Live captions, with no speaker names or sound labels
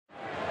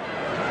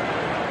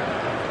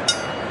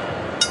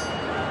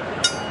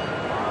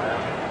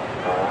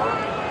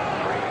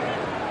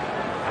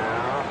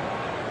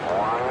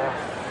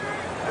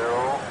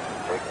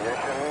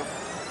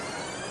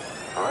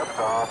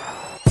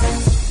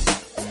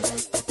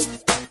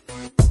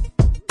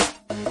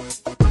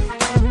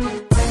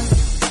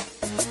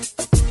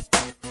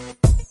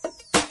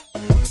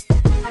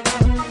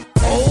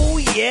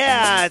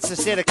It's the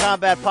State of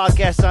Combat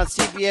podcast on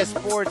CBS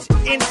Sports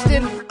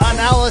Instant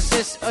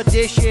Analysis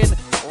Edition.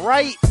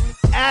 Right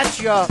at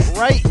you,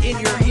 right in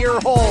your ear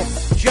hole.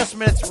 Just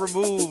minutes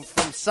removed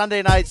from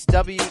Sunday night's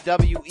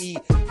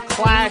WWE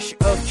Clash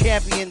of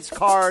Champions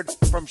card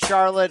from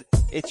Charlotte.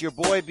 It's your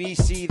boy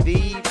BC,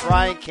 the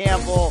Brian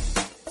Campbell,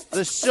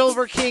 the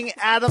Silver King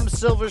Adam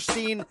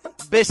Silverstein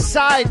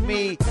beside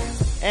me.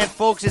 And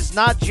folks, it's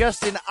not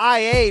just an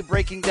IA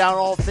breaking down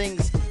all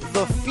things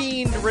The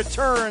Fiend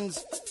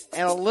returns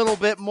and a little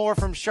bit more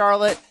from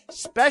Charlotte.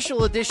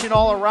 Special edition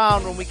all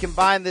around when we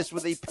combine this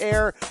with a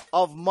pair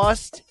of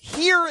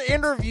must-hear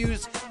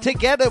interviews to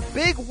get a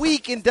big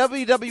week in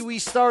WWE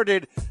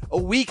started. A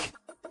week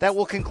that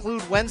will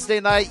conclude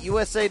Wednesday night,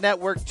 USA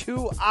Network,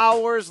 2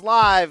 hours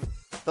live.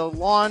 The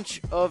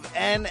launch of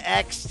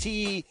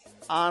NXT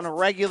on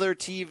regular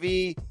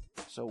TV.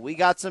 So we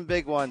got some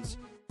big ones.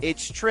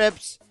 It's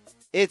Trips.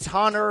 It's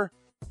Hunter.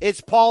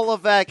 It's Paul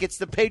Levesque. It's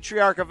the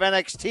patriarch of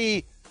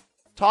NXT.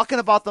 Talking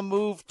about the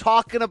move,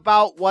 talking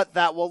about what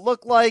that will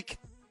look like.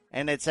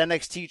 And it's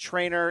NXT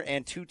trainer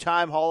and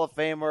two-time Hall of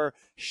Famer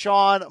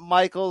Shawn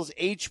Michaels,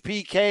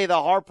 HBK,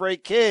 the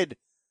Heartbreak Kid.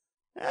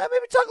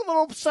 Maybe talk a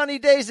little Sunny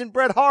Days and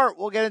Bret Hart.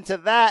 We'll get into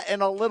that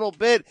in a little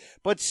bit.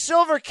 But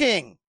Silver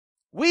King,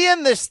 we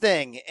in this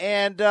thing.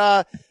 And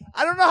I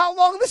don't know how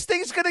long this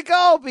thing's going to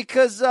go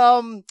because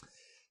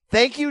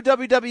thank you,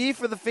 WWE,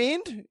 for The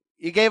Fiend.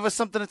 You gave us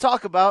something to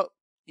talk about.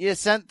 You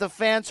sent the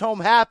fans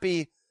home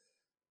happy.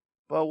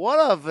 But what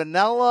a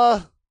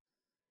vanilla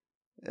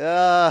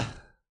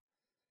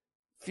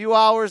few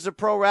hours of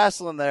pro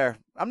wrestling there.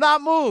 I'm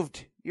not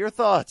moved. Your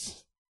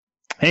thoughts?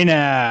 Hey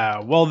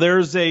now. Well,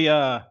 there's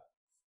I'm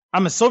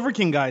a Silver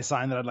King guy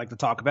sign that I'd like to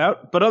talk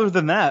about. But other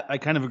than that, I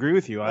kind of agree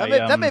with you.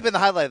 That may have been the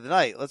highlight of the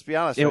night. Let's be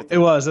honest. It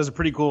was. That was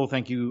pretty cool.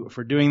 Thank you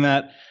for doing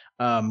that.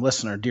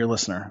 Dear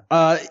listener.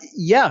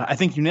 Yeah, I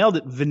think you nailed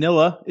it.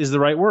 Vanilla is the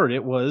right word.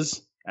 It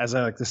was, as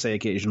I like to say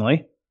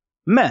occasionally,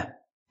 meh.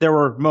 There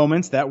were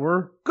moments that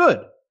were good.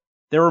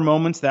 There were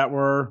moments that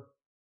were,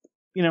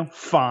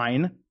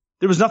 fine.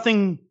 There was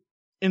nothing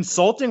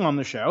insulting on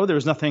the show. There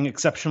was nothing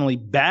exceptionally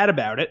bad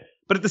about it.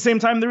 But at the same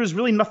time, there was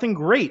really nothing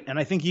great. And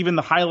I think even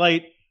the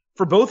highlight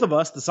for both of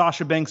us, the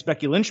Sasha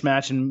Banks-Becky Lynch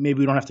match, and maybe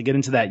we don't have to get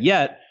into that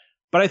yet,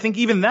 but I think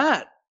even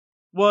that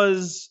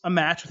was a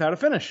match without a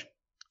finish.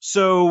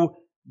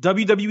 So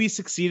WWE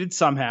succeeded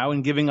somehow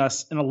in giving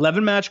us an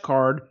 11-match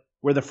card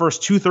where the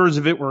first 2/3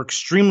 of it were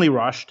extremely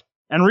rushed,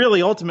 and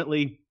really,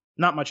 ultimately,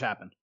 not much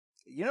happened.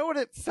 You know what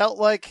it felt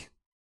like?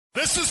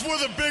 This is where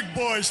the big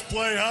boys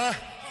play, huh?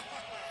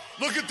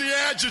 Look at the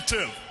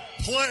adjective.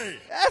 Play.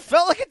 It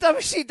felt like a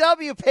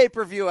WCW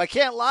pay-per-view. I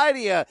can't lie to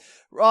you.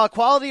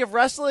 Quality of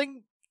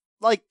wrestling,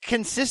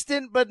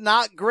 consistent but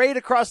not great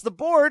across the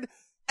board.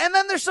 And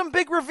then there's some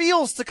big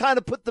reveals to kind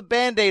of put the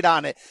Band-Aid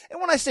on it. And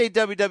when I say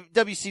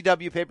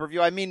WCW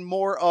pay-per-view, I mean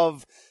more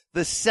of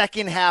the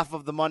second half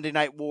of the Monday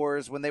Night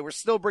Wars when they were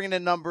still bringing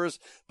in numbers,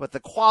 but the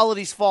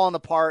quality's falling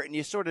apart and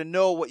you sort of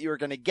know what you're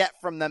going to get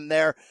from them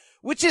there,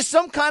 which is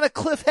some kind of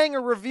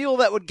cliffhanger reveal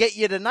that would get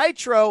you to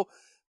Nitro,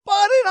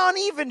 but an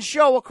uneven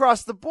show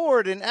across the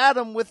board. And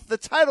Adam, with the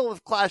title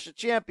of Clash of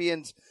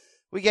Champions,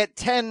 we get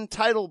 10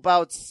 title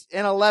bouts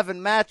in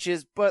 11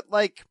 matches, but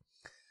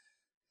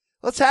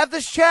let's have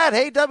this chat.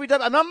 Hey,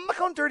 WWE, I'm not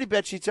going dirty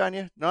bed sheets on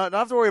you. No, don't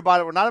have to worry about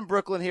it. We're not in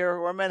Brooklyn here.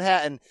 We're in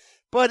Manhattan.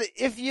 But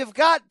if you've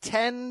got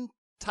 10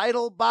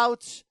 title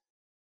bouts,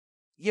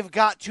 you've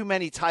got too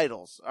many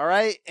titles, all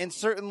right? And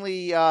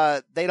certainly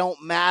they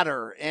don't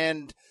matter.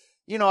 And,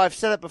 I've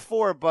said it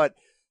before, but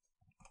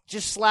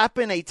just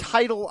slapping a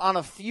title on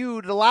a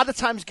feud a lot of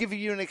times give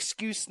you an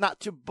excuse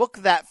not to book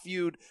that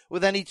feud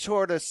with any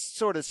sort of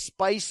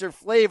spice or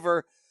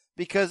flavor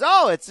because,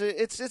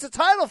 it's a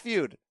title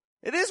feud.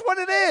 It is what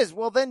it is.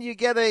 Well, then you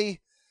get a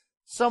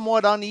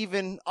somewhat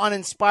uneven,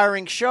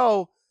 uninspiring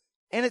show.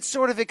 And it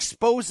sort of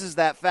exposes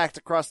that fact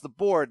across the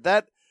board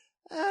that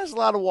there's a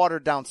lot of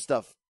watered down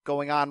stuff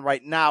going on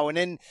right now.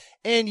 And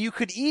you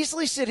could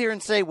easily sit here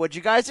and say, what'd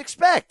you guys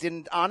expect?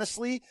 And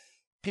honestly,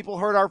 people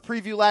heard our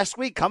preview last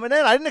week coming in.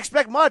 I didn't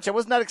expect much. I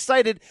was not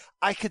excited.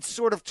 I could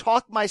sort of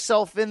talk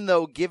myself in,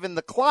 though, given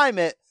the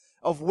climate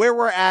of where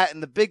we're at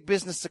and the big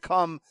business to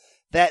come,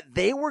 that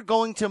they were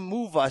going to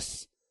move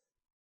us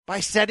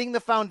by setting the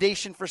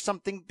foundation for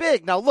something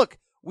big. Now, look,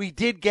 we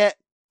did get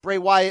Bray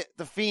Wyatt,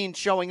 the Fiend,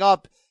 showing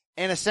up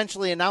and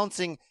essentially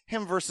announcing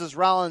him versus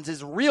Rollins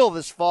is real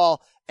this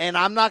fall, and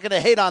I'm not going to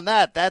hate on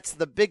that. That's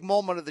the big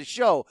moment of the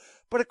show.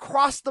 But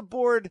across the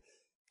board,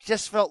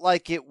 just felt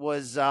like it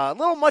was a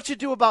little much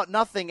ado about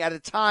nothing at a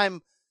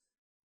time,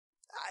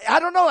 I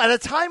don't know, at a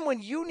time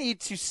when you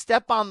need to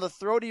step on the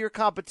throat of your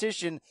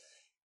competition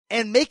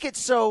and make it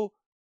so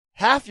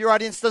half your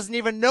audience doesn't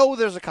even know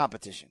there's a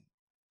competition.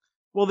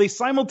 Well, they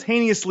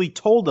simultaneously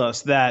told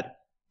us that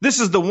this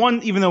is the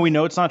one, even though we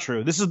know it's not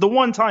true, this is the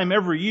one time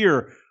every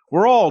year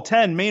where all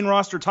 10 main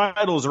roster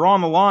titles are on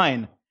the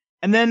line.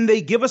 And then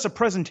they give us a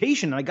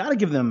presentation. And I got to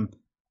give them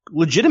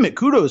legitimate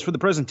kudos for the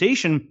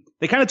presentation.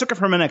 They kind of took it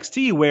from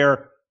NXT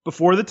where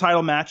before the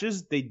title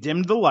matches, they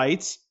dimmed the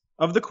lights.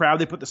 of the crowd.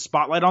 They put the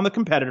spotlight on the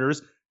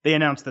competitors. They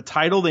announced the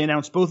title. They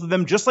announced both of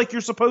them just like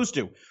you're supposed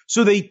to.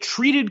 So they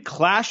treated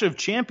Clash of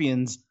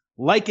Champions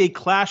like a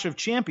Clash of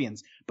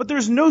Champions. But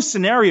there's no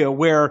scenario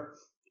where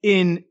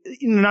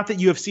not that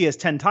UFC has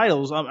 10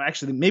 titles.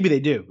 Actually, maybe they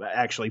do,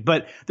 actually.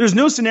 But there's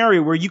no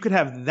scenario where you could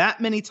have that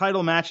many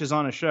title matches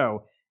on a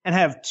show and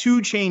have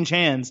 2 change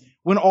hands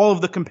when all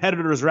of the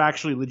competitors are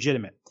actually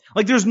legitimate.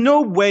 Like, there's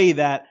no way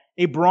that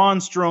a Braun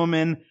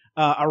Strowman,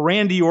 a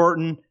Randy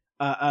Orton,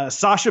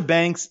 Sasha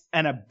Banks,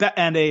 and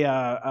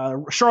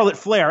a Charlotte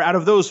Flair, out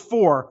of those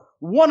 4,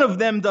 one of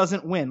them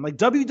doesn't win. Like,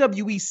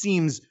 WWE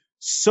seems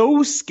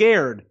so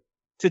scared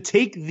to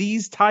take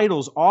these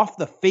titles off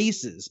the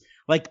faces.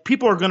 Like,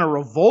 people are going to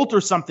revolt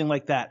or something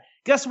like that.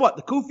 Guess what?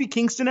 The Kofi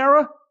Kingston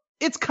era,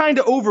 it's kind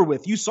of over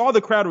with. You saw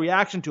the crowd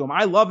reaction to him.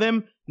 I love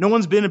him. No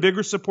one's been a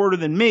bigger supporter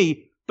than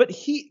me. But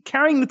he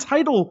carrying the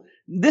title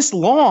this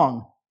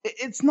long,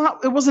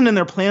 it wasn't in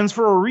their plans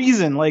for a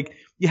reason. Like,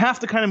 you have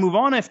to kind of move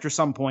on after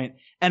some point.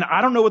 And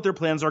I don't know what their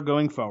plans are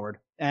going forward.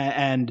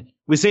 And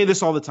we say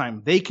this all the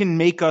time. They can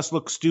make us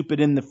look stupid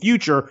in the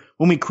future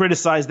when we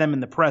criticize them in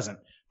the present.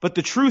 But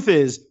the truth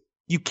is,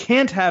 you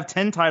can't have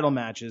 10 title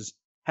matches,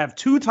 have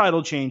 2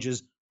 title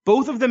changes,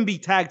 both of them be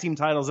tag team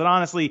titles that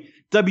honestly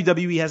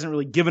WWE hasn't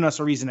really given us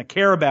a reason to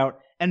care about,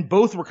 and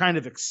both were kind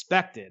of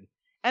expected,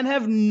 and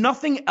have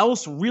nothing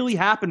else really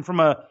happen from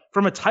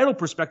a title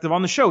perspective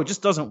on the show. It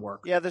just doesn't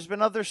work. Yeah, there's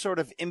been other sort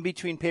of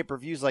in-between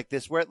pay-per-views like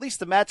this where at least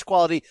the match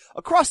quality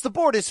across the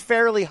board is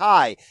fairly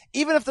high.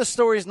 Even if the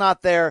story's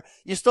not there,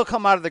 you still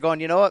come out of there going,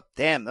 you know what?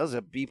 Damn, that was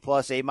a B+,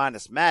 A-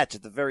 match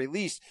at the very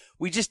least.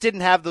 We just didn't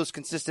have those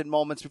consistent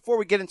moments. Before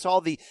we get into all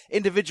the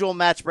individual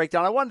match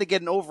breakdown, I wanted to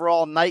get an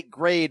overall night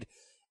grade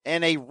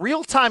and a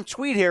real-time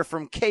tweet here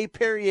from K.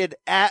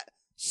 at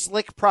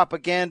Slick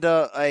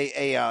Propaganda,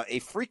 a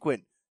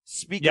frequent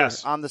speaker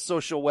on the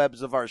social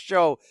webs of our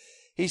show.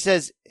 He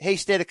says, hey,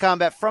 State of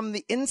Combat, from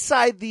the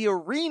inside the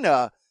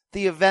arena,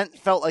 the event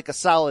felt like a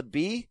solid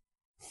B.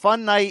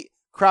 Fun night,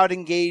 crowd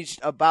engaged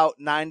about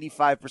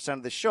 95%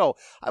 of the show.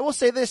 I will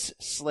say this,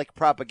 Slick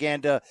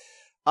Propaganda,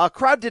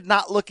 crowd did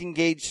not look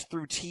engaged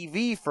through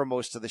TV for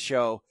most of the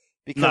show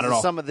because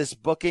of some of this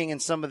booking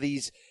and some of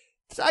these,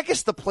 I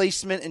guess, the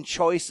placement and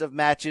choice of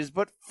matches,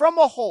 but from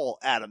a whole,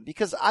 Adam,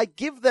 because I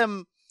give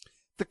them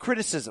the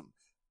criticism.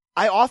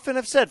 I often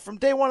have said from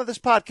day one of this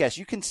podcast,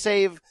 you can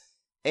save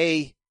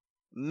a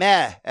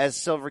meh, as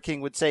Silver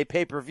King would say,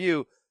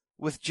 pay-per-view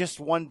with just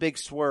one big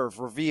swerve,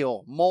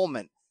 reveal,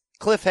 moment,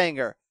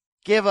 cliffhanger.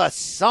 Give us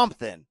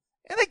something.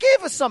 And they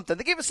gave us something.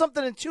 They gave us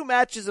something in 2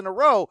 matches in a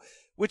row,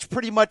 which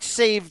pretty much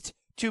saved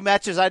 2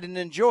 matches I didn't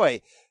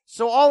enjoy.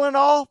 So all in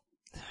all,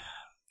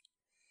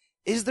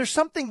 is there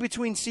something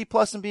between C+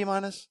 and B-?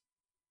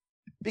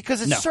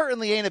 Because it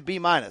certainly ain't a B-.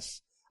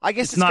 I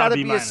guess it's got to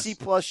be a C+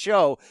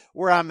 show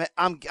where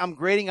I'm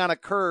grading on a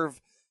curve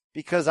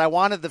because I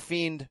wanted the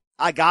Fiend.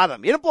 I got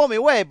him. He didn't blow me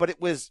away, but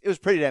it was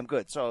pretty damn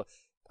good. So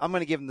I'm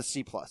going to give him the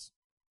C+.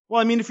 Well,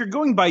 I mean, if you're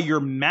going by your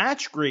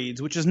match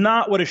grades, which is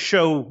not what a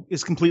show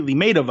is completely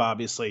made of,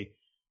 obviously,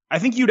 I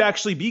think you'd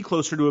actually be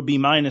closer to a B-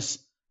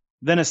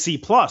 than a C+.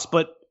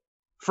 But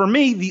for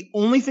me, the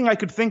only thing I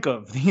could think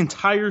of the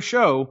entire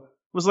show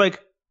was like,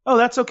 oh,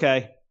 that's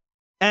okay.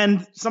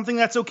 And something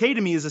that's okay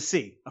to me is a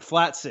C, a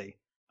flat C.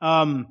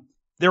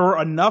 There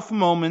were enough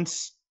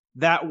moments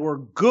that were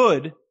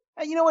good.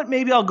 And you know what?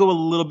 Maybe I'll go a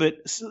little bit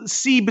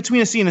C,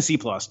 between a C and a C+.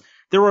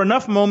 There were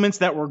enough moments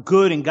that were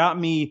good and got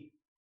me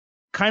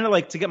kind of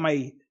like to get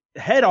my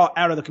head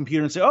out of the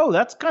computer and say, oh,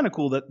 that's kind of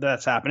cool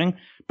that's happening.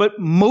 But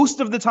most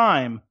of the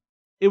time,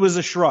 it was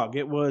a shrug.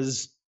 It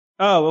was,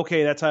 oh,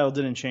 okay, that title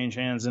didn't change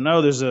hands. And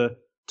oh, there's a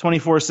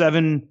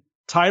 24/7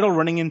 title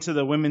running into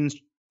the women's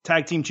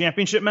tag team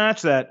championship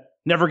match that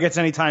never gets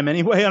any time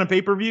anyway on a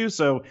pay-per-view.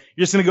 So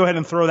you're just going to go ahead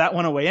and throw that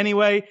one away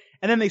anyway.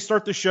 And then they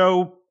start the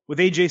show with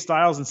AJ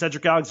Styles and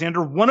Cedric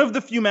Alexander, one of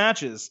the few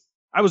matches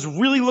I was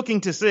really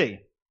looking to see.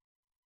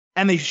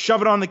 And they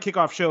shove it on the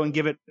kickoff show and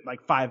give it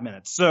like 5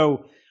 minutes.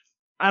 So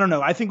I don't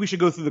know. I think we should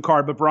go through the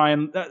card. But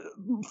Brian,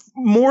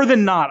 more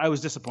than not, I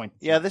was disappointed.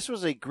 Yeah, this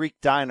was a Greek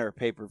Diner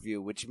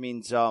pay-per-view, which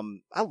means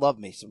I love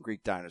me some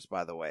Greek Diners,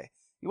 by the way.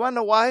 You want to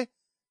know why?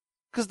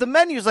 Because the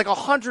menu is like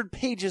 100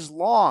 pages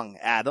long,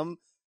 Adam.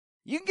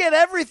 You can get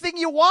everything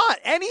you want,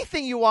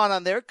 anything you want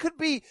on there. It could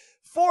be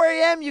 4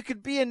 a.m., you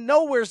could be in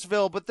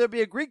Nowheresville, but there'll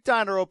be a Greek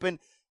Diner open,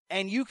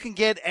 and you can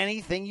get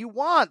anything you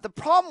want. The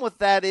problem with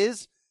that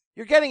is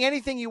you're getting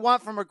anything you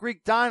want from a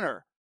Greek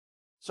Diner.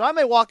 So I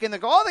may walk in there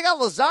and go, oh, they got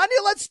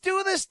lasagna? Let's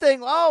do this thing.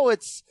 Oh,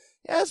 it's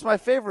my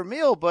favorite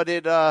meal, but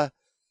all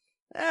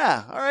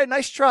right,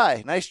 nice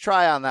try. Nice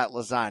try on that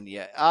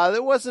lasagna.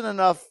 There wasn't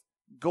enough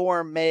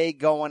gourmet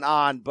going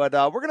on, but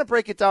we're going to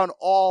break it down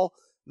all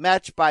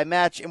match by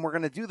match, and we're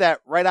going to do that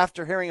right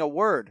after hearing a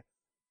word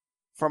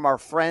from our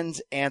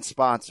friends and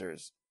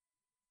sponsors.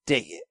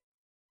 Dig it.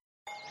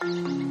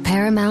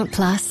 Paramount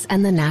Plus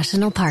and the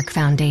National Park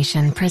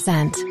Foundation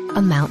present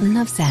A Mountain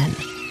of Zen.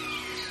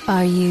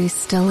 Are you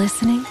still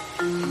listening?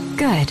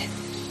 Good.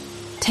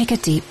 Take a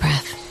deep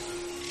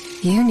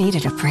breath. You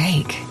needed a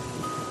break.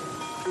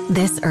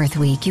 This Earth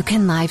Week, you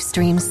can live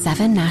stream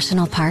 7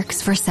 national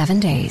parks for 7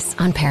 days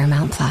on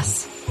Paramount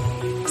Plus.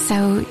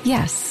 So,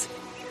 yes,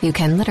 you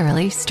can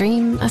literally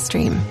stream a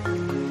stream.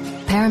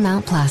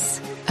 Paramount Plus,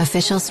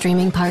 official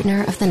streaming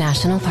partner of the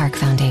National Park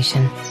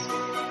Foundation.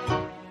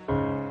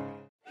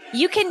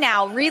 You can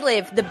now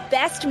relive the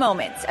best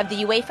moments of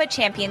the UEFA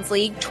Champions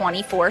League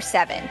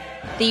 24/7.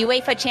 The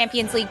UEFA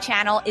Champions League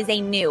channel is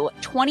a new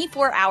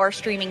 24-hour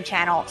streaming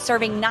channel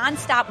serving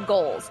nonstop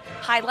goals,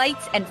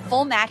 highlights, and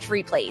full match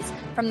replays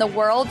from the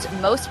world's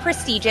most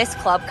prestigious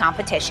club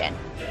competition.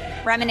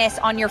 Reminisce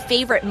on your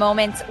favorite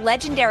moments,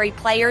 legendary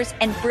players,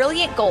 and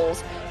brilliant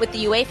goals with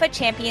the UEFA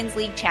Champions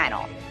League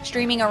channel,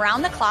 streaming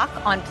around the clock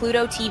on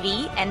Pluto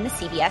TV and the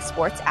CBS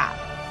Sports app.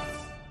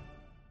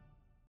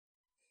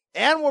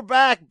 And we're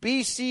back.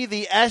 BC,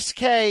 the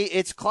SK,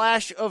 it's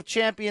Clash of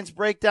Champions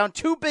breakdown.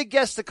 2 big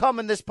guests to come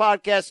in this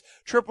podcast,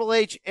 Triple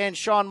H and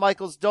Shawn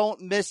Michaels.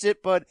 Don't miss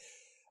it, but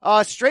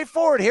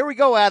straightforward. Here we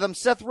go, Adam.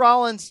 Seth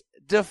Rollins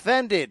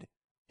defended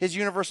his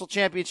Universal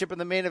Championship in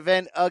the main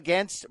event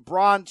against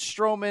Braun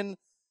Strowman.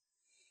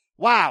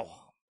 Wow.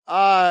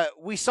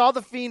 We saw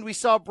The Fiend, we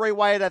saw Bray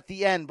Wyatt at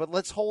the end, but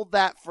let's hold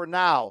that for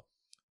now.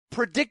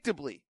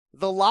 Predictably,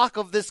 the lock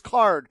of this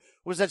card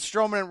was that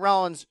Strowman and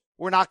Rollins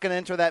were not going to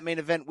enter that main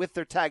event with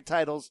their tag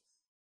titles.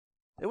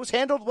 It was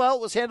handled well.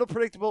 It was handled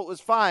predictable. It was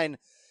fine.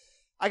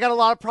 I got a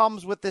lot of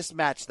problems with this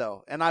match,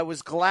 though, and I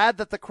was glad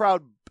that the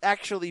crowd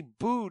actually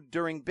booed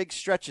during big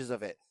stretches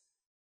of it.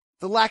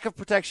 The lack of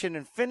protection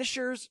in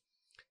finishers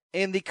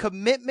and the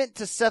commitment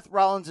to Seth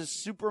Rollins'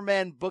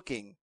 Superman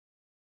booking.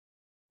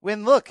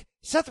 When, look,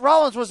 Seth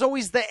Rollins was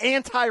always the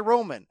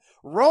anti-Roman.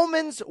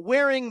 Roman's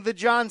wearing the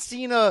John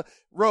Cena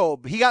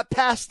robe. He got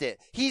past it.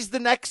 He's the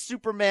next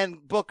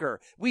Superman booker.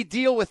 We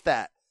deal with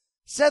that.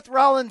 Seth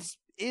Rollins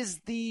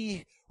is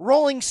the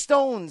Rolling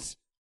Stones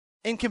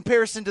in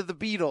comparison to the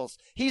Beatles.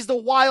 He's the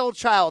wild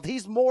child.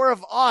 He's more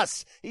of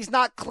us. He's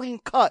not clean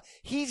cut.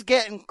 He's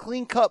getting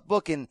clean cut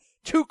booking.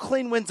 2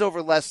 clean wins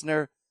over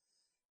Lesnar.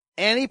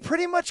 And he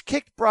pretty much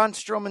kicked Braun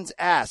Strowman's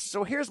ass.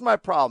 So here's my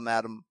problem,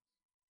 Adam.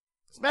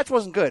 This match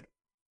wasn't good.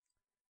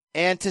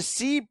 And to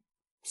see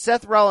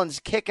Seth Rollins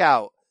kick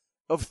out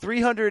of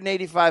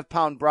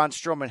 385-pound Braun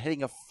Strowman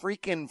hitting a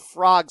freaking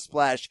frog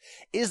splash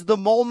is the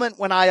moment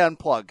when I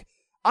unplug.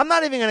 I'm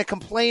not even going to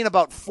complain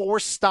about 4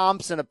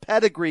 stomps and a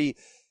pedigree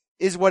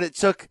is what it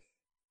took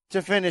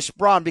to finish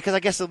Braun, because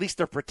I guess at least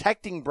they're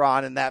protecting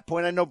Braun in that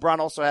point. I know Braun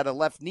also had a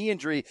left knee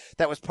injury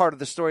that was part of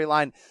the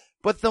storyline.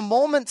 But the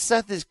moment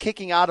Seth is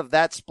kicking out of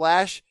that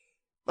splash,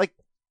 like,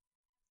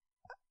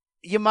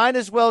 you might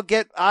as well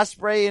get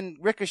Ospreay and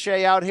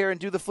Ricochet out here and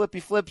do the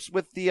flippy flips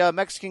with the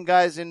Mexican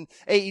guys in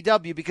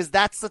AEW, because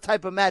that's the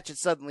type of match it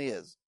suddenly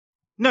is.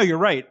 No, you're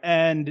right.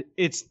 And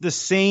it's the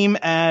same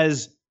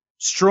as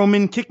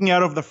Strowman kicking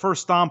out of the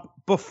first stomp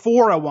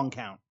before a 1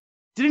 count.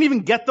 Didn't even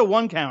get the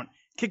 1 count,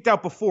 kicked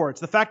out before.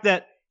 It's the fact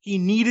that he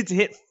needed to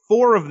hit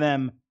 4 of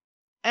them.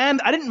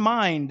 And I didn't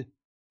mind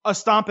a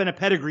stomp and a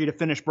pedigree to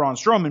finish Braun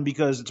Strowman,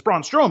 because it's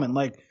Braun Strowman.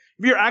 Like,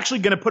 if you're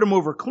actually going to put him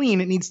over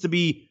clean, it needs to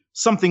be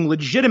something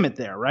legitimate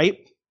there,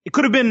 right? It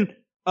could have been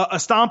a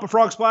stomp, a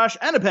frog splash,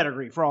 and a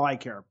pedigree for all I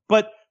care.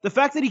 But the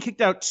fact that he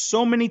kicked out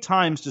so many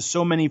times to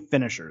so many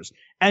finishers,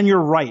 and you're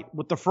right,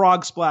 with the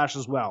frog splash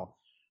as well,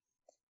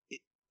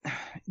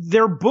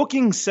 they're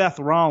booking Seth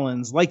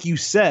Rollins, like you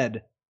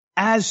said,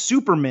 as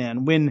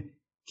Superman when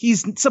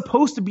he's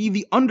supposed to be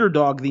the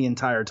underdog the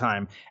entire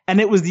time.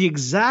 And it was the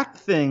exact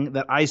thing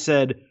that I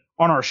said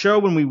on our show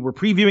when we were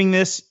previewing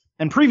this,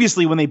 and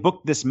previously when they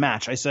booked this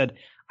match. I said,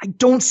 I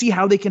don't see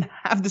how they can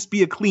have this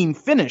be a clean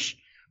finish,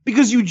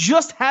 because you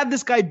just had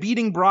this guy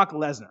beating Brock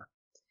Lesnar,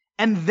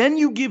 and then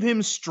you give him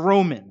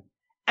Strowman.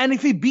 And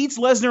if he beats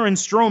Lesnar and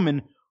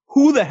Strowman,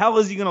 who the hell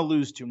is he going to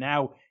lose to?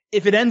 Now,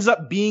 if it ends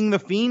up being The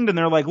Fiend and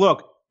they're like,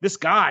 look, this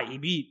guy, he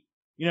beat,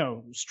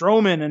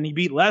 Strowman and he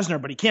beat Lesnar,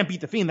 but he can't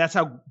beat The Fiend. That's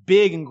how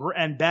big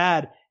and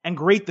bad and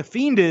great The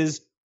Fiend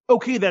is.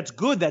 Okay, that's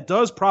good. That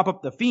does prop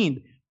up The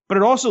Fiend, but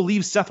it also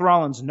leaves Seth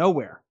Rollins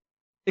nowhere,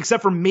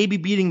 except for maybe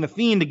beating The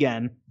Fiend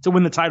again to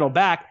win the title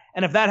back.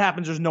 And if that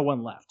happens, there's no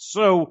one left.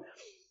 So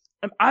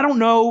I don't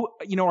know,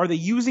 are they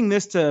using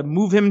this to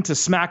move him to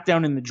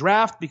SmackDown in the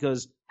draft,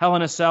 because Hell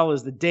in a Cell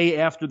is the day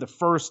after the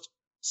first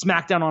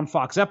SmackDown on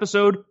Fox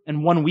episode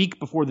and 1 week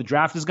before the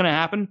draft is going to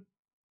happen?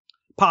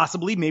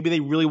 Possibly. Maybe they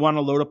really want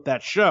to load up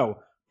that show.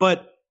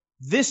 But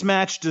this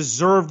match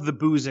deserved the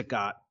boos it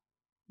got.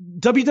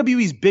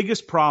 WWE's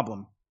biggest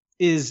problem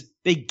is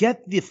they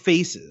get the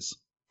faces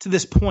to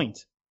this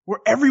point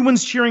where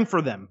everyone's cheering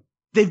for them.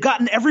 They've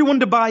gotten everyone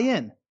to buy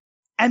in.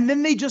 And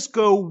then they just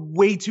go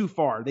way too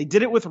far. They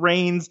did it with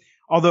Reigns,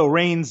 although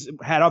Reigns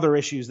had other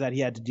issues that he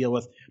had to deal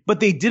with.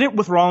 But they did it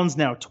with Rollins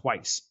now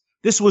twice.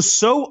 This was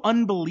so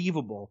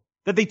unbelievable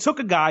that they took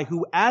a guy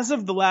who, as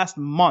of the last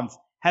month,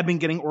 had been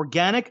getting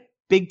organic,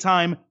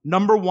 big-time,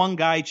 number 1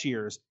 guy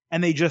cheers,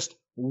 and they just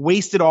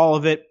wasted all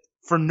of it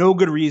for no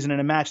good reason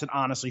in a match that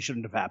honestly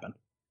shouldn't have happened.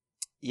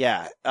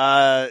 Yeah,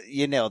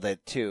 you nailed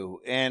it,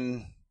 too.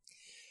 And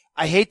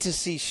I hate to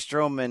see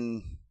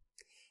Strowman.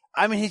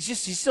 I mean,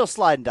 he's still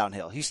sliding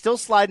downhill. He's still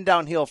sliding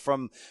downhill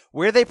from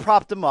where they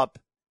propped him up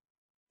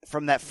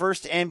from that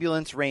first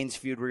Ambulance Reigns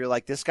feud where you're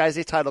like, this guy's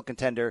a title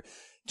contender,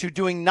 to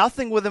doing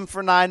nothing with him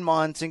for 9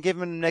 months and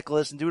giving him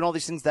Nicholas and doing all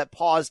these things that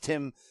paused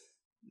him,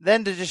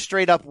 then to just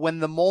straight up, when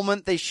the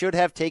moment they should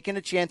have taken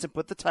a chance and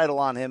put the title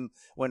on him,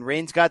 when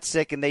Reigns got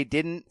sick and they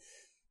didn't,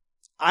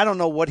 I don't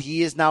know what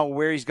he is now,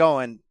 where he's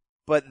going,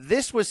 but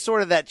this was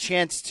sort of that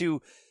chance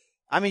to,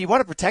 I mean, you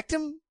want to protect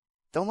him?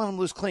 Don't let him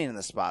lose clean in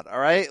the spot, all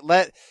right?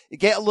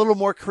 Get a little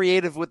more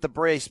creative with the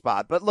Bray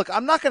spot. But look,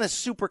 I'm not going to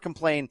super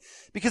complain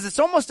because it's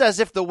almost as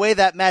if the way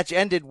that match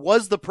ended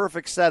was the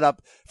perfect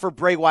setup for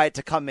Bray Wyatt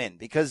to come in.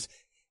 Because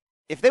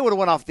if they would have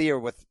went off the air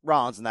with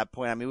Rollins at that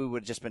point, I mean, we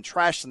would have just been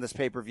trashed in this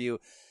pay-per-view.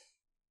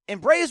 And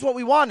Bray is what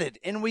we wanted,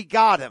 and we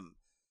got him.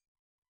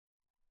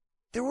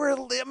 It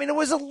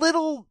was a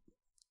little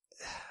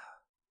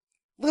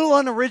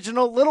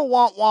unoriginal, little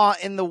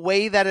want in the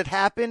way that it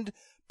happened.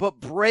 But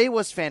Bray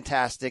was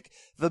fantastic.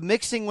 The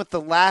mixing with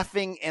the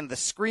laughing and the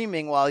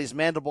screaming while he's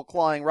mandible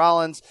clawing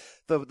Rollins,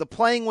 the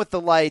playing with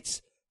the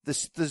lights, the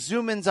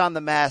zoom-ins on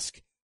the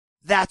mask,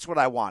 that's what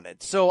I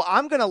wanted. So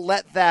I'm going to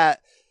let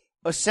that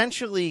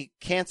essentially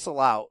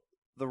cancel out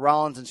the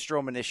Rollins and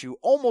Strowman issue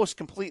almost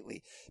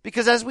completely.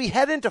 Because as we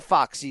head into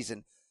Fox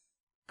season,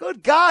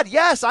 good God,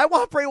 yes, I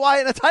want Bray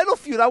Wyatt in a title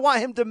feud. I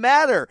want him to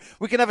matter.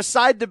 We can have a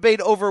side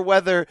debate over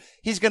whether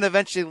he's going to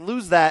eventually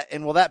lose that,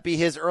 and will that be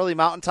his early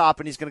mountaintop,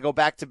 and he's going to go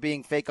back to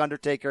being fake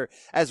Undertaker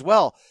as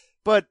well.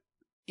 But,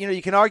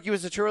 you can argue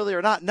is it too early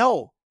or not?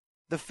 No.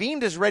 The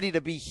Fiend is ready to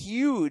be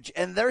huge,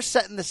 and they're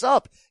setting this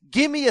up.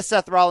 Give me a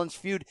Seth Rollins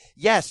feud.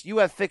 Yes, you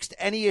have fixed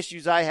any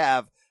issues I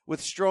have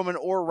with Strowman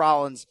or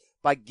Rollins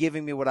by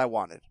giving me what I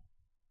wanted.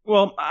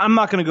 Well, I'm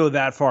not going to go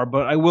that far,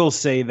 but I will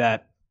say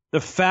that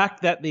the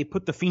fact that they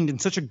put the Fiend in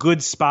such a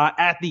good spot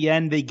at the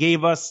end, they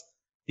gave us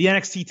the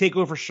NXT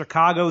TakeOver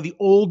Chicago, the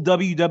old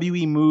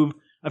WWE move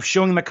of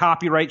showing the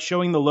copyright,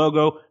 showing the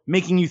logo,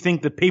 making you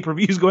think the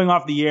pay-per-view is going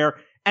off the air,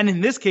 and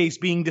in this case,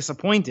 being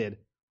disappointed,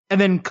 and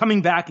then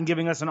coming back and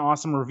giving us an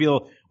awesome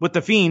reveal with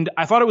the Fiend.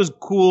 I thought it was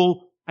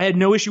cool. I had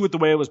no issue with the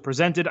way it was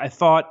presented. I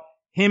thought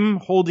him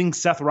holding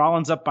Seth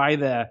Rollins up by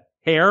the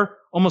hair,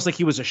 almost like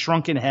he was a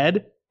shrunken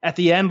head at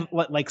the end,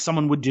 like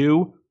someone would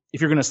do if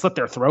you're going to slit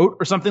their throat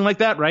or something like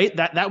that, right?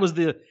 That was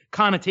the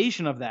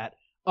connotation of that.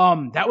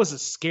 That was a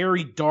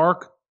scary,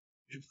 dark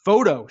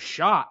photo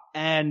shot,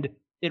 and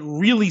it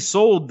really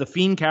sold the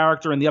Fiend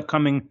character in the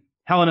upcoming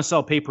Hell in a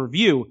Cell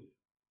pay-per-view.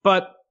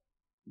 But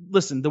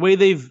listen, the way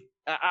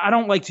I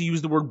don't like to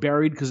use the word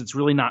buried because it's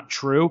really not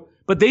true,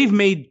 but they've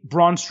made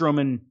Braun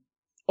Strowman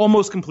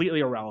almost completely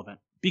irrelevant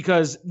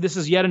because this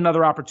is yet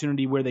another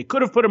opportunity where they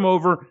could have put him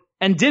over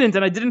and didn't,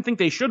 and I didn't think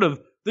they should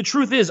have. The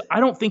truth is, I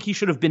don't think he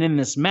should have been in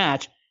this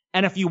match.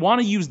 And if you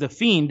want to use the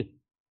Fiend,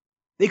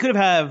 they could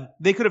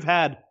have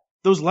had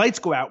those lights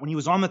go out when he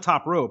was on the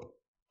top rope,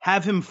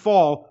 have him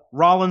fall,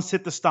 Rollins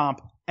hit the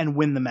stomp, and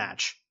win the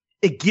match.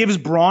 It gives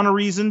Braun a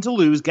reason to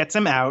lose, gets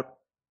him out.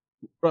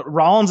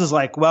 Rollins is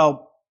like,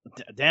 well,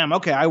 damn,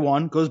 okay, I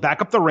won, goes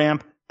back up the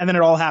ramp, and then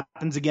it all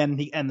happens again,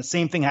 and the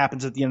same thing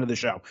happens at the end of the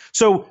show.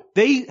 So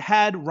they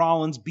had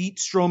Rollins beat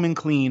Strowman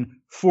clean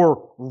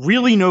for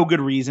really no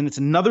good reason. It's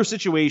another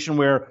situation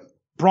where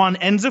Braun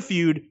ends a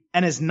feud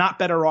and is not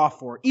better off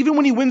for it. Even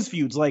when he wins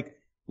feuds like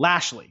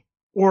Lashley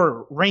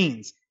or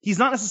Reigns, he's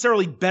not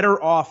necessarily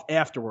better off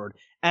afterward.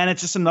 And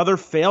it's just another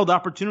failed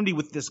opportunity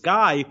with this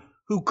guy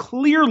who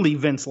clearly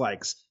Vince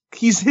likes.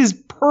 He's his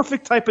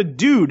perfect type of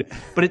dude.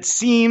 But it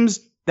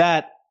seems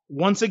that,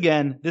 once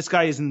again, this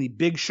guy is in the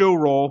big show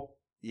role.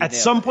 At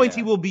some point,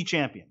 he will be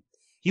champion.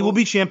 He will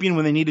be champion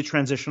when they need a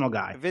transitional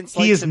guy.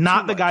 He is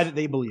not the guy that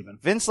they believe in.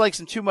 Vince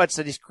likes him too much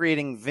that he's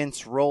creating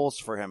Vince roles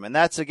for him. And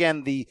that's,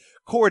 again, the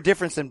core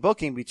difference in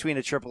booking between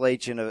a Triple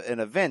H and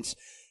a Vince.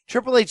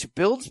 Triple H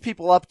builds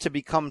people up to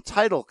become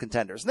title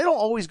contenders. And they don't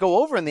always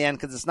go over in the end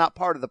because it's not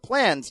part of the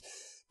plans,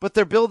 but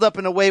they're built up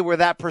in a way where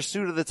that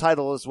pursuit of the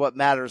title is what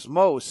matters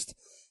most.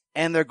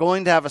 And they're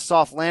going to have a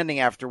soft landing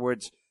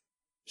afterwards.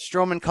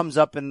 Strowman comes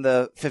up in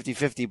the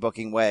 50-50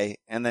 booking way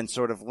and then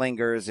sort of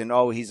lingers and,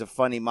 oh, he's a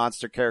funny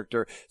monster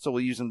character, so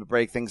we'll use him to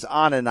break things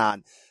on and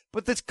on.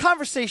 But this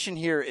conversation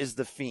here is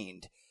the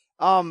Fiend.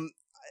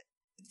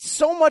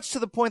 So much to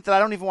the point that I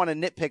don't even want to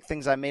nitpick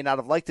things I may not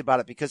have liked about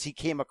it because he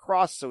came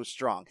across so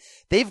strong.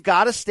 They've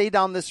got to stay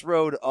down this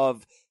road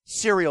of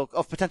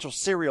potential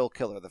serial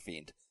killer, the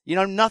Fiend.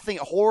 Nothing,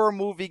 horror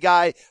movie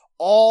guy,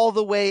 all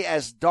the way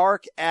as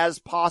dark as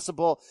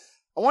possible.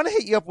 I want to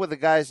hit you up with a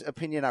guy's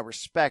opinion I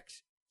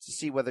respect to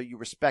see whether you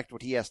respect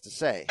what he has to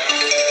say.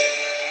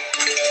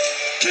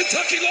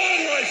 Kentucky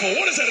Long Rifle.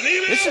 What is that, an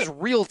email? This is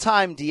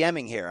real-time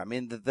DMing here. I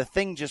mean, the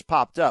thing just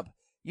popped up.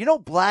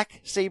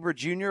 Black Saber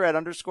Jr. at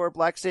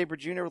 _Black Saber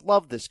Jr.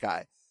 Love this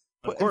guy.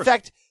 In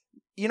fact,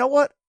 you know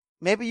what?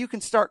 Maybe you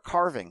can start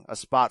carving a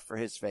spot for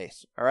his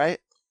face. All right?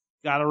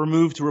 Got to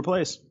remove to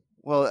replace.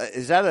 Well,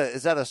 is that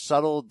a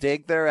subtle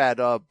dig there at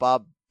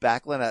Bob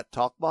Backlund at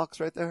Talkbox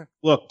right there?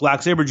 Look,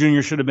 Black Saber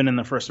Jr. should have been in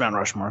the first Mount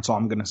Rushmore. That's all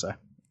I'm going to say.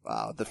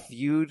 Wow, the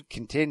feud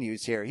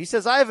continues here. He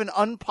says, I have an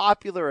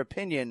unpopular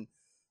opinion.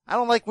 I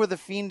don't like where the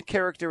Fiend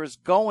character is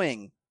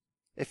going.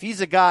 If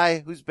he's a guy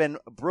who's been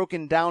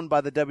broken down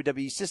by the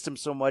WWE system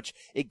so much,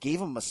 it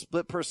gave him a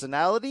split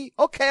personality,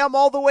 okay, I'm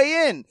all the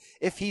way in.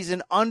 If he's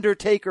an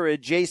Undertaker, a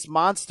Jace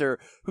monster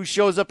who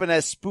shows up and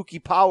has spooky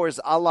powers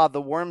a la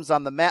the worms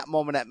on the mat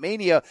moment at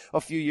Mania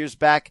a few years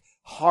back,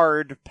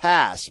 hard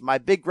pass. My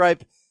big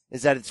gripe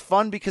is that it's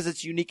fun because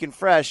it's unique and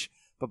fresh,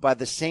 but by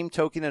the same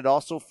token, it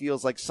also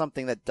feels like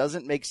something that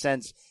doesn't make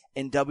sense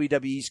in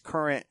WWE's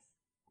current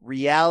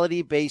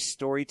reality-based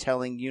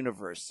storytelling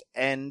universe.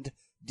 And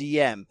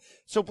DM.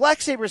 So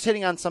Black Saber's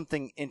hitting on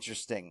something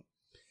interesting.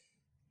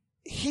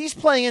 He's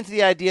playing into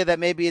the idea that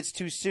maybe it's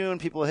too soon.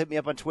 People hit me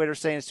up on Twitter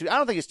saying it's too. I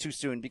don't think it's too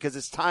soon because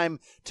it's time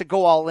to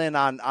go all in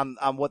on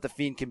what the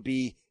Fiend can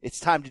be. It's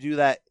time to do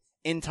that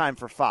in time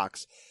for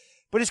Fox.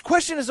 But his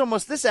question is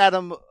almost this,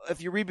 Adam,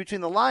 if you read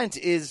between the lines,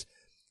 is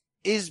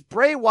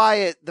Bray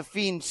Wyatt, the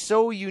Fiend,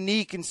 so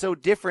unique and so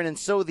different and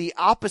so the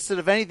opposite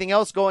of anything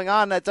else going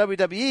on at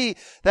WWE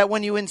that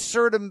when you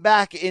insert him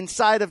back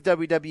inside of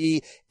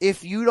WWE,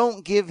 if you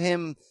don't give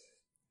him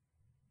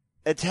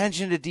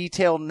attention to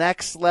detail,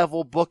 next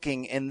level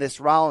booking in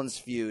this Rollins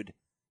feud,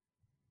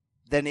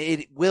 then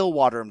it will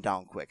water him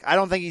down quick. I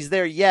don't think he's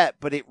there yet,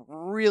 but it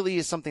really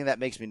is something that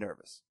makes me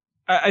nervous.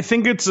 I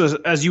think it's,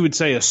 as you would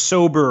say, a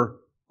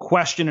sober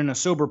question and a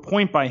sober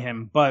point by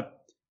him, but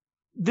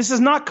this is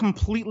not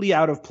completely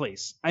out of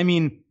place. I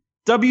mean,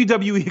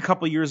 WWE a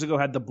couple of years ago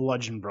had the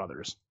Bludgeon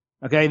Brothers.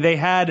 Okay.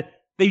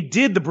 They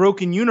did the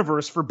Broken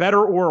Universe for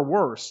better or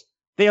worse.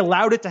 They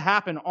allowed it to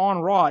happen on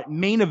Raw. It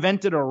main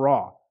evented a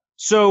Raw.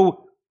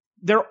 So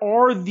there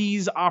are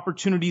these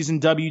opportunities in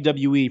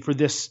WWE for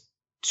this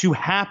to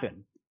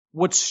happen.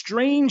 What's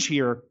strange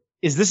here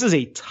is this is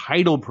a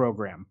title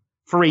program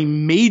for a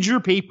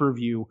major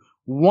pay-per-view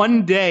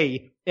one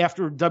day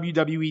after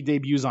WWE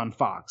debuts on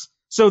Fox.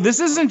 So this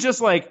isn't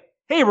just like,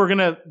 hey, we're going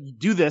to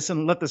do this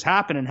and let this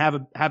happen and have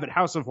it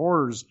House of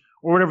Horrors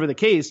or whatever the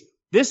case.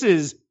 This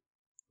is,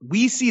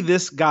 we see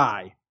this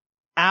guy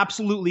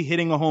absolutely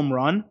hitting a home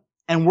run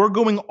and we're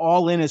going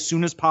all in as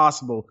soon as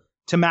possible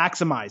to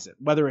maximize it,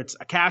 whether it's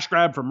a cash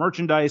grab for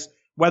merchandise,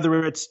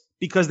 whether it's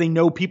because they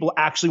know people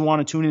actually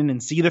want to tune in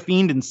and see the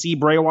Fiend and see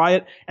Bray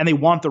Wyatt and they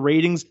want the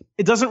ratings.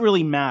 It doesn't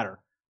really matter.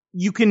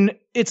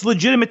 It's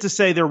legitimate to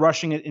say they're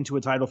rushing it into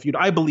a title feud.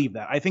 I believe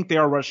that. I think they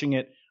are rushing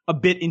it a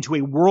bit into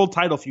a world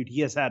title feud.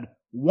 He has had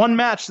one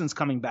match since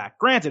coming back.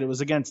 Granted, it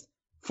was against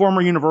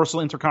former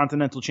Universal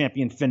Intercontinental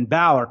Champion Finn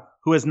Balor,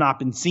 who has not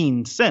been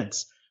seen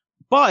since.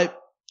 But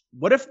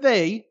what if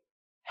they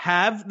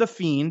have the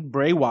Fiend,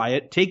 Bray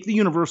Wyatt, take the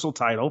Universal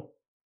title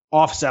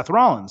off Seth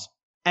Rollins?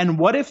 And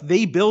what if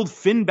they build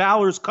Finn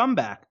Balor's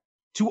comeback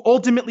to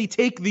ultimately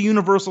take the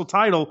Universal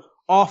title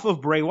off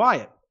of Bray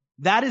Wyatt?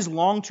 That is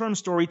long-term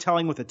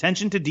storytelling with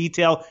attention to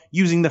detail,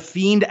 using the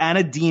Fiend and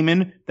a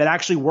demon that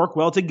actually work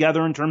well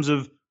together in terms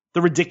of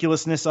the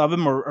ridiculousness of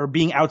him or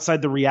being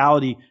outside the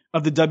reality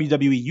of the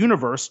WWE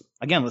universe.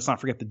 Again, let's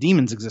not forget the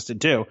demons existed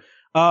too.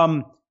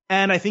 And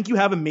I think you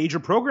have a major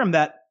program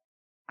that,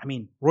 I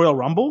mean, Royal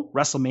Rumble,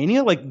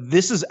 WrestleMania, like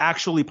this is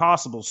actually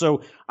possible.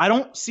 So I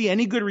don't see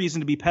any good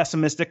reason to be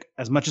pessimistic,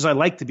 as much as I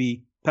like to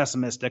be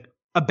pessimistic,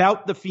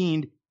 about the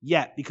Fiend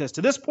yet, because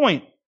to this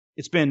point,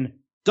 it's been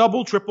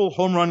double, triple,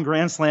 home run,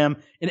 grand slam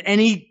in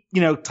any,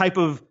 type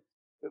of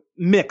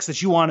mix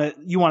that you want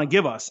to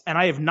give us. And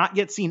I have not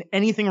yet seen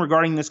anything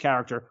regarding this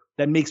character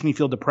that makes me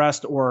feel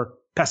depressed or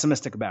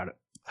pessimistic about it.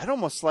 I'd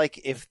almost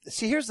like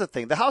here's the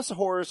thing, the House of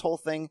Horrors whole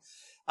thing,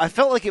 I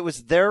felt like it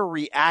was their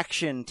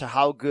reaction to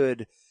how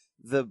good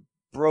the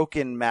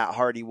broken Matt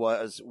Hardy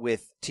was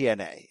with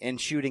TNA and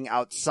shooting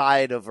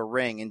outside of a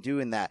ring and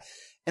doing that.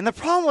 And the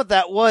problem with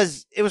that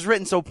was it was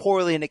written so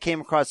poorly and it came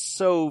across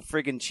so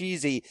friggin'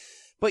 cheesy.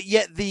 But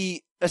yet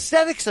the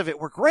aesthetics of it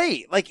were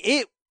great. Like,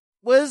 it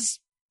was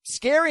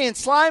scary and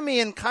slimy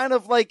and kind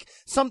of like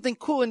something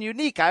cool and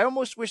unique. I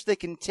almost wish they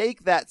can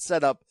take that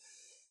setup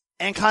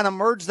and kind of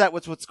merge that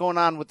with what's going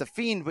on with the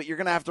Fiend, but you're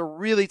going to have to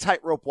really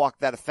tightrope walk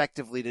that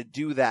effectively to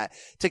do that,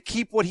 to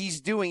keep what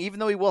he's doing, even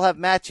though he will have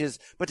matches,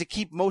 but to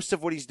keep most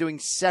of what he's doing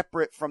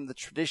separate from the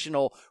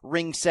traditional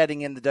ring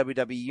setting in the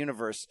WWE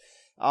universe.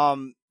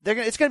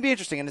 It's going to be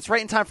interesting, and it's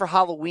right in time for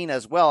Halloween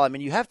as well. I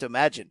mean, you have to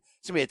imagine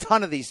it's going to be a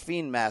ton of these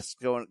Fiend masks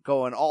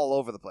going all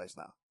over the place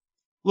now.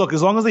 Look,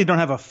 as long as they don't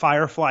have a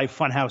Firefly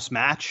Funhouse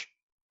match,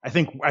 I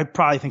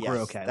probably think we're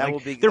okay.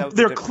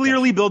 They're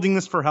clearly building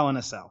this for Hell in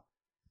a Cell.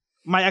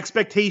 My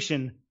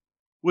expectation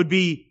would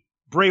be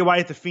Bray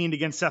Wyatt the Fiend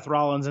against Seth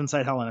Rollins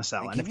inside Hell in a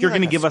Cell. And if you're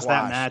going to give us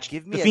that match, the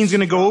Fiend's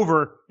going to go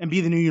over and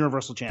be the new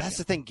Universal Champion. That's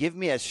the thing. Give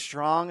me as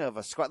strong of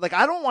a squad. Like,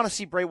 I don't want to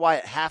see Bray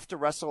Wyatt have to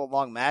wrestle a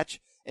long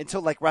match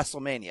until like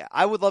WrestleMania.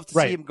 I would love to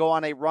see him go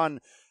on a run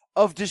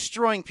of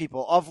destroying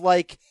people, of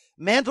like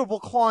mandible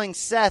clawing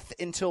Seth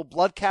until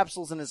blood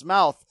capsules in his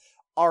mouth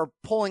are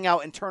pulling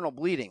out internal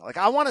bleeding. Like,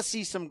 I want to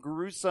see some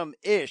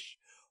gruesome-ish.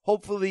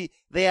 Hopefully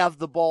they have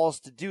the balls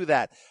to do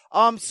that.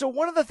 So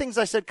one of the things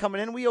I said coming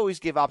in, we always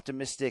give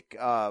optimistic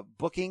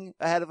booking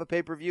ahead of a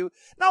pay-per-view.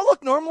 Now,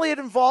 look, normally it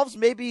involves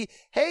maybe,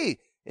 hey,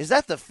 is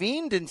that the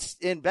Fiend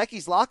in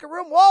Becky's locker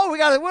room? Whoa, what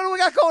do we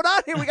got going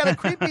on here? We got a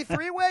creepy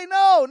three-way?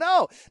 No.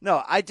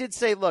 I did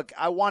say, look,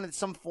 I wanted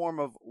some form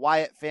of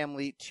Wyatt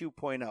Family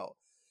 2.0.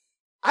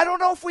 I don't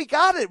know if we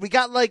got it. We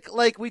got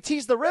like we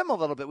teased the rim a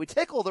little bit. We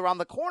tickled around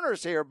the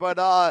corners here, but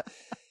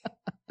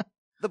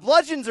the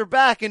Bludgeons are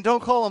back, and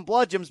don't call them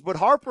Bludgeons, but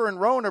Harper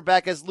and Rowan are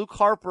back as Luke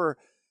Harper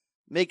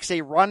makes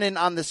a run-in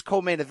on this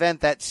co-main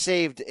event that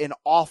saved an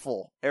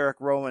awful Eric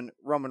Rowan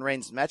Roman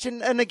Reigns match.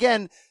 And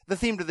again, the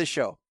theme to the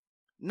show.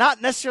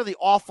 Not necessarily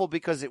awful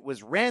because it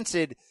was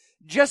rancid,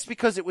 just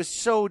because it was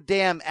so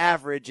damn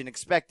average and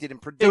expected and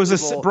predictable.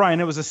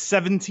 It was a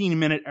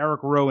 17-minute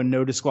Eric Rowan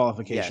no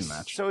disqualification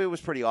match. So it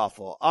was pretty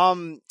awful.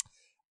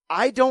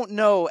 I don't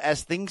know,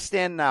 as things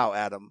stand now,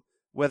 Adam,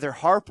 whether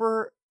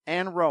Harper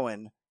and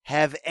Rowan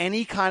have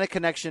any kind of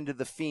connection to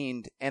the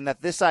Fiend, and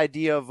that this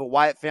idea of a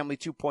Wyatt Family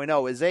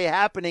 2.0 is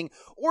happening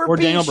or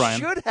Daniel Bryan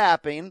should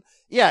happen.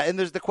 Yeah, and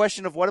there's the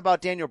question of what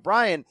about Daniel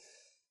Bryan?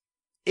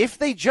 If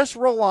they just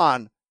roll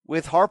on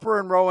with Harper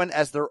and Rowan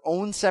as their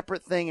own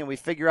separate thing, and we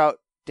figure out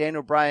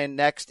Daniel Bryan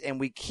next, and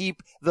we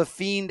keep the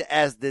Fiend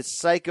as this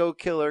psycho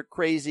killer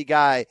crazy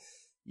guy,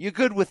 you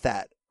good with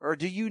that? Or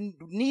do you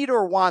need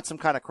or want some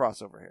kind of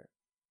crossover here?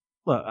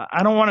 Look,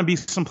 I don't want to be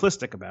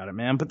simplistic about it,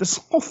 man, but this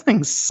whole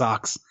thing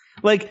sucks.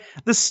 Like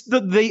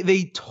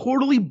they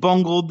totally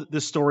bungled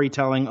the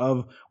storytelling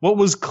of what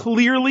was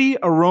clearly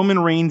a Roman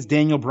Reigns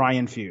Daniel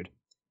Bryan feud.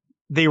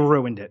 They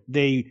ruined it.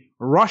 They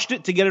rushed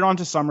it to get it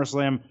onto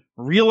SummerSlam,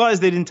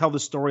 realized they didn't tell the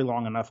story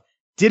long enough,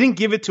 didn't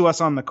give it to us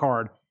on the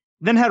card,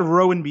 then had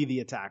Rowan be the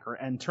attacker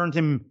and turned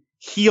him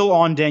heel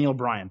on Daniel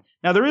Bryan.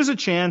 Now there is a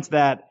chance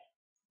that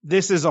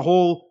this is a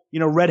whole,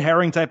 red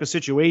herring type of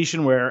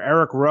situation where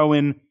Eric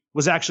Rowan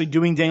was actually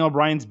doing Daniel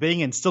Bryan's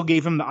bidding and still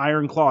gave him the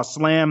Iron Claw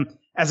slam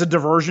as a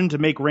diversion to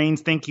make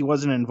Reigns think he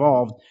wasn't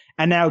involved.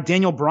 And now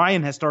Daniel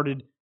Bryan has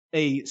started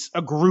a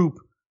group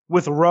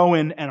with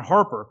Rowan and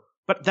Harper,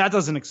 but that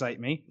doesn't excite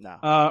me.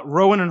 No.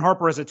 Rowan and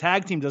Harper as a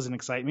tag team doesn't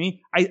excite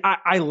me.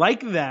 I like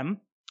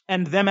them,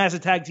 and them as a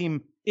tag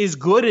team is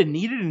good and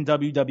needed in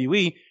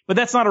WWE, but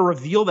that's not a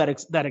reveal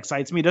that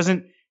excites me. It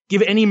doesn't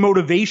give any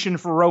motivation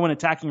for Rowan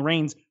attacking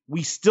Reigns.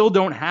 We still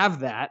don't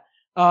have that.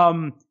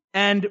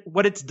 And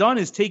what it's done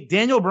is take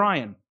Daniel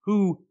Bryan,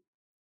 who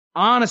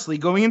honestly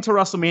going into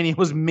WrestleMania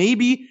was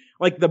maybe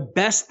like the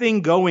best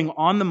thing going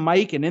on the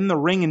mic and in the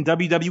ring in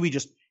WWE,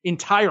 just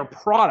entire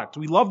product.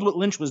 We loved what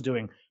Lynch was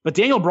doing, but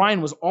Daniel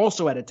Bryan was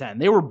also at a 10.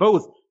 They were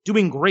both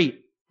doing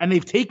great, and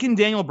they've taken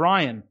Daniel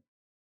Bryan,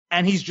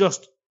 and he's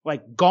just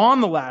like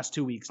gone the last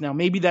 2 weeks. Now,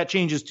 maybe that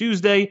changes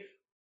Tuesday.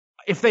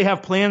 If they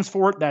have plans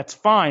for it, that's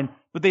fine,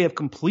 but they have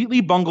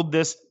completely bungled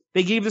this.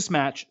 They gave this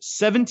match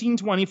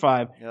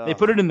 17-25. Yeah. They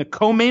put it in the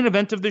co-main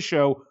event of the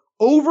show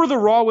over the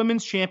Raw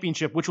Women's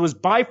Championship, which was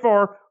by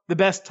far the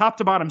best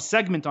top-to-bottom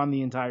segment on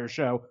the entire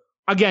show.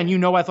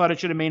 Again, I thought it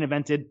should have main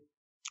evented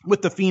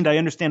with The Fiend. I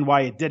understand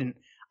why it didn't.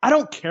 I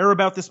don't care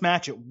about this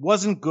match. It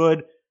wasn't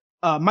good.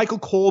 Michael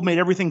Cole made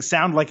everything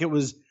sound like it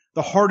was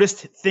the hardest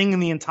thing in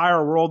the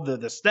entire world,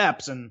 the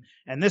steps and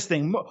this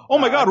thing. Oh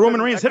my God,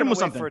 Roman Reigns hit him with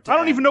something. I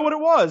don't even know what it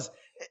was.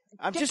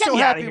 I'm just so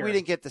happy we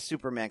didn't get the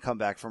Superman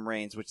comeback from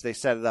Reigns, which they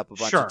set it up a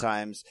bunch of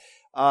times.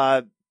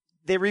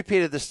 They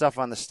repeated the stuff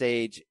on the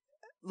stage.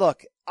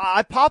 Look,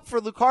 I popped for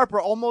Luke Harper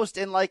almost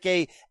in like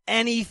a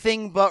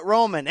anything but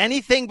Roman,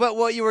 anything but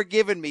what you were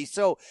giving me.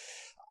 So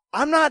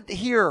I'm not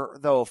here,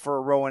 though, for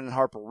a Rowan and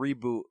Harper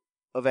reboot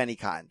of any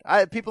kind.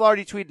 People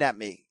already tweeting at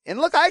me. And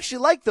look, I actually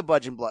like the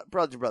Bludgeon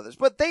Brothers,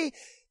 but they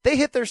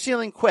hit their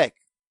ceiling quick.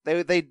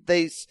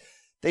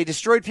 They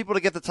destroyed people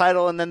to get the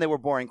title, and then they were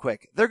boring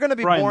quick. They're going to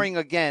be boring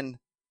again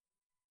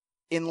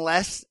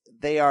unless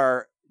they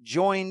are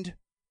joined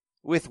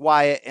with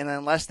Wyatt and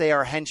unless they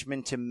are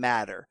henchmen to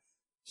matter.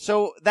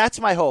 So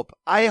that's my hope.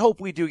 I hope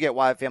we do get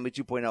Wyatt Family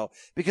 2.0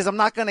 because I'm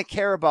not going to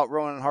care about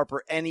Rowan and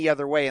Harper any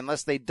other way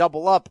unless they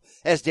double up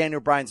as Daniel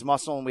Bryan's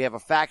muscle and we have a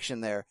faction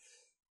there.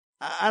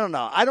 I don't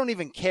know. I don't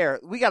even care.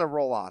 We got to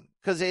roll on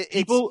because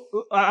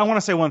I want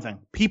to say one thing.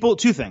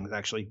 Two things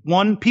actually.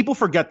 One, people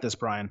forget this,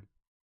 Brian.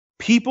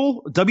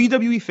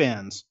 WWE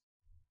fans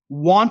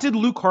wanted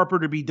Luke Harper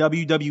to be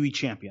WWE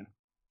champion.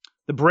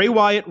 The Bray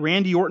Wyatt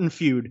Randy Orton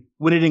feud,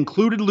 when it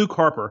included Luke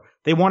Harper,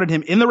 they wanted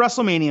him in the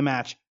WrestleMania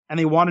match and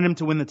they wanted him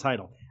to win the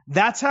title.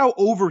 That's how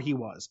over he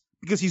was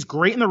because he's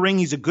great in the ring.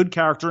 He's a good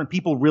character and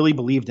people really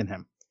believed in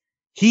him.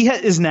 He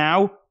is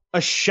now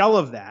a shell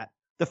of that.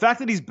 The fact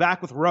that he's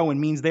back with Rowan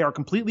means they are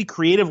completely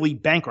creatively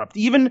bankrupt.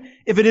 Even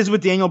if it is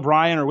with Daniel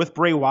Bryan or with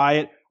Bray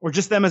Wyatt or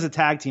just them as a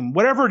tag team,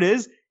 whatever it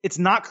is, it's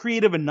not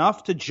creative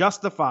enough to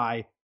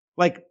justify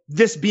like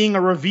this being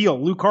a reveal.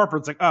 Luke Harper,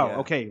 it's like,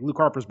 okay, Luke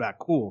Harper's back.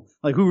 Cool.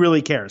 Like who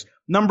really cares?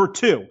 Number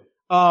two,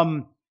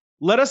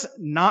 let us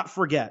not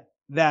forget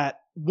that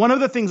one of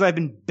the things I've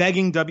been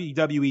begging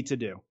WWE to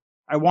do,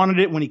 I wanted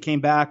it when he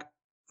came back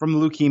from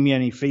leukemia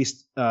and he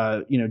faced,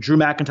 Drew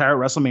McIntyre at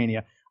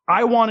WrestleMania.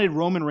 I wanted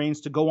Roman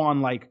Reigns to go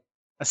on like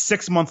a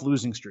 6-month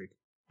losing streak,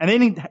 and they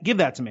didn't give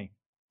that to me.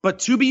 But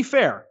to be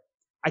fair,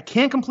 I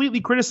can't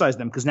completely criticize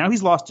them because now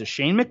he's lost to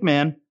Shane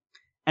McMahon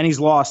and he's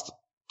lost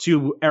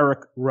to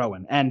Eric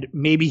Rowan, and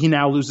maybe he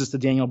now loses to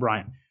Daniel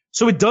Bryan.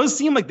 So it does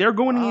seem like they're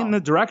going in the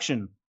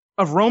direction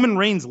of Roman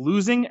Reigns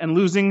losing and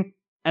losing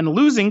and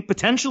losing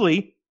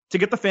potentially to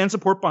get the fan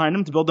support behind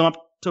him to build them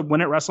up to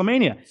win at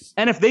WrestleMania.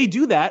 And if they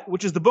do that,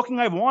 which is the booking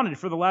I've wanted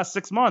for the last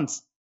 6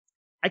 months,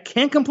 I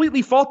can't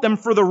completely fault them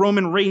for the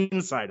Roman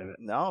Reigns side of it.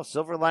 No,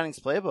 Silver Linings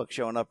Playbook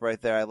showing up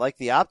right there. I like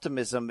the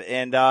optimism.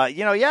 And,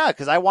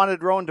 because I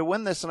wanted Rowan to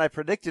win this and I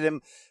predicted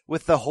him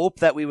with the hope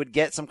that we would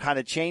get some kind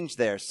of change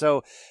there.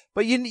 So,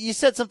 but you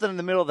said something in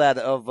the middle of that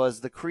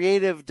the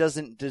creative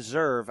doesn't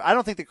deserve. I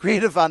don't think the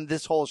creative on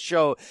this whole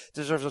show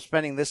deserves us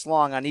spending this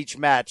long on each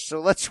match. So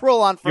let's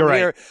roll on from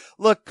here.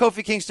 Look,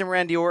 Kofi Kingston,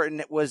 Randy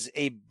Orton was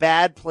a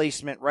bad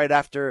placement right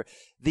after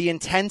the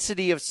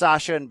intensity of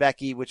Sasha and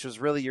Becky, which was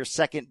really your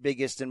second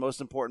biggest and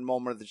most important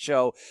moment of the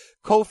show.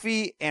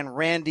 Kofi and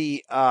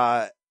Randy,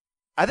 I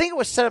think it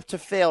was set up to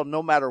fail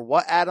no matter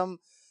what, Adam.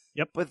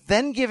 Yep. But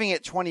then giving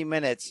it 20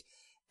 minutes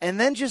and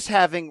then just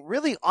having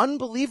really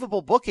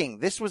unbelievable booking.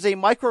 This was a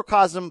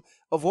microcosm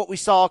of what we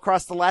saw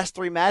across the last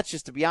 3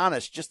 matches, to be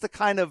honest. Just the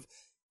kind of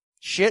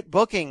shit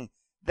booking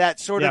that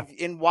sort of,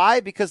 and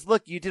why? Because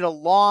look, you did a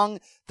long,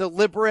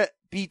 deliberate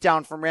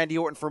beatdown from Randy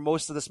Orton for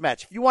most of this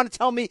match. If you want to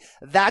tell me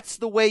that's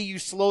the way you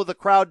slow the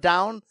crowd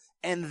down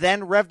and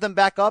then rev them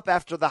back up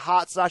after the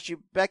hot Sasha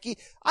Becky,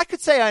 I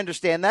could say I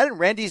understand that, and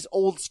Randy's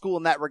old school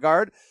in that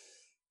regard.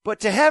 But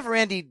to have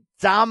Randy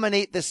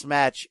dominate this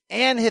match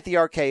and hit the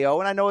RKO,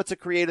 and I know it's a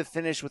creative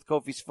finish with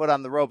Kofi's foot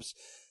on the ropes.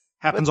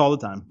 Happens all the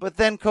time. But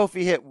then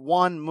Kofi hit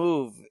one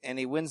move and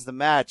he wins the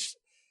match.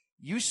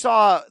 You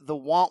saw the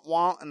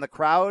want in the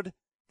crowd.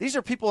 These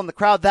are people in the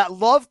crowd that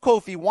love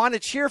Kofi, want to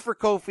cheer for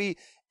Kofi,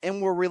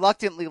 and were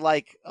reluctantly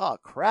like, oh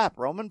crap,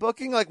 Roman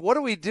booking? Like, what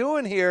are we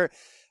doing here?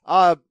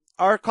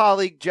 Our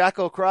colleague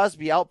Jacko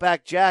Crosby,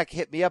 Outback Jack,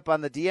 hit me up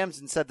on the DMs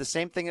and said the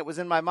same thing that was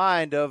in my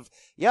mind of,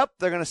 yep,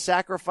 they're going to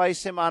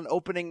sacrifice him on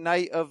opening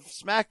night of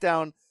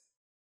SmackDown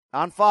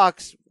on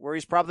Fox, where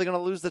he's probably going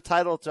to lose the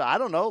title to, I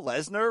don't know,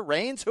 Lesnar,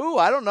 Reigns, who?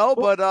 I don't know,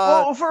 but...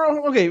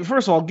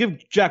 first of all,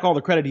 give Jack all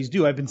the credit he's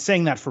due. I've been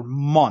saying that for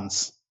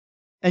months,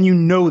 and you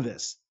know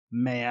this,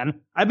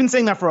 man. I've been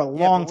saying that for a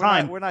long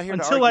time. We're not here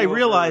until I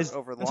realized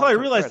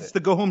credit. It's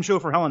the go-home show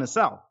for Hell in a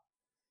Cell.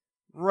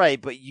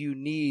 Right, but you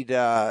need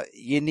to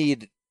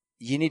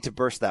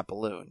burst that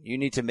balloon. You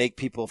need to make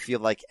people feel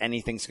like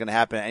anything's going to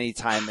happen at any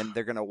time and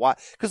they're going to watch.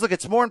 Because look,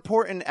 it's more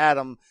important,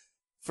 Adam,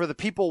 for the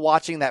people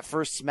watching that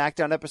first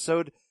SmackDown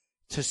episode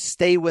to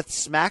stay with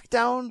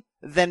SmackDown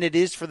than it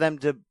is for them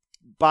to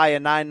buy a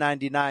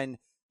 $9.99.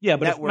 Yeah,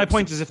 but my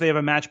point is, if they have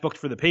a match booked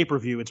for the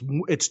pay-per-view,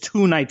 it's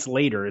 2 nights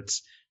later.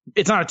 It's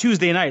not a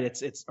Tuesday night.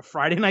 It's a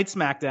Friday night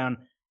SmackDown.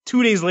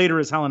 2 days later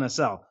is Hell in a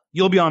Cell.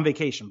 You'll be on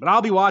vacation, but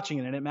I'll be watching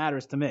it, and it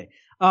matters to me.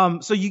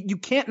 So you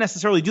can't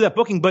necessarily do that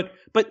booking, but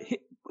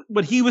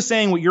what he was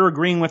saying, what you're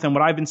agreeing with, and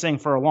what I've been saying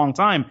for a long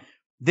time,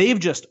 they've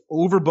just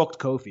overbooked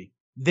Kofi.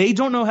 They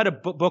don't know how to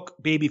book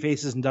baby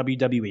faces in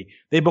WWE.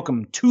 They book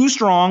them too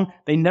strong.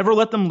 They never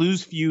let them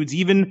lose feuds,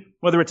 even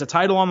whether it's a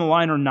title on the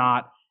line or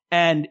not.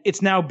 And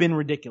it's now been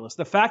ridiculous.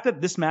 The fact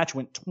that this match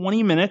went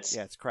 20 minutes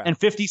and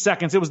 50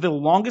 seconds, it was the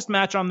longest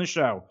match on the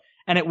show,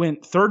 and it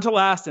went third to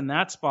last in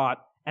that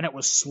spot. And it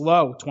was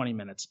slow 20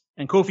 minutes.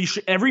 And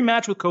every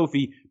match with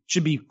Kofi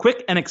should be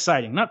quick and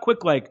exciting. Not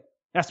quick like it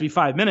has to be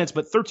 5 minutes,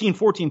 but 13,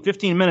 14,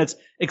 15 minutes,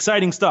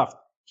 exciting stuff.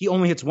 He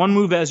only hits one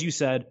move, as you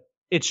said.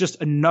 It's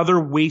just another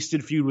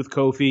wasted feud with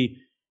Kofi,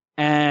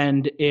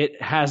 and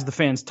it has the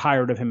fans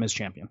tired of him as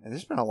champion. And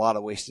there's been a lot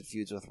of wasted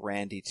feuds with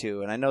Randy,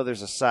 too. And I know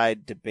there's a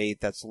side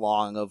debate that's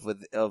long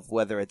of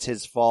whether it's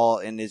his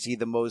fault and is he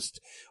the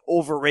most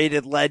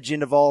overrated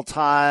legend of all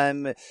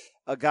time.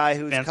 A guy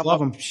who's come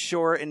up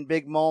short in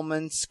big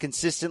moments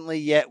consistently,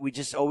 yet we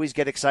just always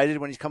get excited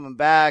when he's coming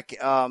back.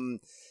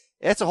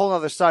 It's a whole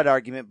other side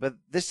argument, but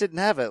this didn't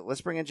have it.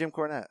 Let's bring in Jim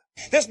Cornette.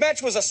 This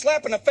match was a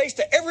slap in the face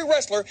to every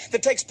wrestler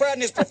that takes pride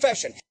in his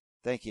profession.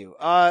 Thank you.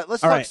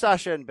 Let's talk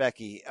Sasha and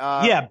Becky.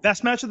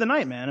 Best match of the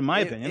night, man, in my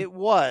opinion. It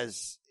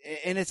was.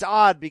 And it's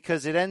odd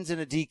because it ends in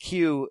a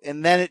DQ,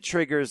 and then it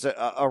triggers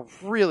a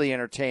really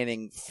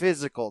entertaining,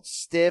 physical,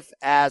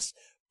 stiff-ass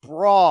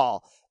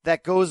brawl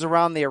that goes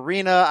around the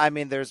arena. I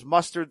mean, there's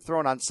mustard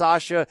thrown on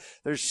Sasha.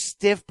 There's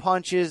stiff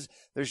punches.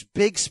 There's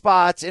big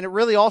spots. And it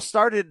really all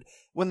started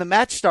when the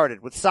match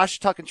started with Sasha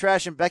talking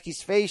trash in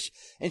Becky's face,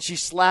 and she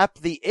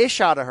slapped the ish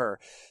out of her.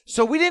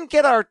 So we didn't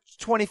get our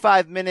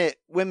 25-minute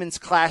women's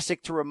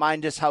classic to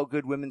remind us how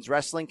good women's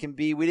wrestling can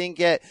be. We didn't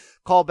get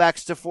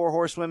callbacks to 4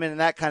 Horsewomen and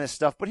that kind of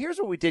stuff. But here's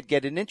what we did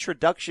get: an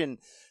introduction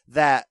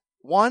that,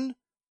 one,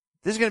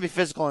 this is going to be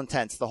physical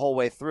intense the whole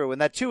way through.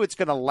 And that, two, it's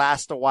going to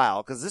last a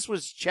while because this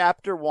was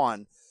chapter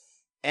 1.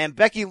 And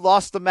Becky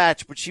lost the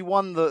match, but she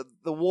won the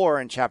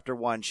war in chapter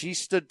 1. She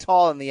stood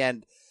tall in the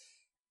end.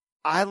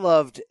 I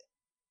loved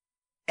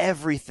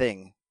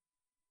everything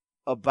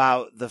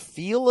about the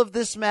feel of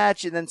this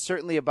match, and then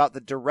certainly about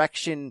the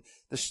direction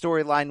the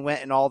storyline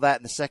went and all that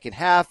in the second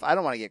half. I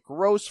don't want to get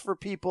gross for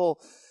people,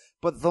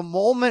 but the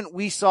moment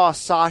we saw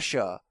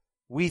Sasha,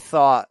 we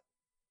thought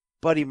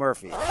Buddy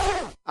Murphy.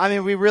 I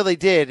mean, we really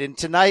did. And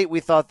tonight we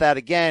thought that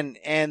again.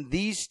 And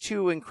these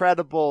two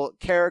incredible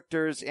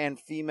characters and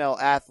female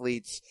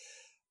athletes,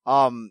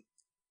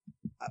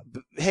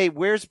 hey,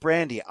 where's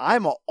Brandy?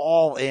 I'm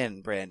all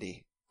in,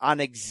 Brandy, on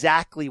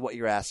exactly what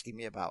you're asking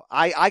me about.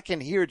 I can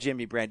hear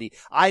Jimmy, Brandy.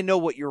 I know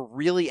what you're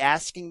really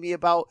asking me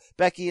about,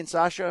 Becky and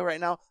Sasha, right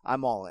now.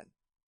 I'm all in.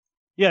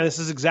 Yeah, this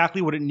is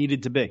exactly what it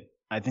needed to be.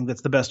 I think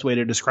that's the best way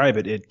to describe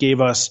it. It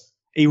gave us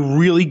a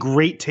really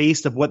great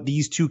taste of what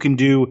these two can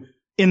do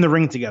in the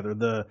ring together.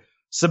 The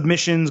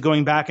submissions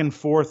going back and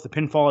forth, the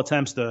pinfall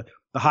attempts, the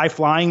high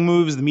flying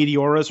moves, the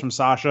meteoras from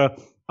Sasha,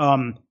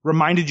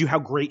 reminded you how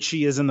great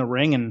she is in the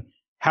ring and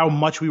how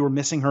much we were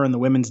missing her in the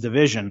women's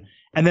division.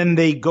 And then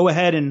they go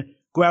ahead and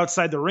go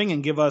outside the ring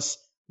and give us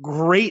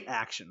great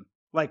action,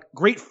 like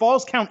great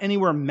falls count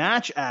anywhere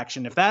match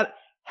action. If that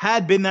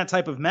had been that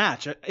type of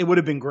match, it would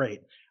have been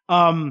great.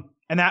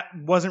 And that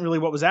wasn't really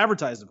what was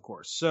advertised, of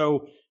course.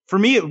 So for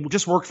me, it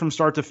just worked from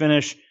start to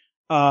finish.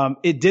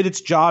 It did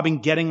its job in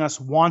getting us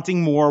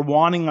wanting more,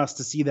 wanting us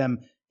to see them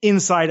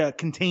inside a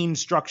contained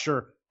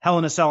structure. Hell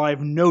in a Cell, I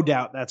have no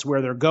doubt that's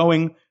where they're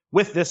going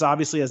with this,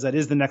 obviously, as that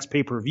is the next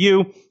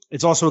pay-per-view.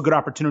 It's also a good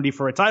opportunity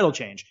for a title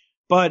change.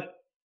 But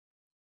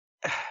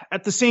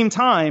at the same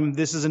time,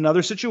 this is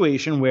another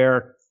situation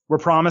where we're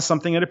promised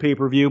something at a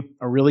pay-per-view,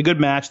 a really good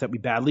match that we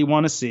badly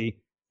want to see.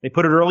 They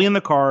put it early in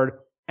the card,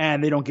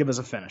 and they don't give us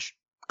a finish.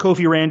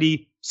 Kofi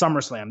Randy,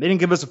 SummerSlam. They didn't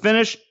give us a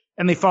finish,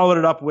 and they followed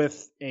it up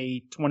with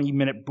a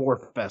 20-minute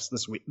bore fest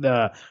this week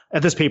at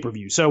this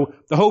pay-per-view. So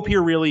the hope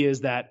here really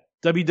is that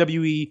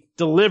WWE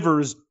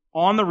delivers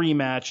on the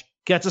rematch,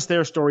 gets us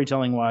there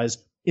storytelling-wise.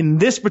 In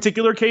this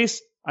particular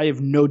case, I have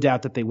no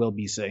doubt that they will,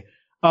 BC.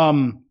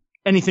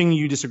 Anything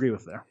you disagree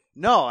with there?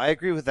 No, I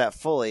agree with that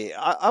fully.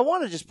 I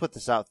want to just put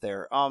this out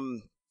there.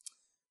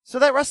 So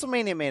that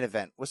WrestleMania main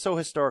event was so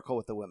historical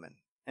with the women,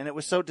 and it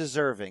was so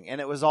deserving,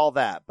 and it was all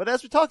that. But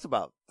as we talked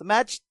about, the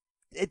match,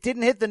 it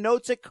didn't hit the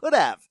notes it could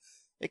have.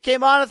 It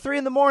came on at 3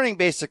 a.m,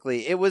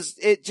 basically.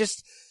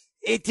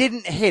 It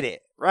didn't hit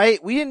it,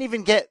 right? We didn't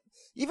even get,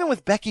 even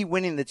with Becky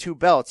winning the 2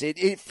 belts,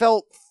 it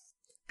felt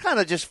kind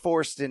of just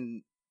forced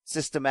and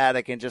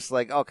systematic and just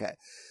like, okay.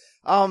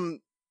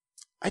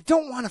 I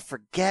don't want to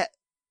forget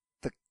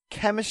the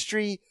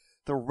chemistry,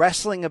 the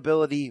wrestling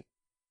ability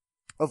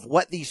of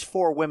what these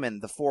 4 women,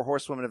 the 4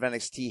 horsewomen of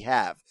NXT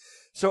have.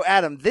 So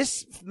Adam,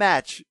 this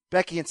match,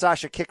 Becky and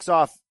Sasha, kicks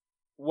off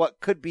what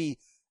could be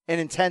an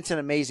intense and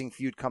amazing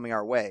feud coming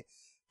our way.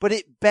 But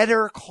it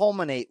better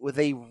culminate with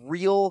a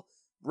real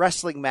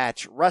wrestling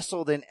match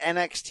wrestled in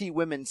NXT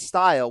women's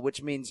style,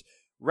 which means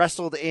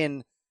wrestled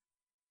in,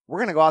 we're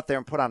going to go out there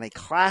and put on a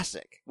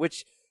classic,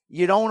 which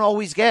you don't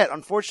always get,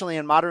 unfortunately,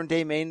 in modern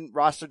day main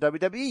roster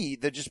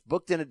WWE. They're just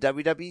booked in a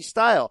WWE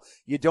style.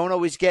 You don't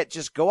always get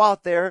just go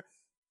out there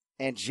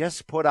and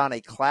just put on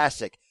a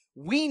classic.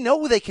 We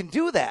know they can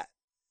do that.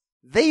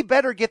 They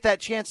better get that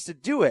chance to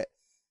do it.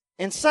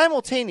 And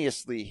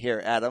simultaneously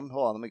here, Adam,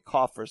 hold on, let me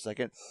cough for a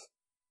second.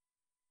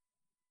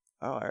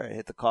 Oh, all right,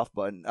 hit the cough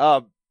button.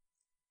 I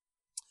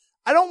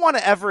don't want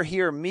to ever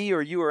hear me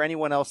or you or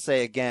anyone else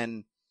say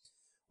again,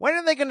 when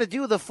are they going to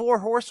do the 4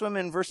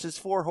 horsewomen versus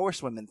 4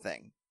 horsewomen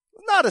thing?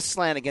 Not a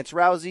slant against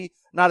Rousey,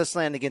 not a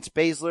slant against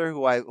Baszler,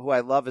 who I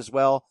love as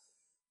well.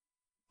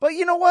 But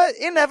you know what?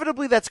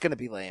 Inevitably, that's going to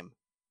be lame.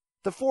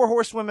 The 4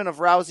 horsewomen of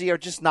Rousey are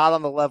just not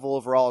on the level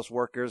overall as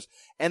workers.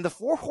 And the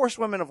 4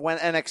 horsewomen of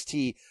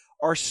NXT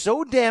are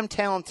so damn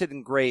talented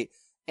and great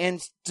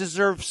and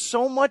deserve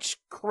so much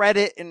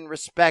credit and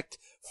respect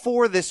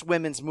for this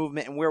women's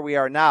movement and where we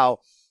are now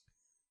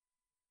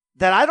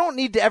that I don't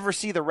need to ever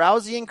see the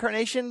Rousey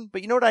incarnation.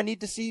 But you know what I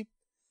need to see?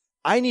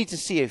 I need to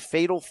see a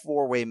fatal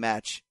 4-way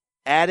match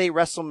at a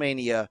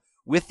WrestleMania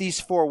with these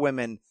 4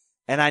 women,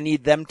 and I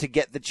need them to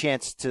get the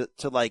chance to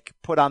like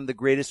put on the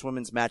greatest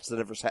women's match that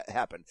ever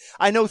happened.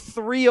 I know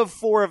 3 of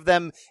 4 of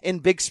them in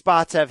big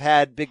spots have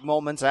had big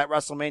moments at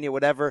WrestleMania,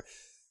 whatever.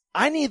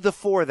 I need the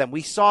 4 of them.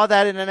 We saw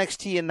that in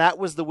NXT, and that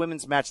was the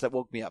women's match that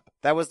woke me up.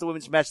 That was the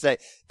women's match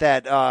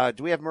that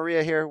do we have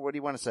Maria here? What do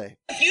you want to say?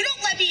 If you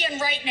don't let me in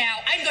right now,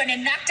 I'm going to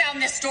knock down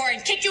this door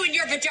and kick you in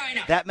your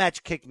vagina. That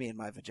match kicked me in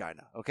my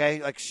vagina,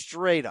 okay? Like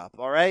straight up,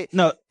 all right?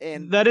 No,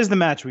 and that is the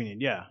match we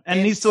need, yeah.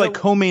 And it needs to like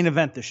co-main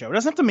event the show. It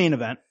doesn't have to main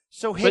event.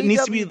 So hey,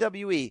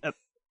 WWE,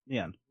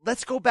 yeah.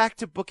 Let's go back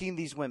to booking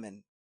these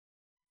women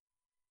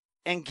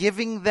and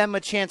giving them a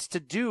chance to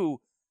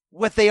do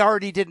what they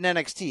already did in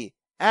NXT.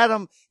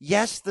 Adam,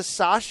 yes, the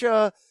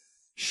Sasha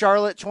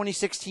Charlotte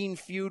 2016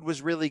 feud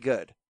was really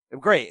good.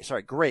 Great.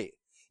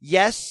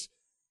 Yes,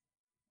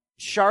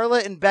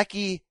 Charlotte and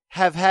Becky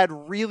have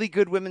had really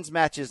good women's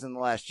matches in the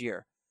last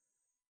year.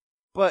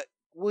 But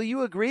will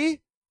you agree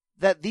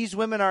that these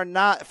women are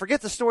not,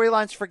 forget the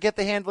storylines, forget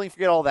the handling,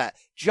 forget all that.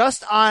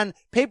 Just on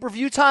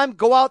pay-per-view time,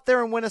 go out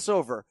there and win us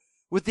over.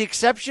 With the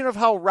exception of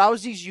how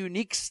Rousey's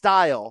unique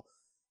style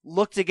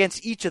looked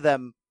against each of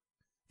them,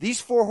 these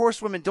 4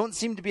 horsewomen don't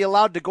seem to be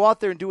allowed to go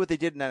out there and do what they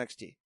did in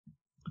NXT.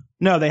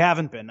 No, they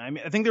haven't been. I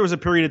mean, I think there was a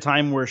period of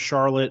time where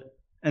Charlotte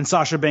and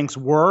Sasha Banks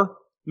were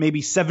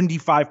maybe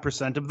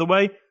 75% of the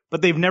way,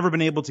 but they've never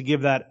been able to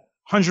give that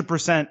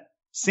 100%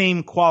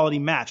 same quality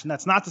match. And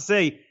that's not to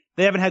say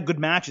they haven't had good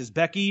matches.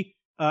 Becky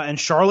and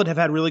Charlotte have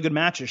had really good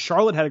matches.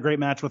 Charlotte had a great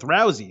match with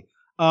Rousey.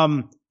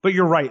 But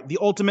you're right. The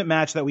ultimate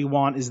match that we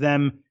want is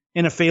them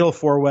in a fatal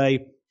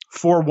 4-way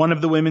for one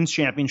of the women's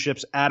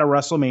championships at a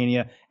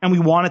WrestleMania. And we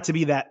want it to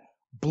be that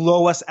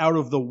blow us out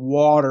of the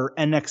water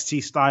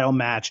NXT style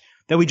match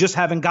that we just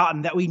haven't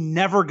gotten, that we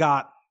never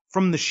got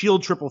from the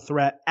Shield triple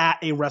threat at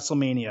a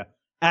WrestleMania,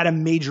 at a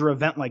major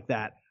event like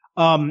that.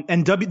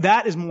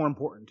 That is more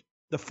important.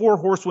 The 4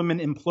 horsewomen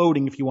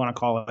imploding, if you want to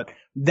call it,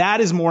 that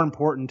is more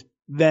important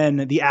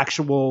than the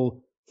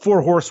actual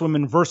 4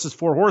 horsewomen versus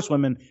 4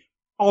 horsewomen.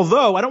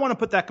 Although I don't want to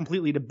put that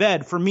completely to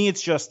bed. For me,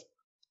 it's just,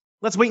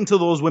 let's wait until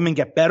those women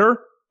get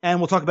better and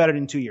we'll talk about it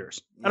in 2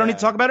 years. I don't need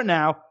to talk about it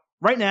now.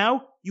 Right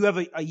now, you have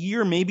a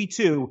year, maybe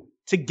 2,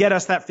 to get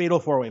us that fatal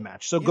 4-way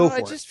match. So go for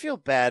it. I just feel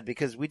bad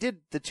because we did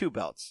the 2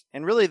 belts,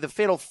 and really the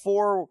fatal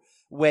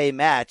 4-way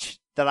match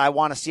that I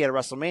want to see at a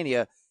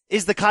WrestleMania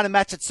is the kind of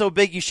match that's so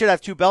big you should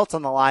have 2 belts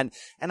on the line.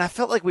 And I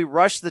felt like we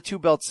rushed the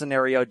 2-belt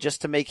scenario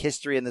just to make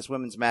history in this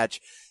women's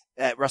match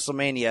at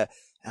WrestleMania.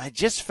 And I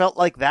just felt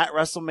like that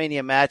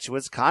WrestleMania match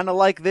was kind of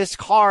like this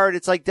card.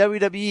 It's like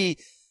WWE.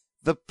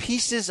 The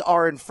pieces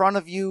are in front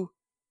of you.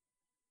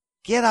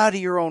 Get out of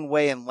your own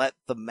way and let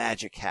the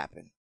magic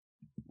happen.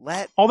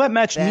 All that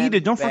match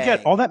needed, don't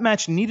forget, all that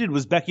match needed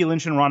was Becky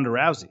Lynch and Ronda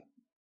Rousey.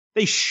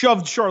 They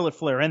shoved Charlotte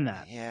Flair in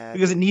that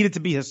because it needed to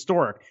be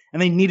historic,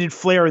 and they needed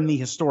Flair in the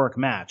historic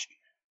match.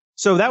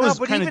 So that was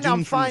kind of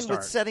doomed from the start. I'm fine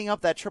with setting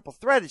up that triple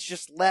threat. It's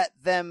just let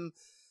them,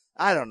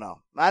 I don't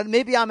know.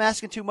 Maybe I'm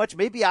asking too much.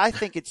 Maybe I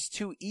think it's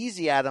too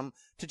easy, Adam,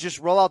 to just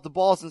roll out the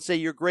balls and say,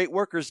 you're great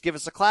workers, give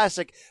us a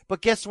classic.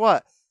 But guess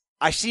what?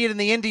 I see it in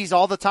the indies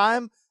all the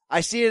time. I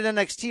see it in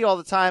NXT all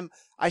the time.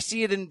 I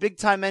see it in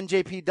big-time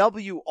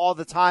NJPW all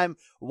the time.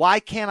 Why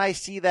can't I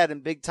see that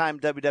in big-time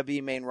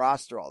WWE main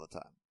roster all the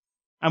time?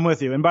 I'm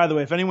with you. And by the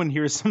way, if anyone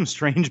hears some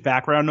strange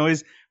background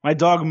noise, my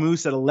dog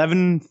Moose at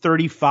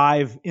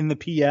 11:35 in the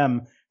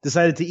PM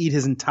decided to eat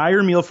his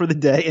entire meal for the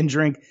day and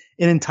drink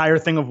an entire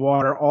thing of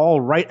water,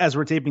 all right as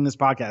we're taping this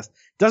podcast.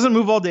 Doesn't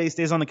move all day,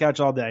 stays on the couch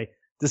all day,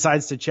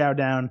 decides to chow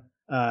down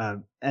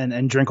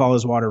and drink all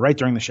his water right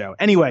during the show.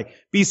 Anyway,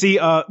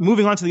 BC,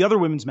 moving on to the other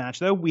women's match,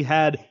 though, we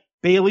had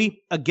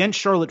Bayley against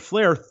Charlotte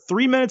Flair,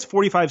 3 minutes,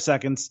 45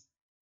 seconds.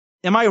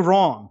 Am I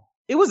wrong?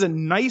 It was a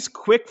nice,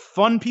 quick,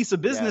 fun piece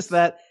of business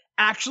that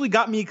actually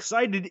got me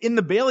excited in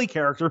the Bayley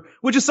character,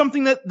 which is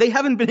something that they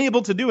haven't been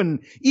able to do.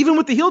 And even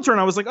with the heel turn,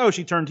 I was like, oh,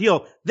 she turned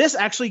heel. This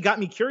actually got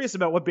me curious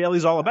about what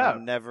Bayley's all about.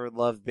 I've never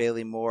loved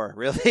Bayley more.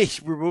 Really,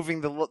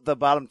 removing the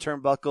bottom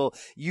turnbuckle,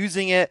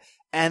 using it,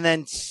 and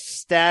then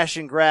stash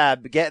and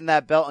grab, getting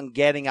that belt and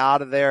getting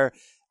out of there.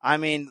 I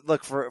mean,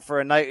 look, for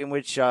a night in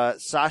which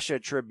Sasha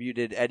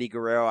attributed Eddie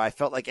Guerrero, I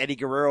felt like Eddie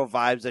Guerrero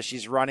vibes as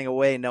she's running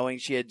away knowing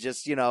she had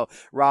just,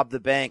 robbed the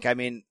bank. I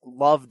mean,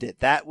 loved it.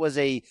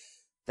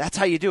 That's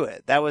how you do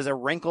it. That was a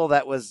wrinkle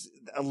that was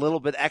a little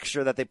bit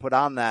extra that they put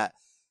on that.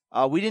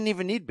 We didn't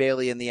even need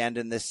Bayley in the end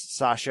in this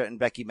Sasha and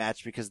Becky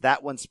match because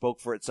that one spoke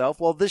for itself.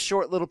 Well, this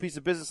short little piece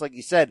of business, like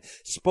you said,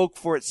 spoke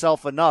for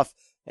itself enough.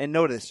 And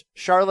notice,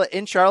 Charlotte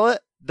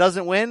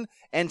doesn't win,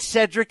 and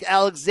Cedric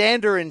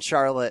Alexander in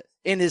Charlotte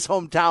in his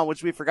hometown,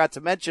 which we forgot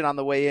to mention on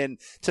the way in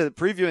to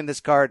previewing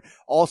this card,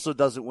 also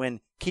doesn't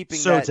win,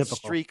 keeping that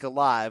streak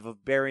alive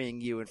of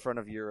burying you in front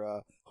of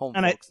your home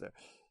folks there.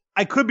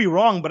 I could be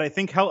wrong, but I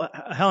think Hell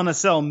in a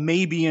Cell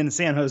may be in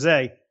San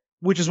Jose,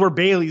 which is where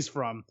Bayley's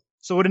from.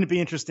 So wouldn't it be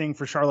interesting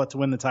for Charlotte to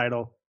win the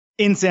title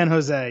in San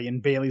Jose,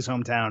 in Bayley's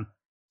hometown?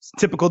 It's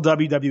typical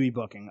WWE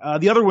booking.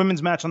 The other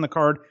women's match on the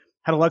card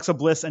had Alexa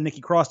Bliss and Nikki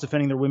Cross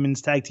defending their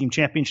women's tag team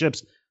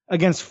championships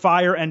against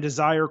Fire and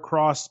Desire.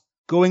 Cross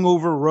going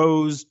over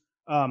Rose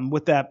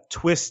with that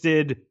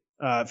twisted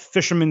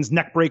fisherman's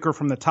neck breaker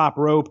from the top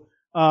rope.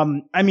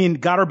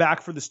 Got her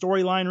back for the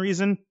storyline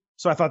reason.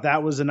 So I thought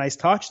that was a nice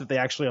touch that they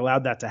actually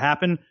allowed that to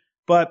happen.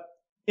 But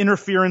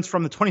interference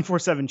from the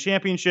 24/7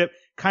 championship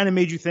kind of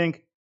made you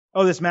think,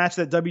 oh, this match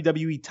that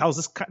WWE tells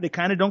us they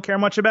kind of don't care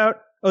much about.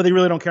 Oh, they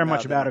really don't care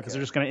much about it because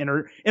they're just going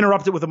to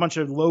interrupt it with a bunch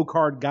of low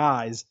card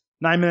guys.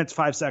 9 minutes,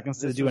 5 seconds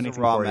to do anything. This was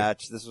a Raw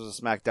match. This was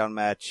a SmackDown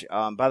match.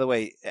 By the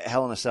way,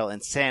 Hell in a Cell not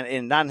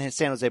in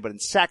San Jose, but in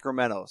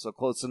Sacramento. So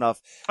close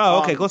enough.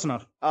 Oh, okay. Close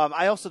enough.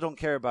 I also don't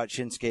care about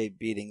Shinsuke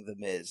beating The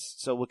Miz.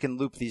 So we can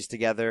loop these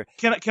together.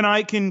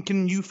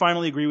 Can you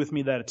finally agree with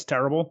me that it's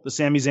terrible? The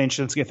Sami Zayn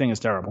Shinsuke thing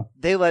is terrible.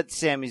 They let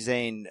Sami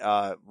Zayn,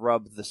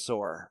 rub the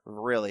sore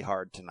really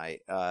hard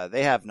tonight.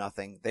 They have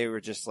nothing. They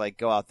were just like,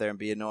 go out there and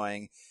be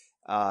annoying.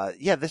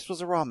 This was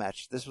a Raw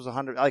match. This was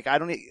 100.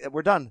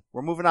 We're done.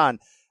 We're moving on.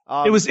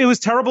 It was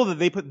terrible that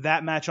they put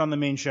that match on the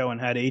main show and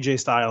had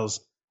AJ Styles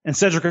and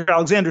Cedric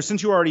Alexander,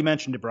 since you already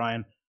mentioned it,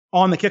 Brian,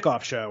 on the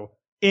kickoff show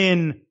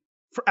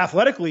for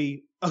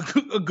athletically a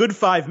good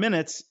 5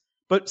 minutes,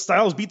 but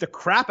Styles beat the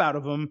crap out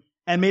of him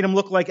and made him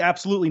look like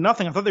absolutely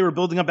nothing. I thought they were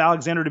building up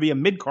Alexander to be a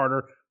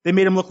mid-carder they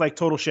made him look like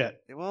total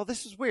shit. Well,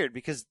 this is weird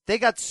because they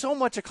got so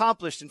much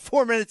accomplished in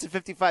 4 minutes and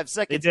 55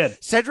 seconds. They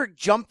did. Cedric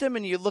jumped him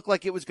and you looked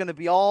like it was going to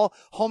be all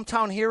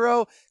hometown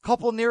hero,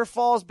 couple near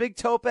falls, big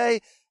tope,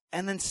 and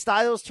then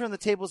Styles turned the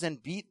tables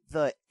and beat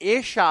the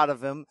ish out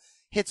of him,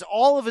 hits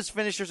all of his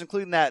finishers,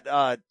 including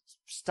that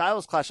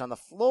Styles clash on the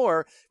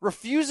floor,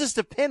 refuses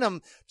to pin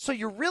him. So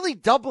you're really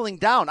doubling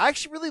down. I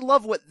actually really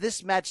love what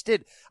this match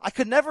did. I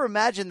could never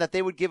imagine that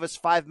they would give us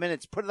 5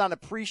 minutes, put it on a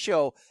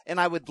pre-show, and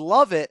I would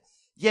love it.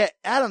 Yet,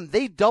 Adam,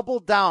 they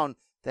doubled down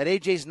that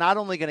AJ's not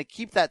only going to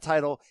keep that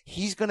title,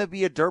 he's going to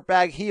be a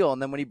dirtbag heel. And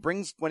then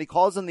when he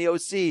calls in the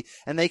OC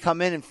and they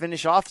come in and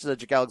finish off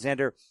Cedric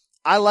Alexander,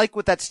 I like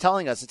what that's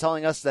telling us. It's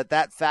telling us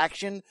that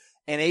faction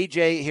and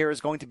AJ here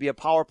is going to be a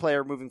power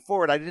player moving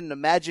forward. I didn't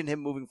imagine him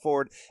moving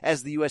forward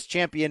as the U.S.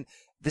 champion.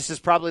 This is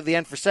probably the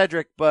end for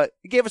Cedric, but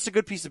he gave us a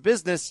good piece of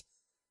business.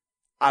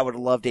 I would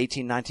have loved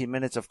 18, 19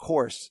 minutes, of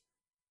course.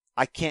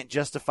 I can't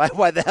justify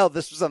why the hell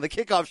this was on the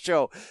kickoff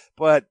show,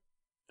 but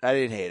I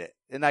didn't hate it.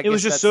 And it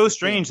was just so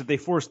strange that they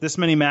forced this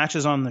many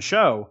matches on the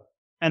show.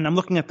 And I'm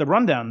looking at the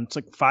rundown. It's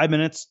like 5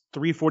 minutes,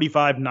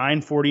 3:45,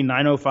 9:40,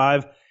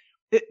 9:05.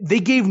 They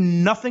gave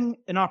nothing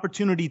an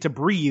opportunity to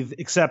breathe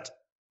except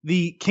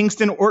the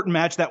Kingston Orton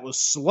match that was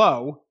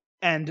slow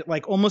and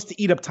like almost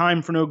to eat up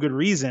time for no good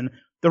reason.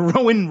 The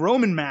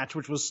Rowan match,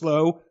 which was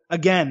slow,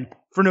 again,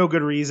 for no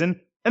good reason.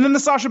 And then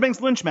the Sasha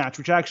Banks Lynch match,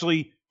 which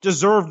actually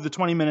deserved the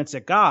 20 minutes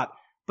it got.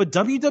 But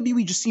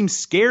WWE just seems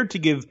scared to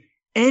give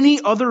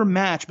any other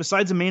match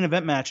besides a main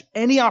event match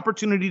any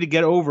opportunity to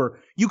get over.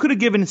 You could have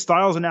given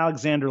Styles and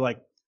Alexander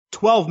like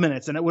 12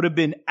 minutes and it would have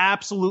been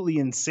absolutely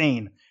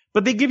insane.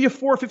 But they give you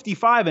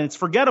 4:55 and it's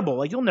forgettable.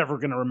 Like you're never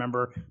going to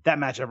remember that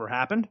match ever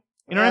happened.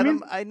 You know Adam,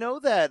 what I mean? I know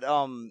that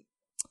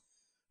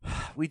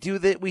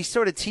we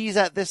sort of tease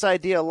at this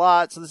idea a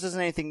lot, so this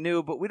isn't anything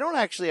new, but we don't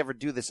actually ever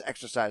do this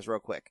exercise real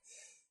quick.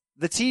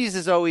 The tease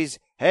is always,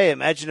 hey,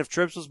 imagine if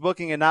Trips was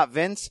booking and not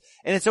Vince.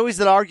 And it's always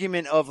that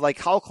argument of like,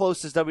 how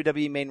close is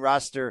WWE main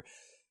roster?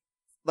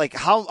 Like,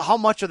 how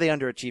much are they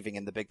underachieving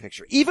in the big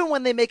picture? Even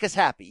when they make us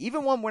happy,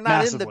 even when we're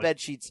not in the bed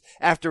sheets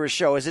after a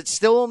show, is it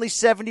still only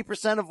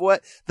 70% of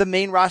what the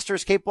main roster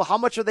is capable? How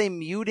much are they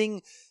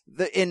muting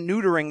and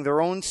neutering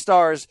their own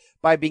stars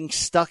by being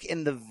stuck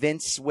in the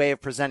Vince way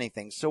of presenting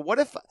things? So what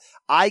if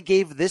I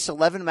gave this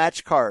 11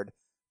 match card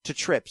to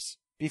Trips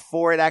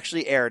before it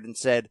actually aired and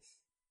said,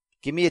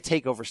 give me a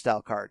takeover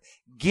style card.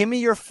 Give me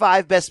your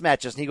 5 best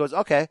matches. And he goes,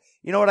 okay,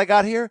 you know what I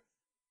got here?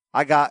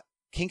 I got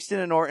Kingston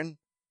and Orton.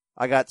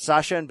 I got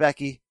Sasha and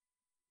Becky.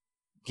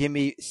 Give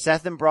me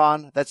Seth and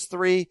Braun. That's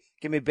 3.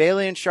 Give me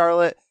Bayley and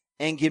Charlotte.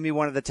 And give me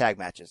one of the tag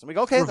matches. And we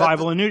go, okay.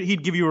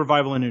 He'd give you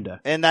Revival and New Day.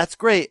 And that's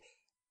great.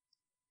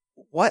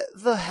 What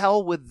the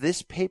hell would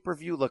this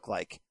pay-per-view look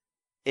like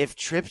if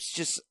Trips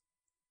just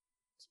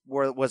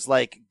was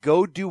like,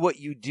 go do what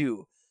you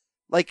do?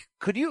 Like,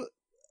 could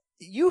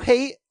you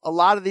hate a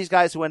lot of these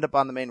guys who end up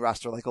on the main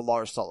roster, like a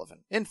Lars Sullivan,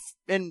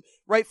 and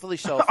rightfully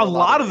so. A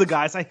lot of the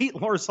guys. I hate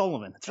Lars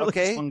Sullivan. It's really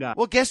a fun guy.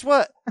 Well, guess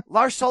what?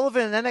 Lars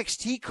Sullivan in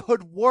NXT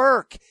could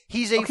work.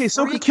 He's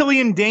so could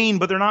Killian Dane,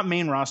 but they're not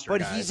main roster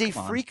But guys. He's a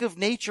freak of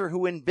nature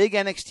who in big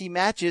NXT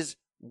matches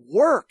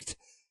worked.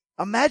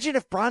 Imagine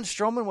if Braun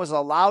Strowman was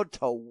allowed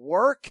to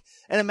work,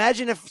 and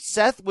imagine if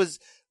Seth was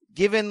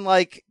given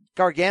like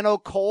Gargano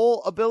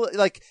Cole ability,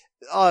 like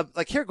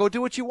here, go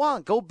do what you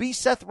want. Go be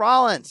Seth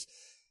Rollins.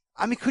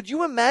 I mean, could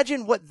you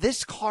imagine what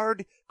this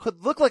card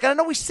could look like? I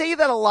know we say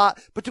that a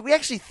lot, but do we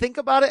actually think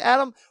about it,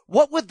 Adam?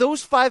 What would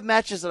those 5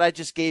 matches that I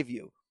just gave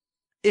you,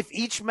 if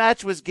each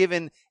match was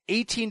given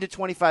 18 to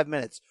 25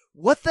 minutes,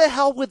 what the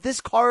hell would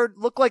this card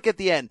look like at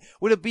the end?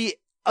 Would it be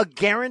a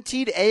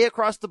guaranteed A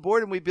across the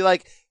board and we'd be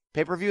like,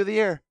 pay-per-view of the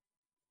year?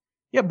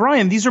 Yeah,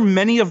 Brian, these are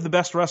many of the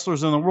best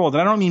wrestlers in the world.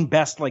 And I don't mean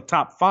best like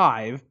top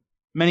 5,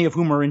 many of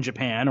whom are in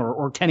Japan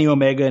or Kenny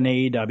Omega in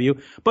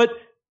AEW. But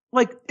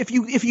like, if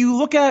you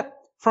look at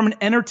from an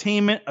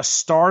entertainment, a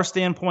star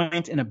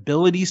standpoint, an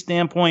ability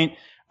standpoint,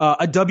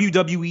 a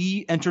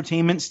WWE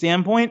entertainment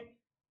standpoint,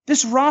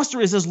 this roster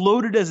is as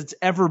loaded as it's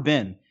ever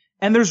been.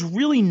 And there's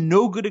really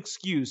no good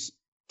excuse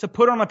to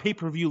put on a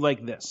pay-per-view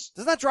like this.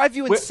 Doesn't that drive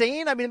you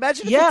insane? I mean,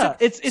 imagine if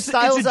it's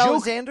Styles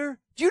Alexander.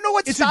 Do you know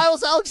what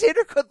Styles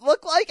Alexander could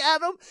look like,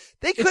 Adam?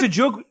 It's a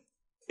joke.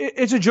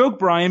 It's a joke,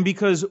 Brian,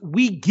 because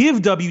we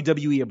give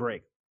WWE a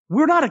break.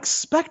 We're not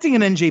expecting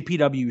an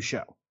NJPW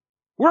show.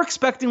 We're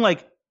expecting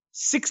like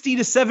 60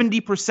 to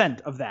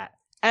 70% of that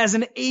as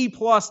an A+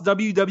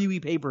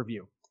 WWE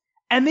pay-per-view.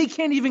 And they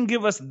can't even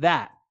give us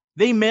that.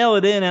 They mail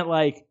it in at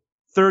like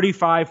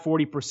 35,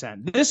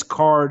 40%. This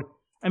card,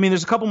 I mean,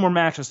 there's a couple more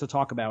matches to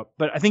talk about,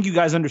 but I think you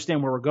guys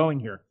understand where we're going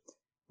here.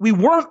 We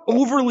weren't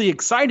overly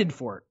excited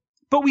for it,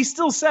 but we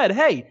still said,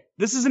 hey,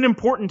 this is an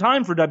important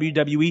time for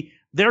WWE.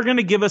 They're going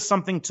to give us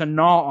something to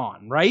gnaw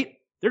on, right?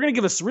 They're going to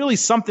give us really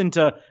something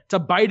to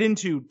bite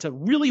into, to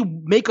really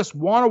make us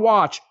want to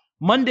watch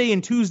Monday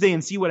and Tuesday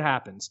and see what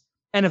happens.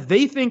 And if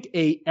they think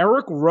a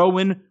Eric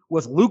Rowan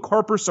with Luke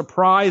Harper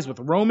surprise with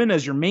Roman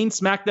as your main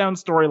SmackDown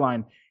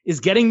storyline is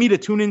getting me to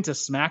tune into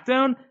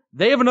SmackDown,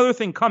 they have another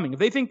thing coming. If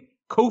they think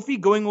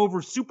Kofi going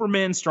over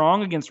Superman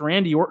strong against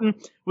Randy Orton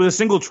with a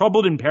single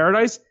Troubled in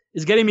Paradise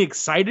is getting me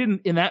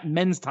excited in that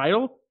men's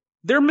title,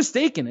 they're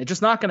mistaken. It's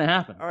just not going to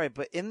happen. All right,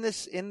 but in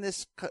this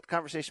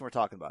conversation we're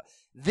talking about,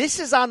 this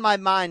is on my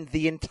mind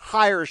the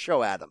entire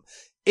show, Adam.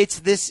 It's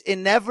this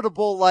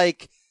inevitable,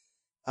 like,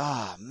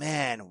 oh,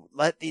 man,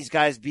 let these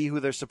guys be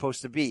who they're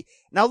supposed to be.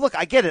 Now, look,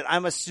 I get it.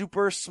 I'm a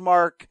super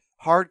smart,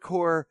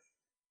 hardcore,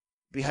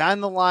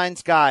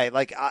 behind-the-lines guy.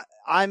 Like,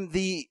 I'm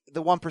the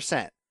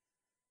 1%.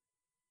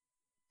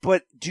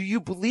 But do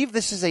you believe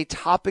this is a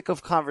topic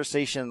of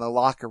conversation in the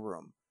locker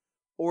room?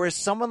 Or is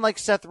someone like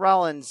Seth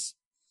Rollins,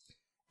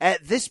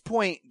 at this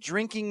point,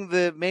 drinking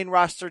the main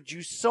roster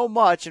juice so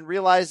much and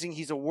realizing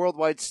he's a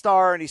worldwide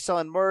star and he's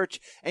selling merch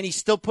and he's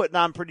still putting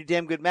on pretty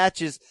damn good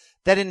matches,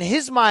 that in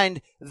his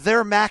mind,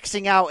 they're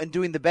maxing out and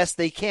doing the best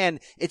they can.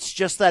 It's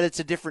just that it's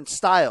a different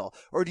style.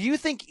 Or do you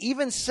think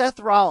even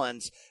Seth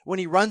Rollins, when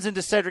he runs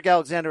into Cedric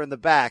Alexander in the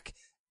back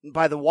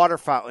by the water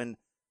fountain,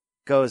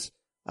 goes,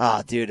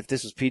 dude, if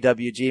this was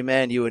PWG,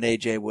 man, you and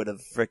AJ would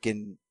have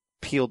frickin'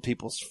 peeled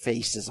people's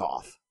faces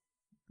off.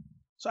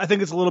 So I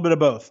think it's a little bit of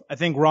both. I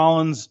think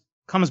Rollins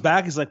comes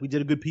back. He's like, we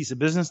did a good piece of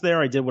business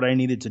there. I did what I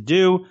needed to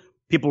do.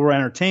 People were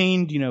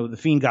entertained. The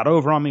Fiend got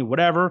over on me,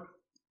 whatever.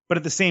 But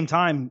at the same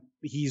time,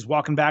 he's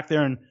walking back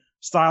there and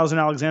Styles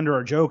and Alexander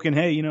are joking.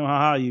 Hey,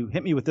 haha, you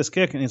hit me with this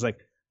kick. And he's like,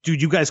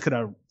 dude, you guys could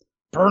have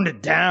burned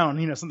it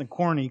down. Something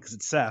corny because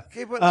it's Seth.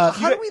 Okay, but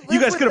how do we live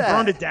you guys with could have that?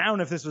 burned it down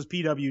if this was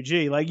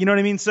PWG. Like, you know what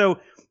I mean? So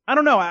I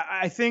don't know.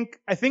 I think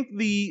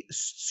the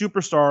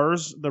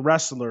superstars, the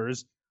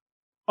wrestlers,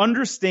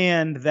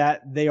 understand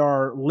that they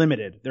are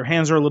limited. Their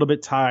hands are a little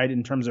bit tied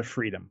in terms of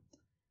freedom.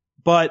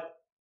 But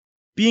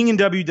being in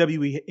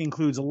WWE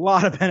includes a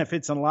lot of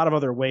benefits in a lot of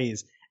other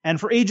ways. And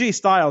for AJ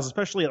Styles,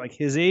 especially at like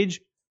his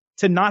age,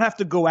 to not have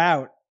to go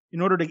out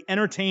in order to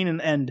entertain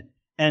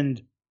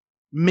and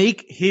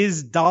make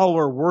his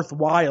dollar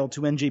worthwhile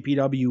to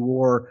NJPW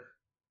or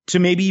to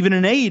maybe even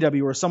an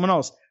AEW or someone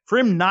else, for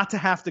him not to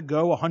have to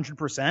go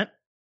 100%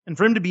 and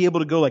for him to be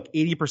able to go like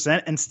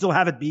 80% and still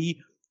have it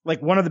be like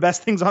one of the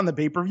best things on the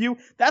pay-per-view,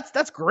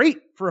 that's great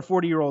for a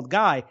 40-year-old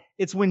guy.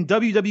 It's when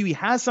WWE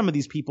has some of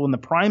these people in the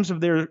primes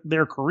of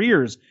their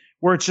careers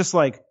where it's just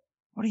like,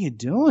 what are you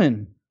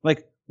doing?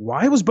 Like,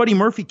 why was Buddy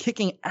Murphy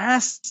kicking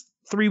ass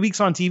 3 weeks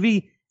on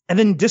TV and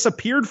then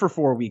disappeared for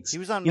 4 weeks? He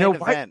was on main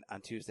event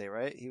on Tuesday,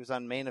 right? He was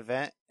on main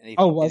event. And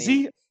was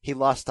he? He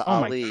lost to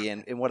Ali.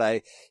 And what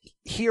I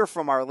hear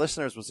from our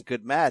listeners was a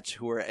good match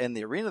who were in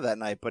the arena that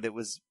night, but it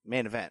was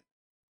main event.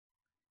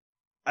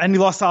 And he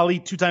lost to Ali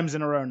 2 times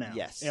in a row now.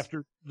 Yes.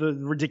 After the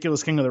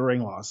ridiculous King of the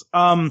Ring loss.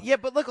 Yeah,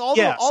 but look,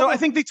 I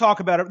think they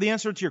talk about it. The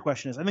answer to your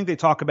question is I think they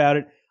talk about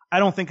it. I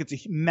don't think it's a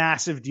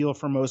massive deal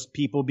for most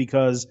people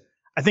because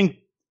I think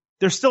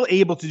they're still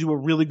able to do a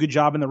really good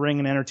job in the ring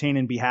and entertain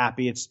and be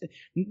happy.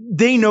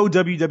 They know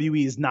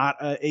WWE is not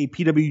a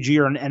PWG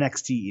or an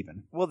NXT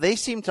even. Well, they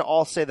seem to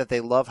all say that they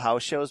love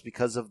house shows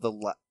because of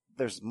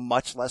there's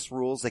much less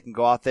rules. They can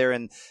go out there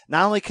and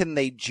not only can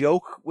they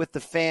joke with the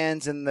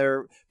fans and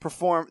their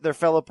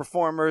fellow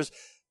performers,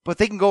 but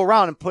they can go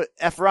around and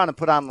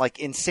put on like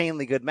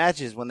insanely good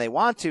matches when they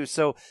want to.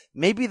 So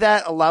maybe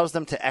that allows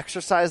them to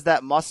exercise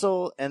that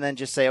muscle and then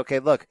just say, okay,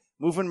 look,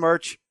 moving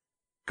merch,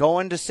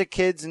 going to sick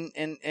kids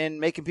and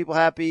making people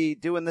happy,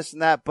 doing this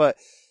and that. But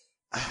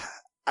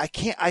I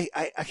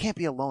can't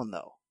be alone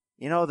though.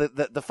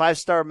 The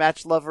 5-star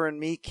match lover in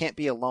me can't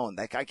be alone.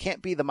 Like I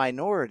can't be the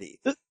minority.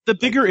 The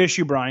bigger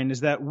issue, Brian, is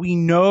that we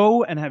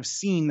know and have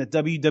seen that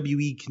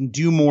WWE can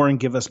do more and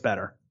give us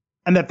better,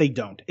 and that they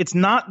don't. It's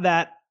not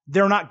that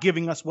they're not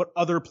giving us what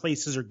other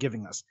places are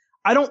giving us.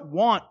 I don't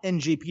want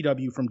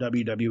NJPW from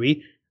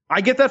WWE.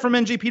 I get that from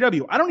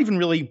NJPW. I don't even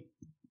really,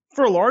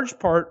 for a large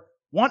part,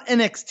 want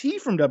NXT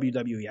from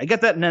WWE. I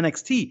get that in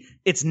NXT.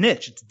 It's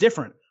niche. It's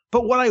different.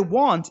 But what I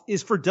want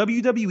is for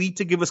WWE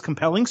to give us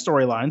compelling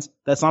storylines.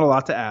 That's not a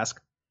lot to ask.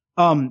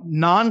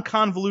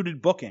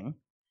 Non-convoluted booking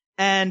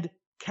and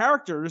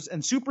characters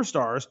and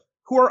superstars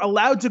who are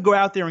allowed to go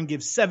out there and give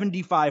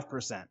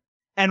 75%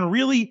 and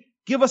really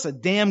give us a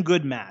damn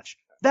good match.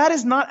 That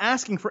is not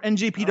asking for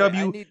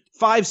NJPW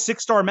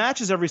 5-6-star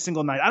matches every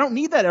single night. I don't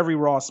need that every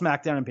Raw,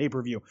 SmackDown, and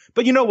pay-per-view.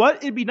 But you know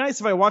what? It'd be nice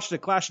if I watched a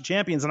Clash of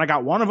Champions and I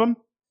got one of them.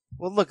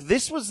 Well, look,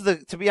 this was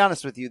to be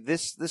honest with you,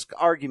 this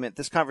argument,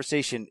 this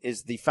conversation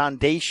is the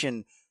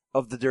foundation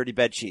of the dirty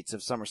bed sheets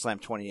of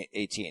SummerSlam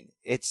 2018.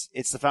 It's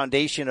the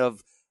foundation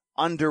of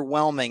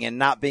underwhelming and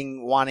not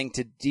wanting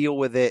to deal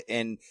with it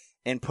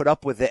and put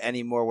up with it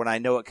anymore when I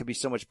know it could be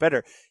so much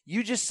better.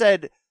 You just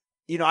said,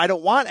 I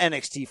don't want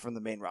NXT from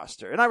the main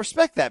roster. And I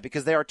respect that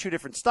because they are 2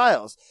 different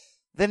styles.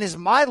 Then is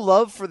my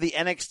love for the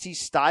NXT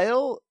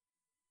style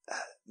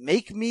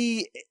make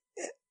me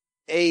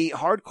a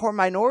hardcore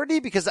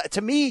minority? Because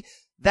to me,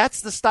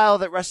 that's the style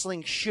that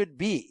wrestling should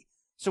be.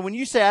 So when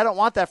you say I don't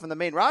want that from the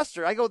main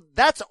roster, I go,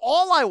 that's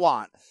all I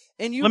want.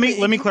 And let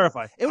me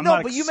clarify.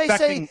 But you may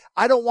say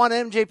I don't want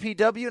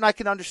NJPW, and I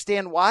can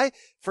understand why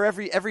for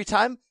every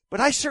time. But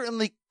I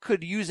certainly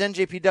could use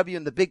NJPW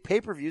in the big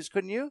pay-per-views,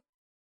 couldn't you?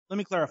 let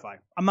me clarify.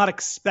 I'm not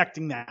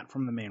expecting that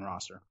from the main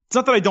roster. It's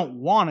not that I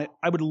don't want it.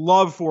 I would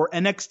love for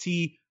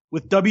NXT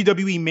with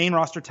WWE main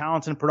roster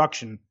talent and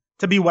production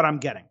to be what I'm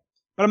getting.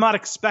 But I'm not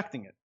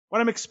expecting it.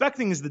 What I'm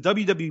expecting is the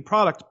WWE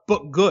product,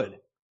 but good.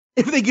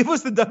 If they give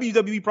us the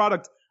WWE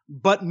product,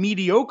 but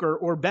mediocre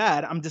or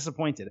bad, I'm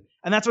disappointed.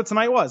 And that's what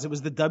tonight was. It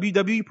was the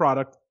WWE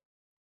product,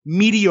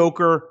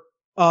 mediocre.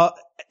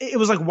 It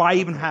was like, why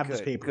even have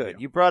this pay-per-view?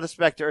 Good. You brought us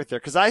back to earth there.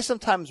 Because I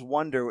sometimes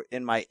wonder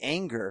in my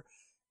anger,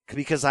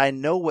 because I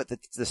know what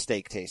the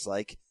steak tastes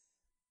like,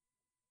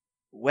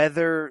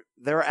 whether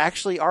there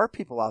actually are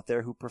people out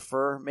there who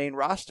prefer main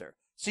roster.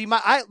 See,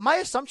 my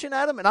assumption,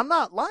 Adam, and I'm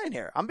not lying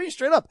here, I'm being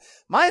straight up.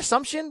 My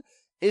assumption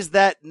is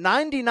that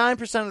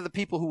 99% of the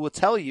people who will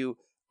tell you,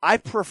 I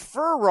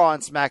prefer Raw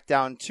and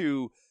SmackDown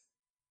to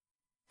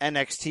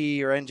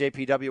NXT or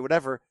NJPW or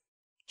whatever,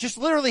 just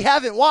literally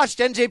haven't watched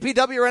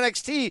NJPW or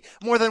NXT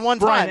more than one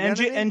time. Brian,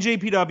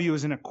 NJPW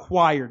is an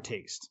acquired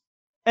taste.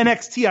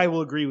 NXT, I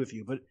will agree with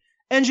you, but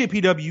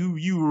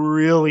NJPW, you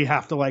really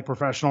have to like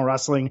professional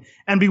wrestling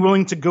and be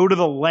willing to go to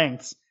the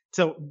lengths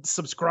to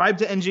subscribe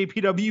to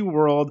NJPW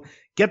World,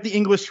 get the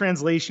English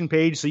translation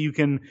page so you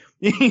can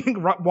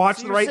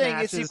watch the right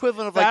matches, it's the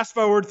equivalent of fast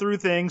forward through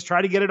things,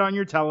 try to get it on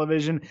your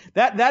television.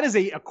 That is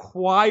a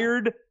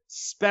acquired,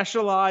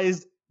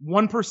 specialized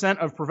 1%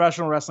 of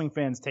professional wrestling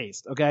fans'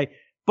 taste, okay?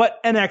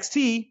 But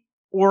NXT,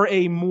 or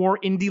a more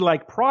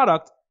indie-like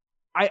product,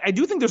 I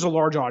do think there's a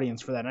large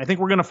audience for that. And I think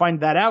we're going to find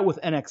that out with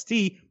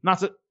NXT. Not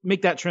to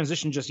make that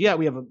transition just yet.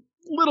 We have a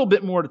little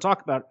bit more to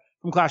talk about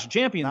from Clash of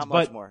Champions. Not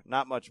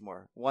much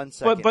more. 1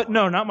 second. But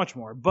no, not much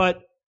more.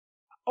 But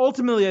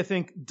ultimately, I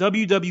think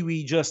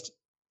WWE just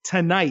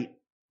tonight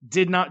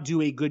did not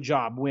do a good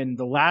job. When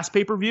the last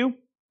pay-per-view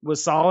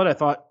was solid, I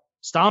thought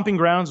Stomping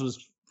Grounds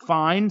was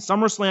fine.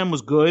 SummerSlam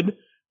was good.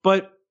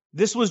 But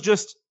this was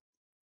just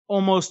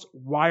almost,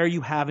 why are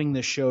you having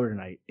this show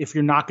tonight if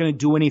you're not going to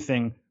do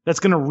anything that's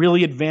going to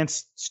really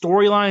advance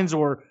storylines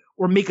or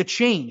make a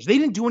change? They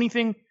didn't do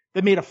anything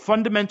that made a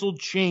fundamental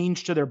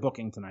change to their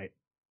booking tonight.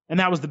 And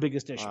that was the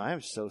biggest issue.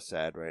 I'm so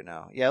sad right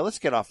now. Yeah, let's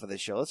get off of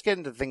this show. Let's get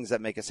into things that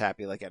make us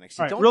happy, like NXT.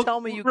 Right, Don't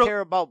tell me you care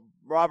about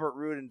Robert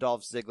Roode and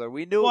Dolph Ziggler.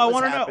 We knew it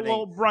was happening.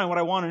 Well, Brian, what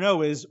I want to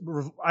know is,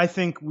 I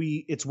think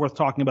it's worth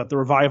talking about the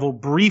Revival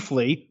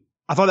briefly.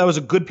 I thought that was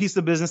a good piece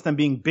of business, them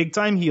being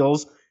big-time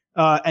heels,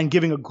 and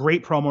giving a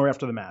great promo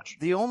after the match.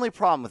 The only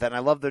problem with that, and I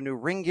love their new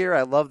ring gear.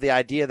 I love the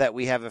idea that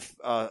we have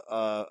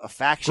a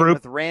faction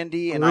with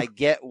Randy, and I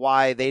get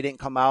why they didn't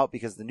come out,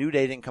 because the New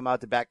Day didn't come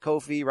out to back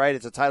Kofi, right?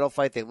 It's a title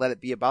fight. They let it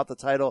be about the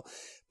title.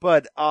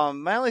 But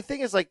my only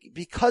thing is, like,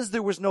 because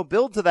there was no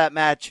build to that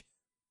match,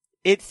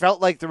 it felt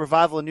like the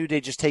Revival and New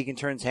Day just taking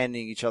turns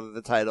handing each other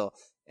the title.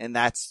 And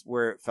that's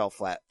where it fell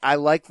flat. I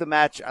like the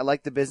match. I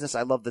like the business.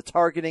 I love the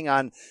targeting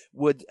on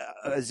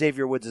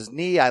Xavier Woods'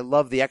 knee. I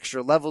love the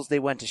extra levels they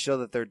went to show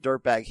that they're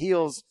dirtbag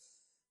heels.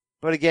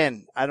 But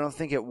again, I don't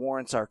think it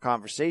warrants our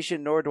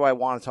conversation, nor do I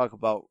want to talk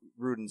about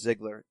Roode and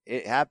Ziggler.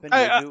 It happened.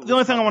 The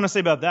only thing I want to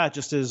say about that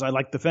just is I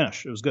like the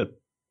finish. It was good.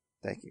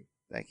 Thank you.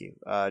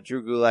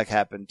 Drew Gulak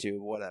happened to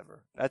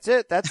whatever. That's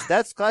it.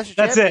 That's Clash of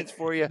Champions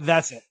for you.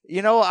 That's it.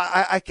 You know,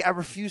 I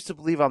refuse to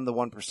believe I'm the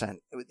 1%.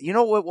 You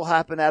know what will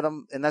happen,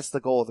 Adam? And that's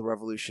the goal of the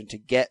revolution, to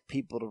get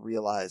people to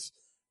realize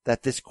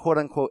that this quote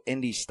unquote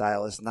indie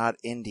style is not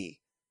indie.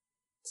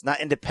 It's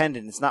not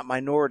independent. It's not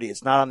minority.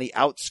 It's not on the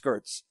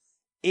outskirts.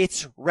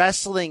 It's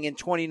wrestling in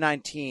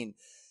 2019.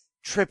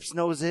 Trips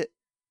knows it.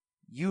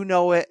 You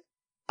know it.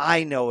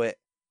 I know it.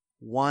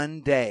 One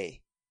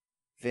day,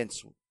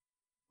 Vince.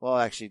 Well,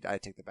 actually, I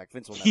take that back.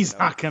 Vince will never know. He's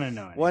not going to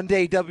know it. One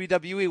day,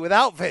 WWE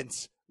without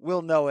Vince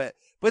will know it.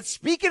 But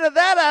speaking of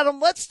that,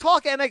 Adam, let's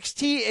talk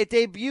NXT. It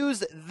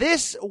debuts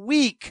this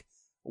week,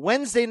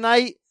 Wednesday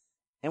night.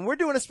 And we're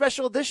doing a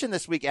special edition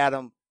this week,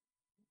 Adam.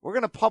 We're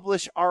going to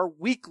publish our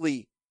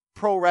weekly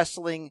Pro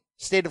Wrestling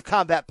State of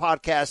Combat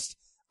podcast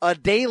a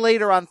day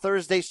later on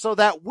Thursday so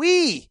that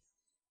we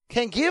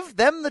can give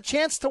them the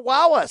chance to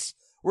wow us.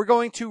 We're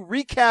going to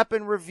recap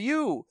and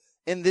review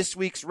in this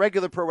week's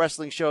regular pro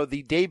wrestling show,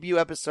 the debut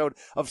episode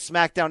of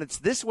SmackDown. It's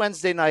this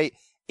Wednesday night,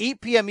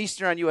 8 p.m.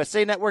 Eastern on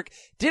USA Network.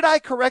 Did I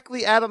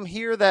correctly, Adam,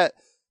 hear that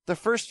the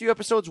first few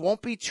episodes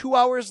won't be 2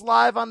 hours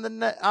live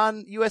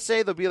on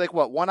USA? They'll be like,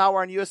 1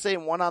 hour on USA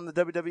and 1 on the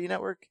WWE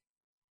Network?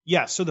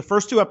 Yeah, so the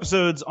first 2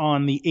 episodes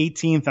on the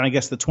 18th and I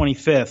guess the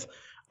 25th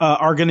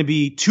are going to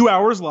be 2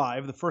 hours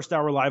live. The first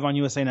hour live on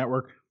USA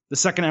Network, the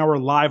second hour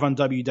live on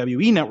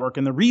WWE Network.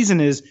 And the reason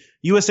is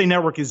USA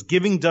Network is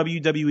giving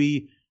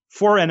WWE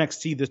for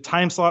NXT the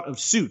time slot of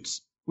Suits,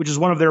 which is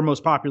one of their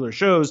most popular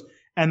shows.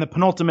 And the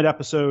penultimate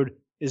episode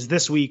is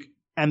this week.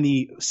 And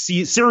the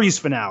series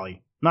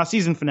finale, not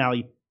season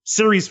finale,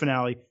 series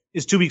finale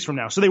is 2 weeks from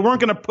now. So they weren't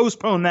going to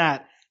postpone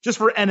that just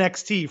for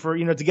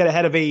NXT to get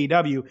ahead of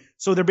AEW.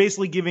 So they're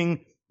basically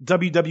giving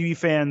WWE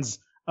fans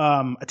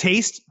a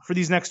taste for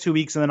these next 2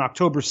 weeks. And then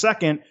October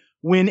 2nd,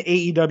 when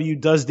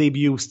AEW does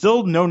debut,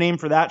 still no name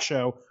for that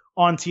show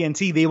on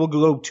TNT, they will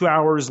go 2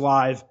 hours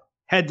live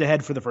head to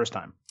head for the first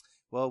time.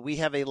 Well, we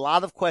have a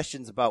lot of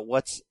questions about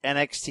what's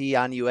NXT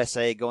on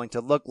USA going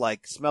to look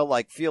like, smell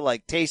like, feel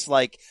like, taste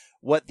like,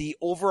 what the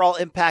overall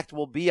impact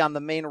will be on the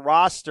main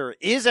roster.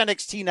 Is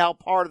NXT now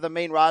part of the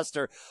main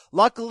roster?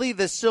 Luckily,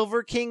 the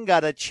Silver King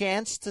got a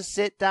chance to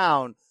sit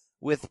down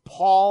with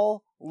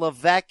Paul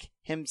Levesque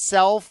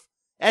himself.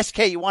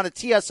 SK, you want to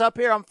tee us up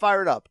here? I'm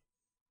fired up.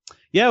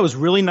 Yeah, it was a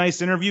really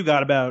nice interview.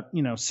 Got about,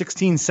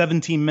 16,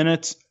 17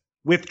 minutes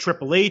with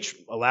Triple H.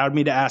 Allowed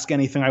me to ask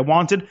anything I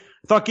wanted.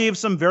 Thought gave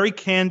some very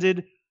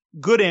candid,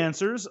 good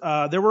answers.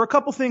 There were a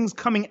couple things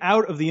coming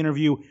out of the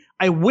interview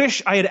I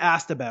wish I had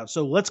asked about.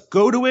 So let's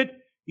go to it.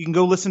 You can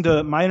go listen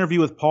to my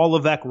interview with Paul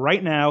Levesque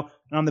right now.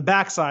 And on the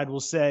backside, we'll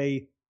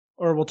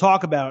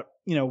talk about,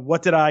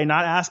 what did I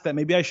not ask that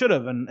maybe I should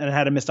have and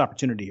had a missed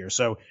opportunity here.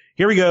 So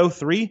here we go.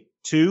 3,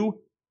 2,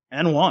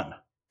 and 1.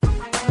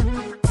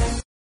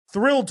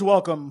 Thrilled to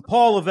welcome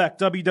Paul Levesque,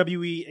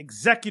 WWE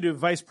Executive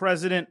Vice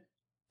President,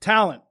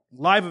 Talent,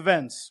 Live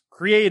Events,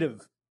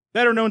 Creative,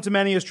 better known to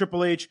many as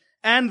Triple H,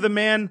 and the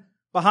man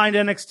behind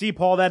NXT.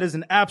 Paul, that is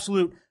an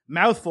absolute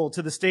mouthful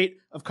to the State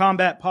of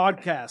Combat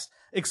podcast.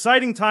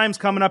 Exciting times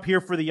coming up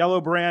here for the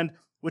Yellow brand,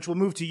 which will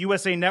move to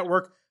USA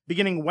Network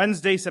beginning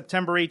Wednesday,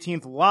 September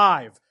 18th,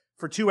 live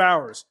for 2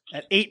 hours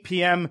at 8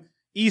 p.m.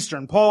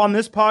 Eastern. Paul, on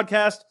this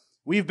podcast,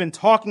 we've been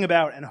talking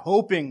about and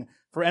hoping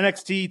for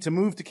NXT to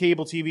move to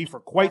cable TV for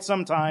quite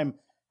some time.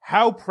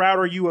 How proud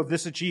are you of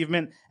this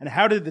achievement, and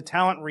how did the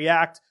talent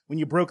react when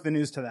you broke the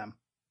news to them?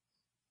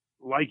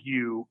 Like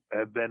you,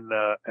 have been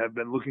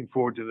looking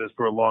forward to this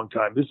for a long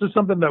time. This is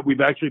something that we've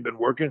actually been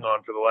working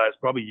on for the last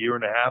probably year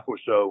and a half or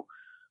so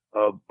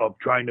of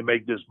trying to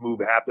make this move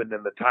happen,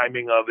 and the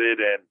timing of it.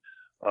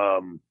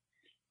 And,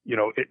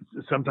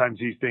 sometimes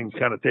these things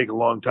kind of take a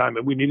long time,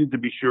 and we needed to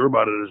be sure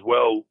about it as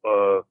well,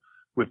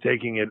 with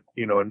taking it,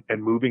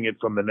 and moving it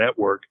from the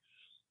network.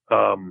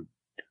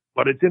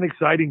 But it's an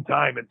exciting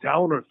time, and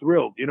talent are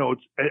thrilled.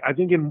 It's, I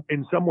think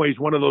in some ways,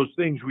 one of those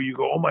things where you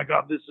go, oh my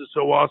God, this is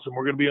so awesome.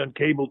 We're going to be on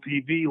cable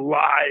TV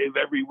live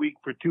every week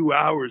for 2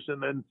 hours.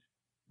 And then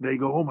they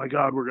go, oh my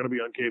God, we're going to be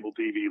on cable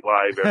TV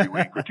live every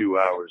week for 2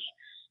 hours.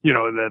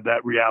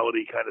 That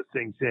reality kind of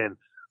sinks in.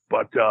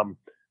 But,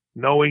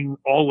 knowing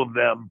all of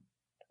them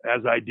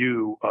as I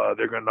do,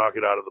 they're going to knock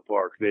it out of the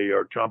park. They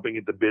are chomping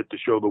at the bit to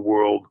show the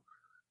world,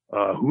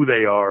 who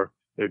they are.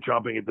 They're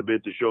chomping at the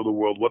bit to show the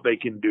world what they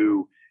can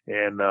do.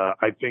 And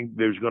I think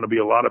there's going to be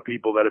a lot of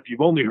people that if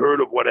you've only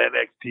heard of what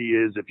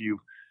NXT is, if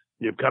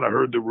you've kind of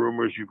heard the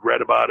rumors, you've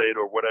read about it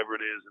or whatever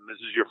it is, and this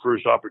is your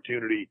first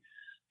opportunity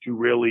to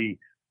really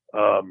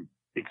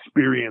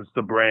experience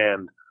the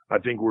brand, I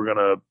think we're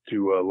going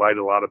to light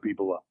a lot of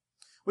people up.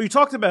 Well, you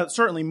talked about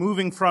certainly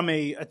moving from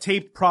a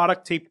taped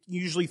product, taped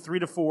usually 3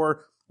 to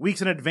 4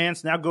 weeks in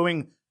advance, now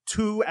going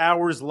 2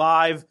 hours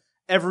live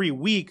every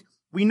week.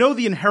 We know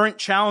the inherent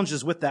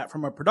challenges with that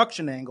from a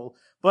production angle,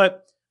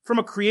 but from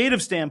a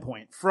creative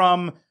standpoint,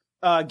 from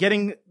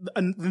getting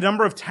the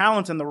number of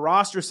talent and the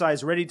roster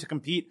size ready to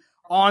compete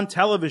on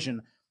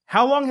television,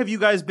 how long have you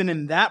guys been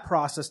in that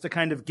process to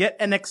kind of get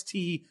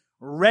NXT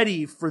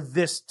ready for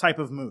this type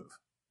of move?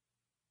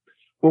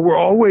 Well, we're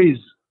always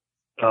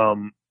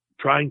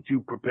trying to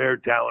prepare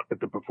talent at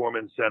the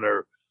Performance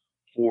Center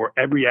for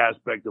every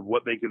aspect of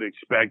what they could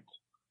expect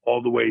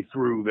all the way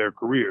through their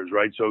careers,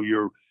 right? So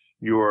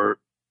your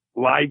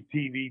live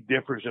TV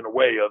differs in a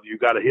way of you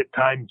got to hit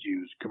time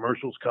cues.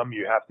 Commercials come,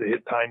 you have to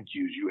hit time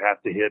cues. You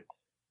have to hit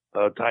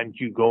time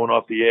cue going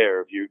off the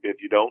air. If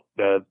you don't,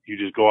 you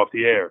just go off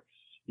the air.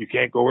 You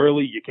can't go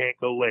early, you can't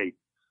go late.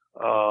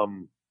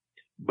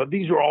 But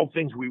these are all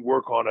things we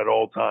work on at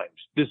all times.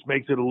 This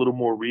makes it a little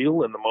more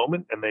real in the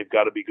moment, and they've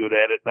got to be good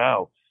at it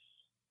now.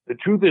 The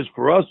truth is,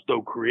 for us,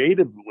 though,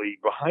 creatively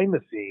behind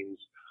the scenes,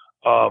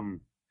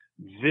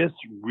 this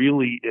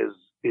really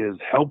is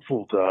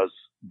helpful to us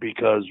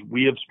because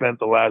we have spent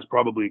the last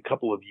probably a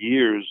couple of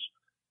years,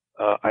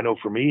 I know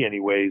for me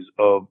anyways,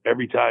 of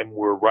every time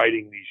we're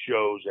writing these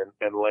shows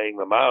and laying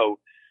them out,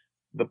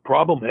 the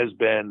problem has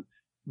been,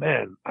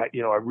 man, I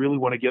really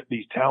want to get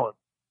these talent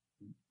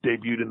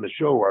debuted in the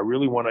show. I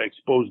really want to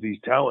expose these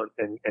talent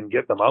and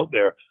get them out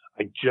there.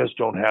 I just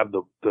don't have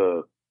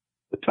the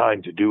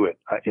time to do it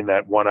in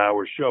that 1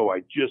 hour show. I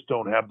just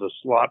don't have the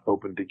slot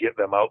open to get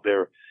them out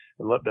there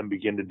and let them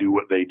begin to do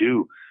what they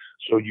do.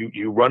 So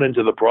you run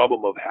into the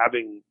problem of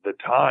having the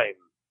time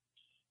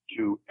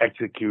to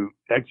execute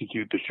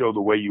the show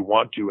the way you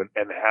want to and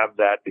have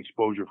that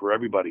exposure for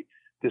everybody.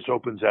 This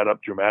opens that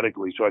up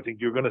dramatically. So I think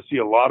you're going to see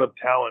a lot of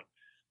talent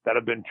that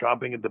have been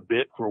chomping at the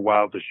bit for a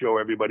while to show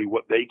everybody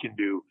what they can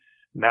do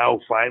now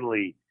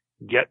finally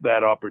get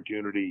that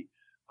opportunity,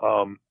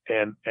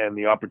 and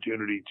the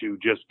opportunity to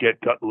just get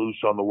cut loose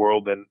on the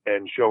world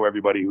and show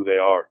everybody who they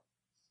are.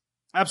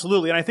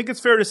 Absolutely. And I think it's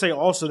fair to say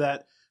also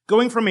that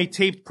going from a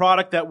taped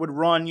product that would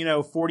run,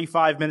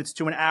 45 minutes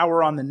to an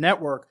hour on the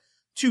network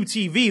to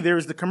TV,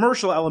 there's the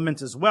commercial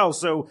element as well.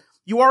 So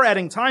you are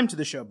adding time to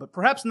the show, but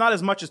perhaps not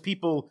as much as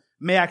people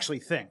may actually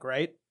think,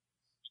 right?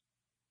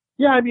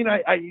 Yeah, I mean,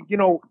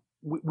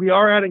 we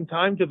are adding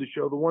time to the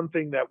show. The one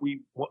thing that we're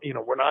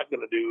not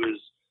going to do is,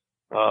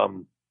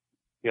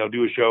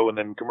 do a show and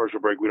then commercial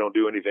break, we don't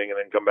do anything, and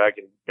then come back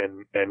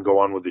and go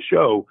on with the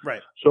show.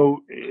 Right.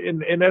 So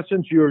in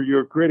essence,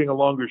 you're creating a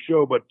longer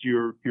show, but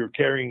you're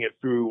carrying it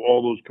through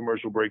all those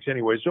commercial breaks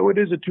anyway. So it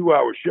is a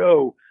 2-hour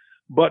show,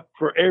 but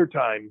for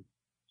airtime,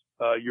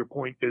 your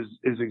point is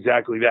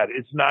exactly that.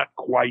 It's not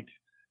quite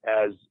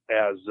as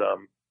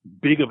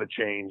big of a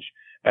change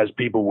as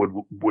people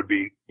would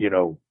be,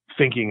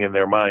 thinking in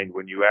their mind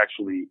when you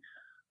actually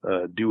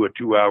do a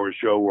 2-hour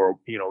show or,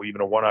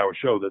 even a 1-hour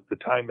show. That the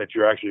time that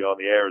you're actually on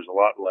the air is a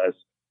lot less.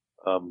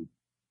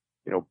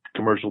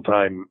 Commercial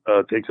time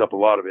takes up a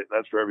lot of it. And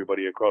that's for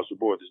everybody across the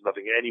board. There's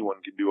nothing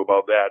anyone can do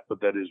about that, but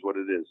that is what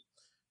it is.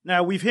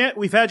 Now, we've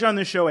had you on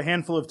this show a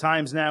handful of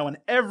times now, and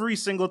every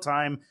single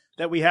time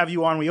that we have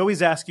you on, we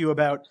always ask you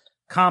about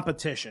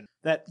competition,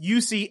 that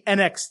you see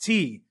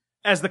NXT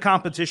as the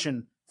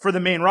competition for the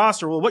main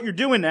roster. Well, what you're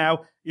doing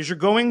now is you're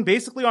going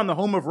basically on the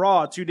home of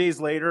Raw 2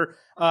 days later,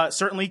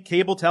 certainly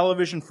cable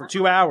television for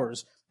 2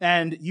 hours,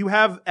 and you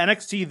have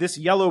NXT, this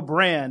yellow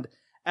brand,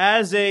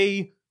 as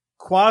a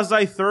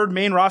quasi third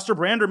main roster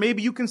brand, or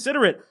maybe you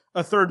consider it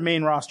a third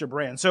main roster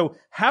brand. So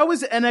how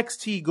is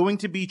NXT going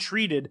to be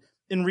treated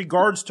in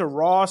regards to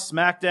Raw,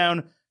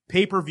 SmackDown,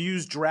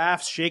 pay-per-views,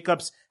 drafts,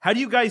 shakeups? How do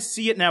you guys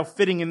see it now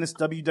fitting in this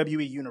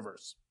WWE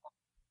universe?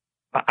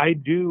 I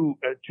do,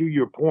 to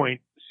your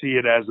point, see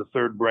it as a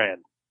third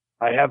brand.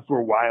 I have for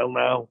a while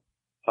now.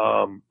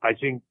 I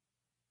think,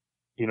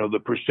 the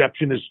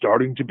perception is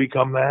starting to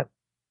become that.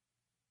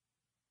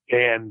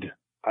 And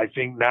I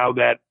think now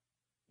that,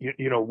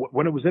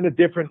 when it was in a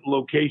different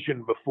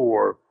location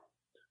before,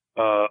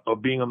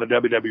 of being on the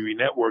WWE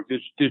network,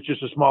 there's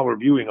just a smaller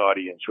viewing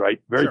audience,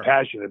 right? Very Sure.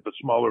 passionate, but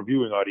smaller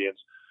viewing audience.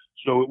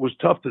 So it was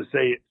tough to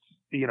say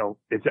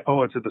it's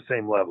at the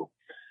same level.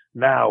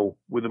 Now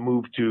with the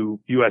move to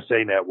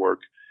USA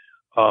Network,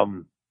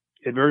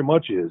 it very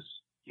much is.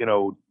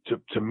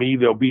 To me,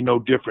 there'll be no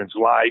difference.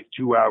 Live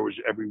 2 hours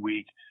every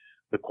week.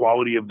 The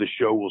quality of the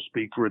show will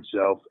speak for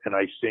itself, and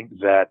I think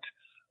that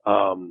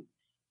I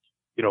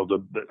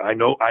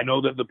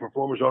know that the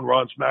performers on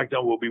Raw and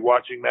SmackDown will be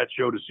watching that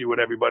show to see what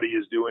everybody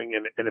is doing,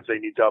 and if they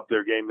need to up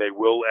their game, they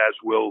will, as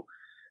will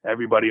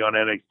everybody on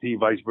NXT,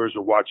 vice versa,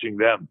 watching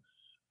them.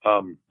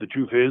 The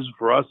truth is,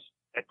 for us,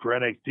 for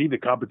NXT, the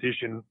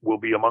competition will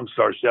be amongst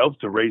ourselves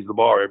to raise the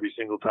bar every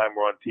single time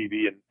we're on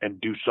TV and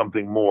do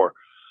something more.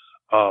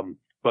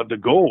 But the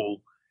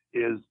goal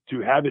is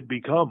to have it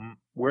become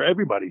where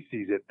everybody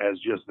sees it as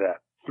just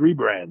that. 3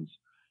 brands.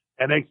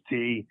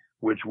 NXT,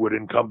 which would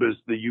encompass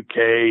the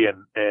UK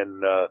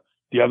and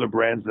the other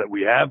brands that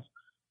we have,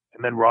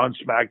 and then Raw and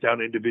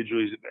SmackDown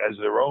individually as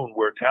their own,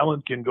 where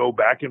talent can go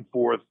back and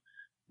forth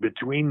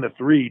between the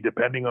 3,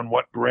 depending on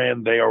what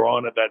brand they are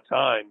on at that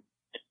time,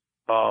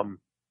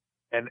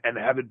 and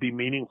have it be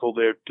meaningful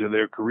to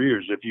their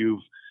careers. If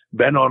you've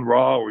been on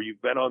Raw or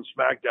you've been on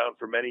SmackDown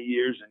for many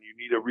years and you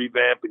need a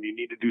revamp and you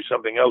need to do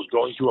something else,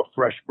 going to a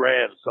fresh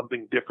brand,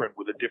 something different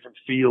with a different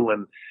feel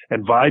and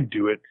vibe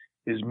to it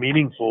is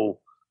meaningful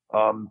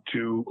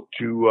to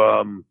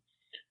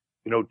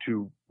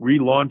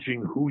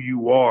relaunching who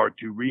you are,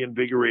 to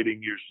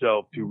reinvigorating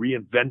yourself, to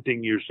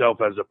reinventing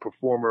yourself as a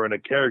performer and a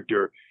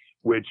character,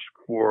 which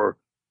for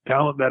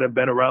talent that have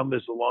been around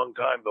this a long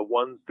time, the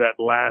ones that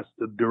last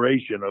the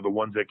duration are the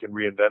ones that can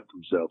reinvent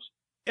themselves.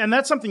 And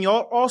that's something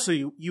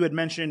you had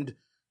mentioned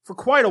for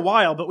quite a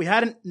while, but we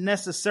hadn't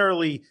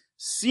necessarily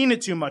seen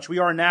it too much. We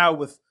are now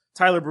with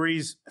Tyler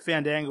Breeze,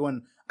 Fandango,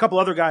 and a couple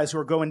other guys who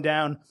are going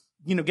down,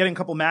 getting a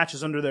couple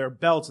matches under their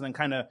belts and then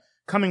kind of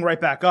coming right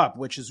back up,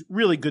 which is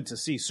really good to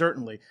see,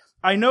 certainly.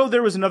 I know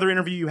there was another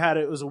interview you had,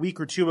 it was a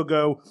week or two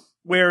ago,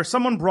 where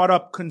someone brought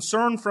up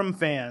concern from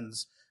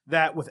fans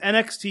that with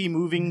NXT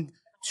moving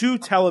to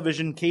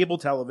television, cable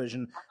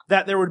television,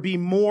 that there would be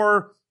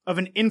more of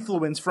an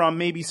influence from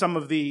maybe some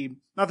of the,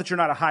 not that you're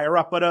not a higher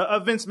up, but a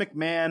Vince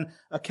McMahon,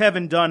 a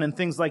Kevin Dunn, and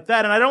things like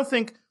that. And I don't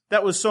think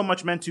that was so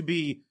much meant to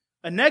be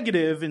a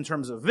negative in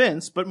terms of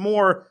Vince, but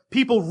more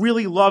people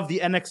really love the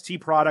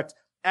NXT product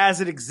as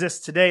it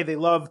exists today. They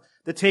love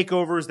the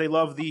takeovers. They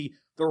love the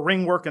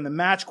ring work and the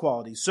match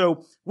quality.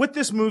 So with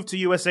this move to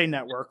USA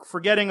Network,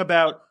 forgetting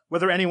about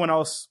whether anyone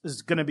else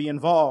is going to be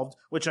involved,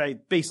 which I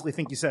basically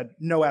think you said,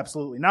 no,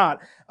 absolutely not.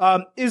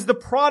 Is the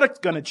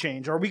product going to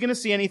change? Are we going to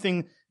see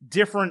anything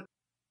different?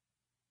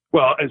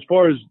 Well, as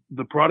far as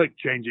the product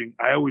changing,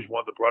 I always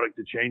want the product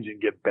to change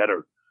and get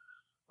better,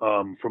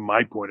 from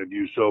my point of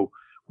view. So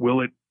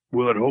will it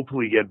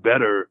hopefully get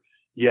better?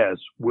 Yes.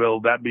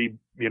 Will that be,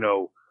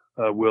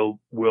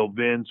 will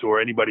Vince or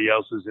anybody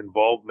else's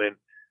involvement,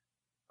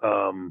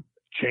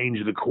 change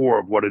the core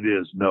of what it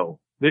is? No.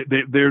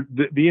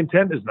 The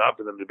intent is not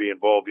for them to be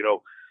involved.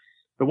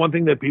 The one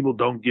thing that people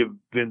don't give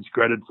Vince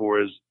credit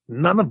for is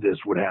none of this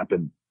would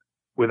happen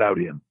without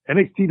him.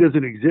 NXT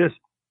doesn't exist.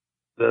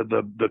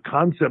 The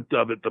concept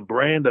of it, the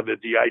brand of it,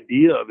 the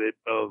idea of it,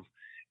 of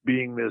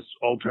being this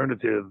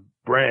alternative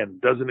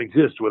brand doesn't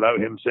exist without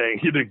him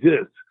saying it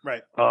exists.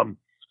 Right.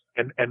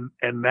 And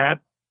that,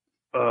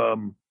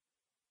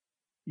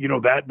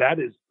 that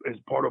is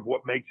part of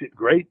what makes it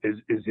great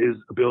is his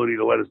ability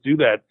to let us do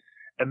that.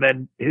 And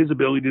then his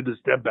ability to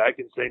step back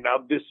and say, now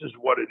this is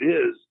what it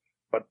is,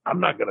 but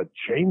I'm not going to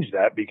change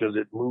that because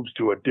it moves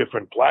to a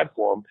different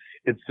platform.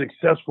 It's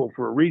successful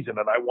for a reason,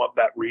 and I want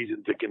that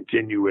reason to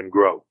continue and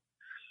grow.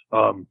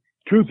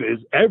 Truth is,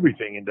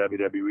 everything in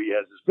WWE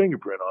has his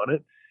fingerprint on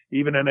it,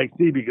 even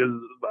NXT, because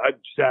I've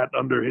sat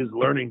under his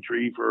learning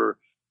tree for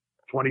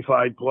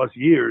 25 plus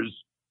years.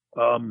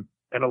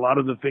 And a lot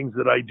of the things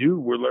that I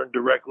do were learned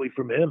directly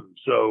from him.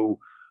 So,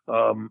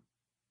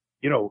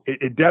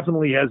 it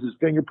definitely has his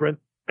fingerprint.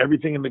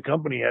 Everything in the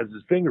company has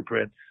his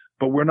fingerprint,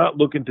 but we're not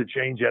looking to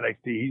change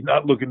NXT. He's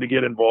not looking to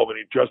get involved, and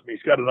trust me,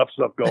 he's got enough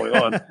stuff going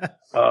on.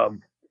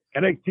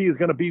 NXT is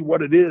going to be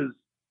what it is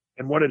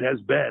and what it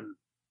has been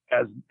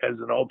as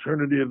an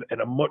alternative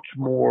and a much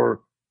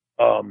more,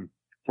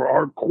 for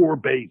our core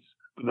base,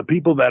 for the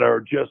people that are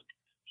just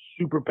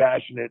super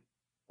passionate,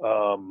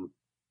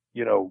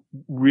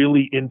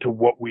 really into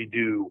what we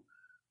do,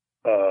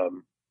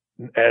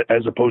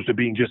 as opposed to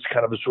being just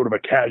kind of a sort of a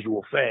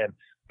casual fan.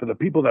 For the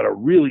people that are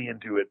really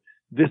into it,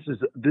 this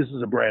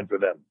is a brand for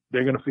them.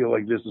 They're going to feel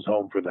like this is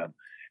home for them.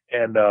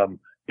 And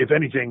if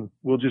anything,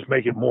 we'll just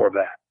make it more of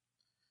that.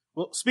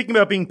 Well, speaking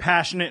about being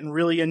passionate and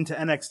really into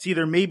NXT,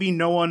 there may be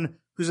no one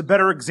who's a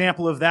better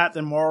example of that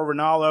than Mauro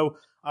Ranallo,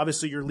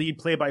 obviously your lead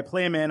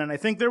play-by-play man. And I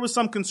think there was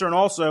some concern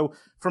also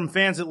from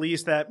fans, at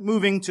least, that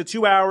moving to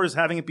 2 hours,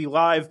 having it be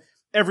live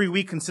every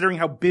week, considering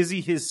how busy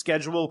his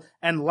schedule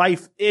and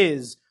life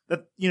is,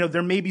 that,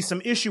 there may be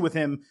some issue with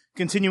him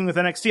continuing with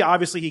NXT.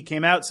 Obviously, he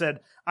came out, said,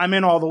 I'm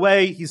in all the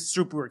way. He's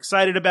super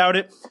excited about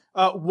it.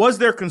 Was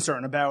there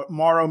concern about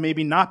Mauro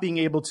maybe not being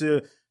able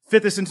to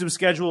fit this into his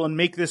schedule and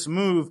make this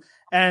move?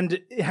 And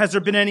has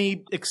there been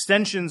any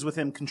extensions with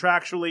him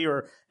contractually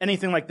or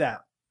anything like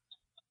that?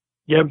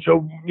 Yeah,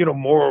 so,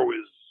 Mauro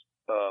is,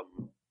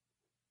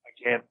 I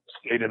can't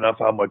state enough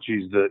how much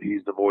he's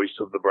the voice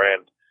of the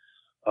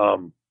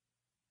brand.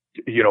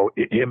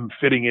 Him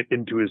fitting it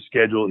into his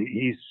schedule,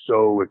 he's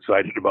so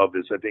excited about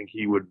this. I think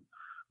he would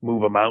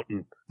move a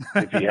mountain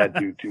if he had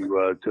to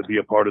be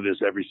a part of this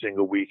every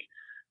single week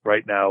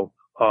right now.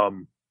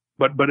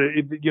 But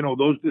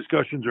those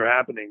discussions are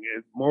happening.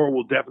 Mauro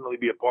will definitely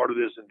be a part of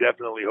this, and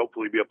definitely,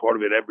 hopefully, be a part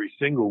of it every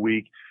single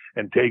week,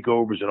 and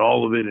takeovers and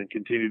all of it, and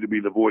continue to be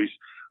the voice.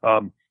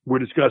 We're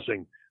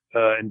discussing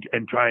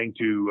and trying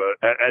to,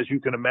 as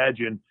you can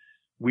imagine,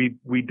 we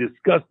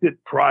discussed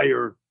it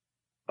prior,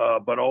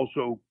 but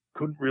also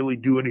couldn't really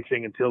do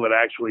anything until it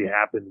actually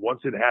happened.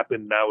 Once it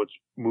happened, now it's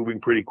moving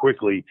pretty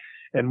quickly,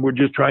 and we're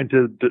just trying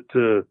to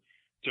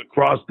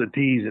cross the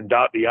T's and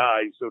dot the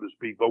I's, so to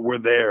speak. But we're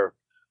there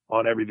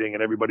on everything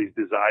and everybody's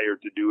desire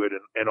to do it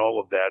and all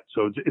of that.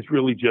 So it's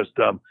really just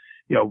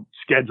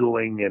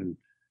scheduling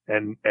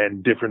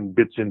and different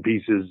bits and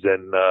pieces,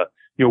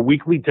 and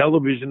weekly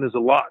television is a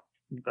lot,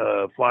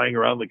 flying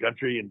around the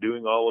country and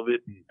doing all of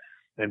it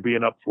and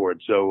being up for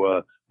it.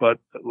 So, but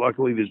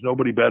luckily there's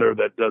nobody better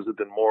that does it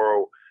than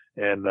Mauro.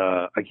 And,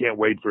 I can't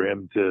wait for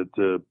him to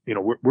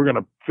we're going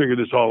to figure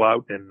this all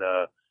out and,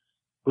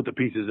 put the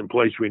pieces in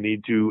place we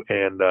need to.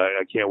 And,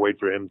 I can't wait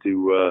for him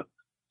to,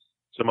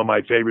 some of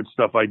my favorite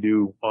stuff I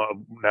do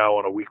now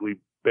on a weekly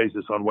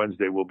basis on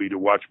Wednesday will be to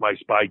watch my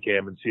spy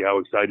cam and see how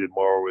excited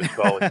Mauro is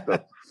calling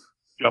stuff,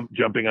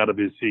 jumping out of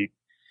his seat.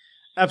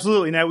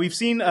 Absolutely. Now, we've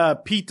seen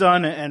Pete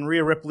Dunne and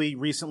Rhea Ripley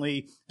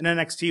recently in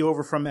NXT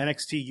over from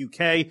NXT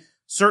UK.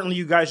 Certainly,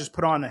 you guys just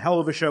put on a hell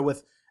of a show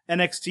with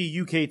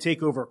NXT UK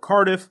TakeOver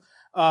Cardiff.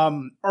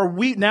 Are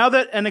we, now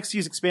that NXT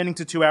is expanding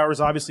to 2 hours,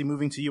 obviously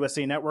moving to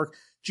USA Network,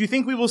 do you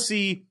think we will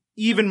see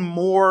even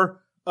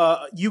more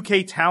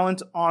UK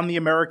talent on the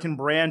American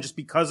brand just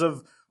because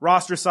of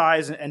roster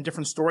size and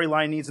different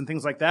storyline needs and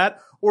things like that?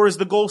 Or is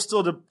the goal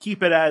still to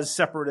keep it as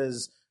separate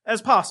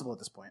as possible at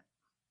this point?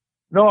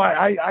 No,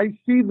 I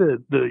see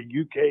the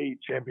UK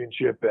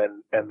championship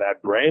and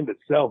that brand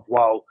itself,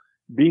 while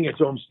being its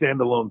own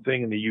standalone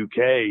thing in the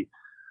UK,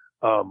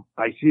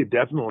 I see it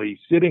definitely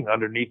sitting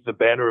underneath the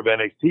banner of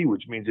NXT,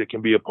 which means it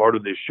can be a part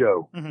of this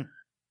show. Mm-hmm.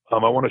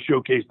 I want to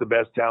showcase the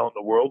best talent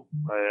in the world.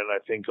 And I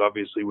think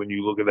obviously when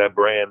you look at that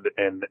brand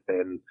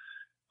and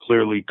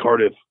clearly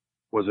Cardiff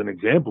was an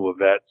example of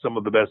that, some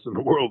of the best in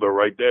the world are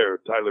right there.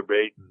 Tyler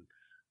Bate and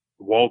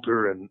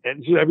Walter and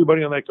just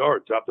everybody on that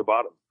card, top to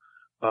bottom.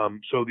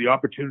 So the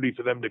opportunity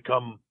for them to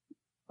come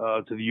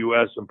to the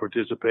U.S. and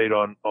participate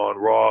on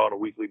Raw on a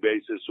weekly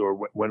basis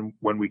or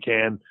when we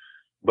can,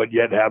 but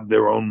yet have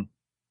their own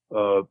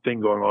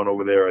thing going on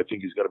over there, I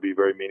think is going to be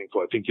very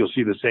meaningful. I think you'll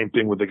see the same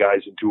thing with the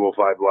guys in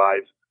 205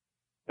 Live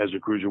as the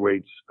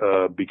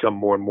cruiserweights become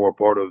more and more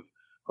part of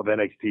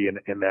NXT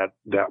and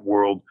that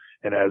world.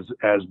 And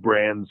as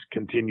brands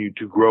continue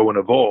to grow and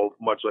evolve,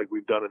 much like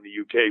we've done in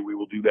the UK, we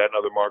will do that in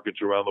other markets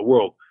around the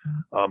world.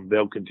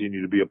 They'll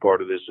continue to be a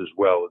part of this as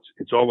well.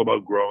 It's all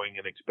about growing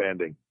and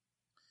expanding.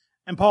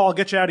 And Paul, I'll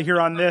get you out of here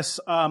on this.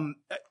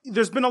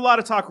 There's been a lot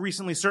of talk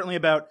recently, certainly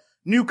about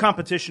new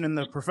competition in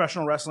the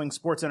professional wrestling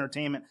sports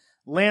entertainment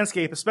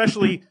landscape,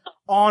 especially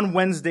on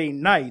Wednesday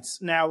nights.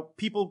 Now,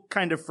 people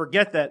kind of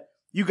forget that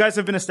you guys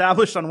have been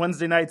established on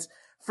Wednesday nights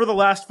for the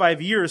last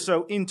 5 years.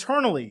 So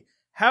internally,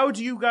 how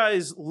do you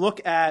guys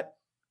look at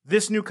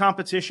this new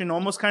competition,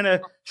 almost kind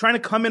of trying to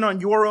come in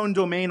on your own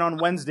domain on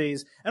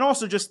Wednesdays, and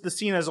also just the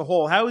scene as a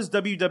whole? How is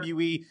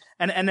WWE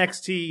and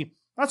NXT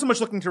not so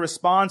much looking to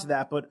respond to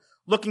that, but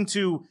looking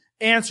to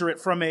answer it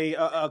from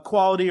a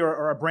quality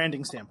or a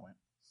branding standpoint?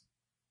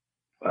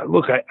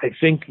 Look, I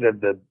think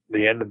that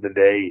the end of the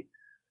day,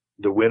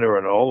 the winner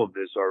in all of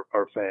this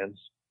are fans,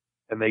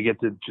 and they get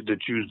to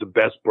choose the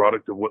best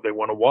product of what they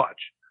want to watch.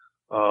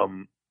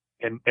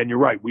 And you're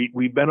right.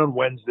 We've been on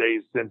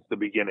Wednesdays since the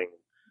beginning.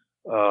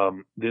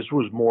 This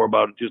was more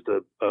about just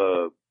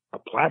a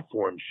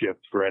platform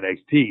shift for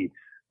NXT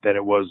than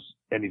it was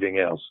anything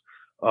else.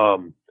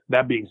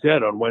 That being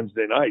said, on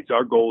Wednesday nights,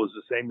 our goal is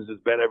the same as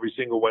it's been every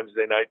single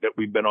Wednesday night that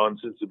we've been on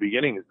since the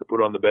beginning, is to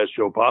put on the best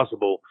show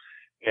possible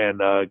and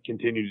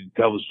continue to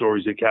tell the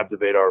stories that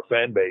captivate our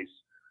fan base.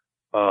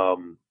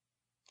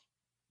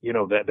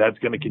 That's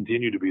going to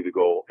continue to be the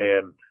goal.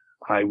 And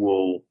I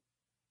will,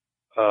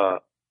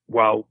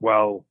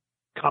 while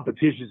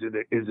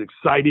competition is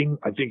exciting,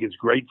 I think it's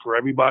great for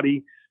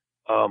everybody.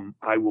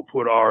 I will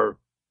put our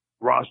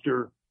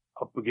roster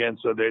up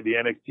against the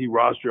NXT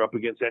roster up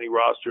against any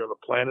roster on the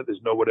planet.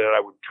 There's nobody that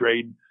I would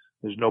trade.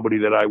 There's nobody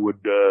that I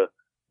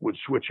would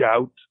switch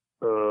out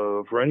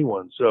for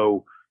anyone.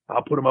 So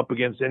I'll put them up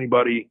against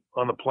anybody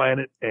on the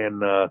planet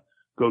and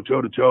go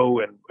toe to toe.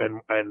 And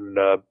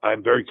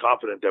I'm very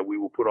confident that we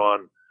will put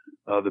on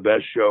the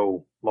best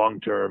show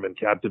long term and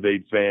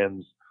captivate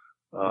fans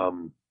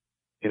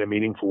in a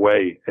meaningful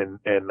way. And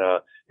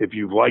if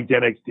you've liked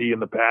NXT in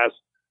the past,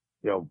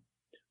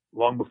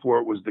 long before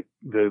it was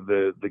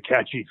the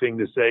catchy thing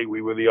to say,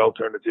 we were the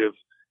alternative,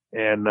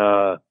 and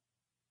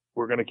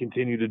we're going to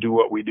continue to do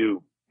what we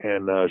do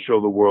and show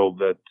the world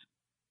that,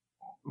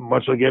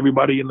 much like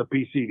everybody in the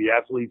PC, the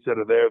athletes that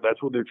are there,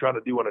 that's what they're trying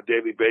to do on a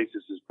daily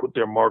basis, is put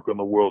their mark on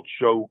the world,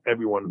 show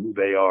everyone who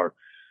they are.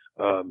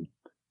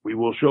 We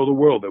will show the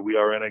world that we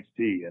are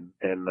NXT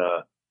and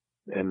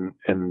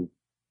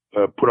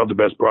put out the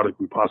best product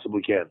we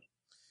possibly can.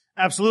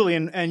 Absolutely.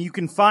 And you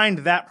can find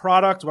that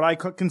product, what I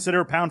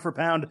consider pound for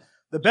pound,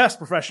 the best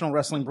professional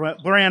wrestling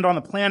brand on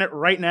the planet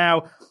right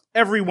now,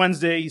 every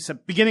Wednesday,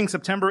 beginning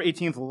September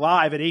 18th,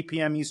 live at 8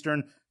 p.m.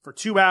 Eastern for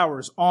 2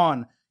 hours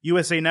on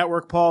USA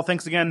Network. Paul,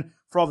 thanks again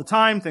for all the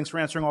time. Thanks for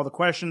answering all the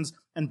questions,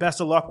 and best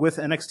of luck with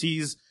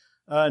NXT's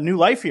new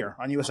life here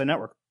on USA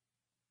Network.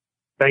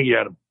 Thank you,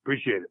 Adam.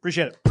 Appreciate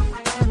it.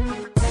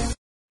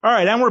 All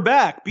right, and we're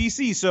back.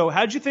 BC, so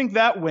how'd you think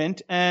that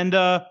went? And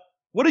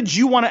what did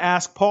you want to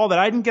ask Paul that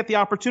I didn't get the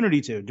opportunity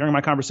to during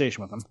my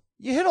conversation with him?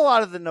 You hit a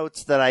lot of the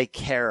notes that I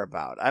care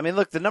about. I mean,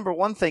 look, the number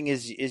one thing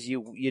is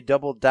you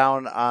doubled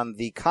down on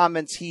the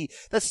comments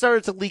that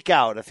started to leak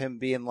out of him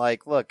being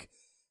like, look,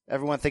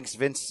 everyone thinks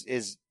Vince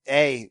is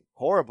A,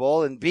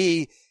 horrible, and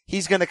B,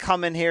 he's going to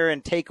come in here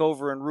and take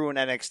over and ruin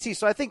NXT.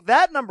 So I think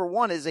that number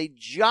one is a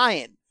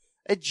giant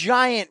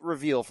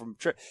reveal from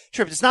Tripp.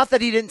 It's not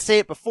that he didn't say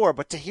it before,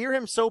 but to hear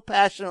him so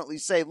passionately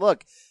say,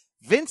 look,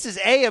 Vince is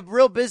A, a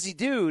real busy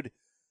dude,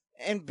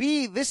 and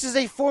B, this is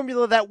a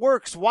formula that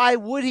works. Why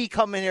would he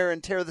come in here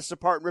and tear this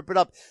apart and rip it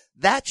up?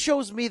 That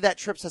shows me that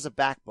Trips has a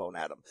backbone,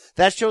 Adam.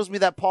 That shows me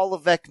that Paul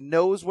Levesque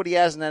knows what he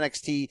has in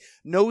NXT,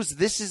 knows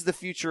this is the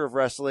future of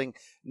wrestling,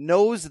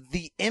 knows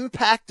the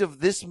impact of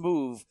this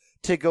move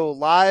to go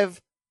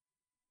live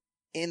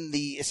in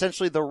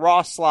essentially the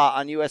Raw slot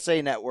on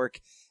USA Network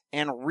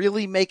and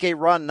really make a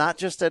run, not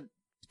just at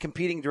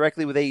competing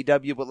directly with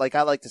AEW, but like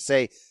I like to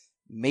say,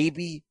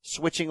 maybe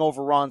switching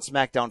over Raw and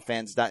SmackDown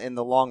fans in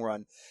the long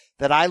run.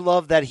 That I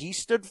love that he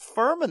stood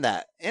firm in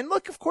that. And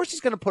look, of course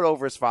he's going to put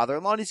over his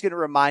father-in-law, and he's going to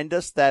remind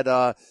us that,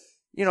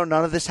 none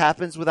of this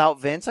happens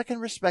without Vince. I can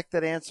respect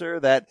that answer,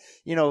 that,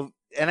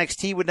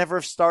 NXT would never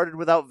have started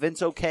without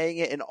Vince okaying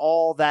it and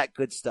all that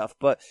good stuff.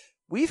 But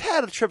we've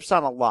had Trips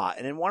on a lot.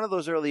 And in one of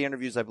those early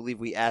interviews, I believe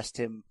we asked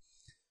him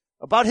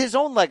about his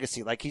own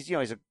legacy. Like he's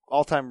an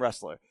all-time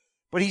wrestler,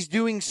 but he's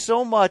doing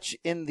so much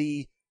in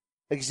the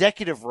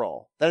executive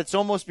role that it's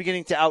almost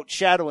beginning to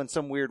outshadow in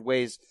some weird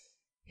ways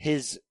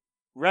his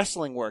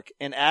wrestling work.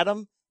 And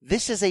Adam,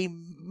 this is a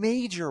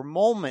major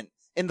moment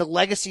in the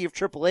legacy of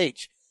Triple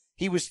H.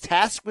 He was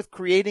tasked with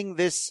creating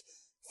this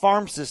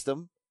farm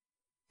system.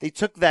 They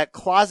took that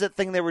closet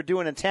thing they were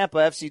doing in Tampa,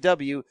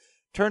 FCW,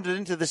 turned it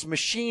into this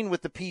machine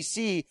with the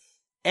PC,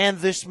 and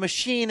this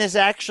machine is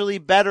actually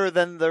better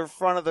than the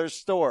front of their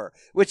store,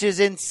 which is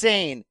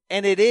insane.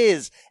 And it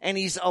is. And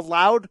he's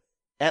allowed,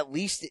 at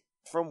least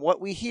from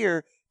what we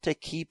hear, to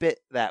keep it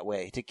that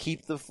way, to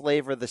keep the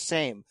flavor the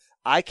same.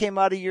 I came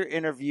out of your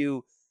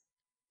interview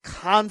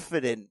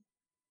confident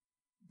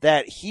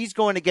that he's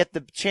going to get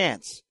the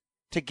chance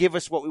to give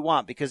us what we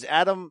want. Because,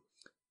 Adam,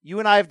 you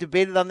and I have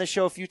debated on this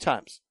show a few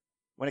times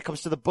when it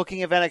comes to the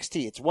booking of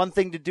NXT. It's one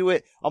thing to do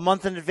it a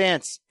month in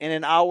advance in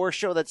an hour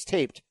show that's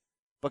taped.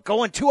 But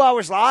going 2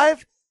 hours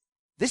live,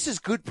 this is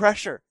good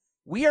pressure.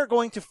 We are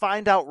going to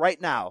find out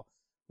right now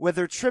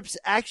whether Trips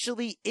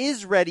actually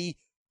is ready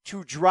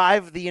to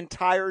drive the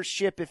entire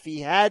ship if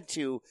he had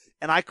to.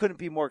 And I couldn't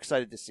be more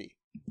excited to see.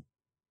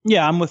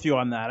 Yeah, I'm with you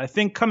on that. I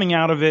think coming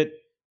out of it,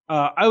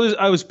 I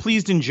was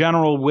pleased in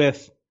general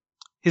with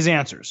his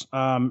answers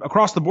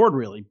across the board,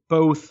 really.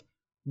 Both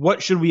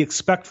what should we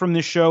expect from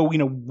this show?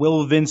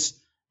 Will Vince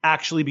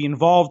actually be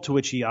involved? To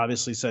which he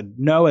obviously said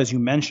no, as you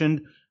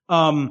mentioned.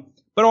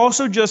 But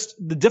also just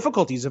the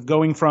difficulties of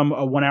going from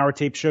a 1 hour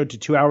tape show to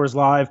 2 hours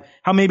live,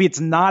 how maybe it's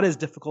not as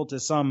difficult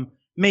as some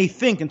may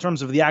think in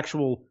terms of the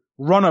actual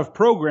run of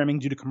programming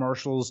due to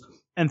commercials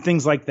and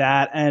things like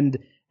that. And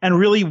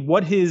really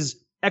what his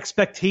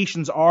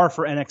expectations are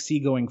for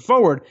NXT going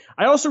forward.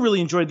 I also really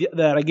enjoyed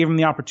that I gave him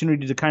the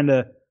opportunity to kind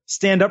of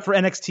stand up for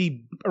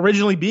NXT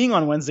originally being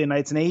on Wednesday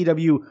nights and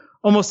AEW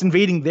almost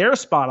invading their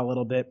spot a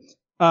little bit.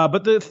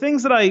 But the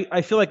things that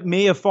I feel like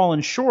may have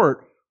fallen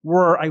short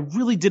were I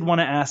really did want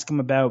to ask him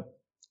about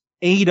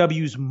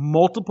AEW's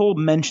multiple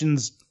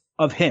mentions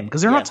of him,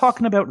 because they're not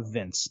talking about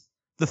Vince.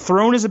 The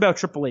throne is about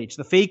Triple H.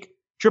 The fake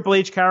Triple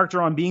H character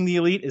on Being the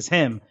Elite is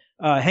him.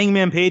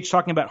 Hangman Page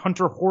talking about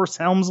Hunter Horse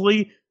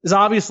Helmsley is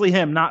obviously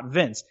him, not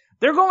Vince.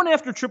 They're going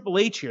after Triple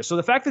H here. So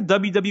the fact that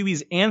WWE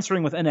is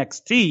answering with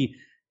NXT,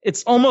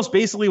 it's almost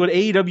basically what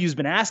AEW's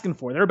been asking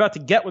for. They're about to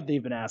get what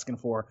they've been asking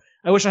for.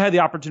 I wish I had the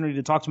opportunity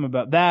to talk to him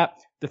about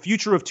that. The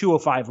future of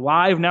 205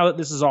 Live, now that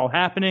this is all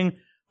happening.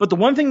 But the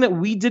one thing that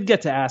we did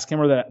get to ask him,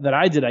 or that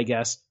I did, I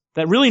guess,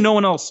 that really no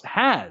one else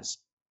has,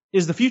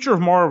 is the future of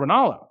Mauro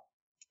Ranallo.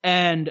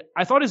 And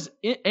I thought his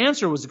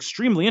answer was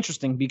extremely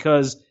interesting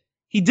because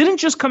he didn't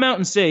just come out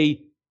and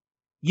say,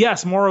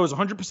 yes, Mauro is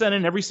 100%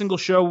 in every single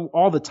show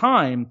all the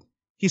time.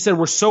 He said,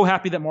 we're so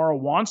happy that Mauro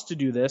wants to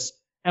do this,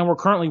 and we're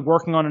currently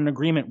working on an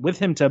agreement with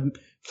him to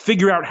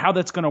figure out how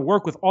that's going to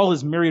work with all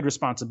his myriad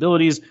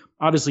responsibilities.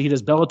 Obviously, he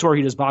does Bellator,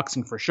 he does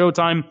boxing for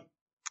Showtime,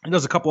 he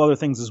does a couple other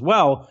things as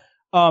well.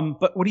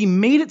 But what he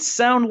made it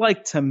sound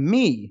like to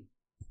me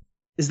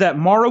is that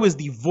Mauro is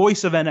the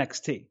voice of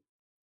NXT.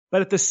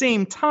 But at the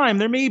same time,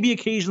 there may be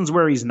occasions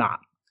where he's not.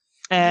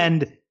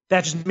 And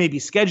that just may be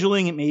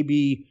scheduling. It may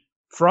be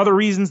for other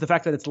reasons. The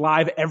fact that it's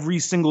live every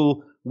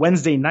single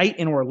Wednesday night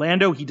in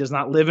Orlando. He does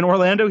not live in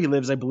Orlando. He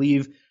lives, I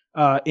believe,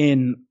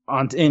 in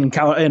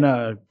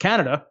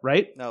Canada,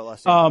 right? No,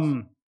 Los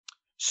Angeles.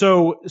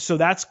 So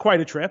that's quite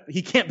a trip.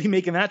 He can't be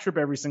making that trip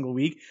every single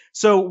week.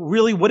 So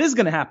really, what is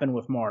going to happen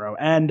with Mauro?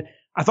 And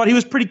I thought he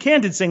was pretty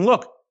candid, saying,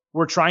 look,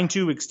 we're trying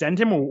to extend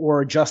him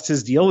or adjust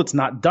his deal. It's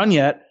not done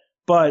yet,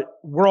 but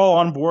we're all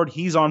on board.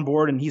 He's on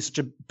board, and he's such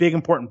a big,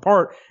 important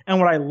part. And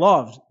what I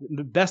loved,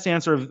 the best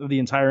answer of the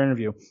entire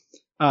interview,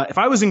 if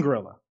I was in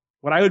Gorilla,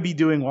 what I would be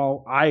doing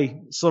while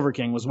Silver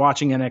King, was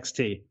watching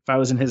NXT, if I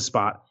was in his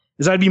spot,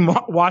 is I'd be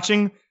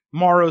watching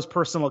Mauro's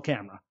personal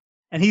camera.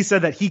 And he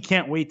said that he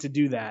can't wait to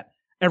do that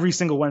every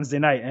single Wednesday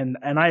night. And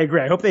I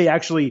agree. I hope they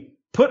actually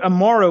put a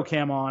Mauro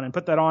cam on and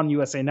put that on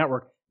USA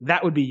Network.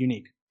 That would be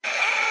unique.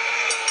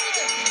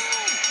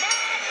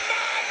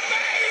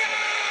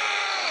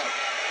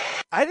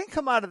 I didn't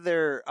come out of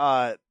there.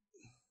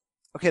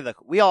 Okay, look,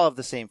 we all have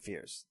the same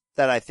fears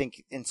that I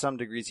think in some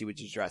degrees he was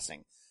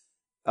addressing.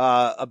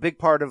 A big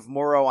part of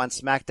Mauro on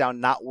SmackDown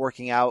not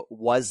working out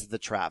was the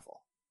travel.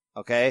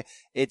 Okay.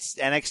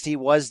 NXT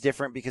was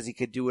different because he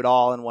could do it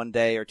all in 1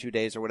 day or 2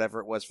 days or whatever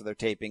it was for their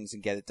tapings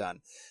and get it done.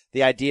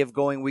 The idea of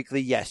going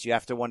weekly, yes, you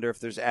have to wonder if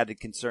there's added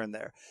concern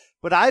there.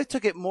 But I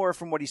took it more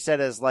from what he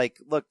said as like,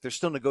 look, there's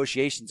still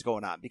negotiations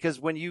going on, because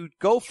when you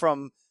go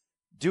from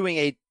doing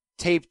a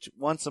taped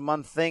once a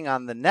month thing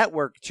on the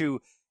network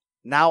to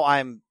now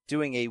I'm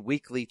doing a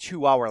weekly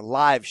 2 hour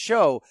live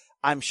show,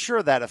 I'm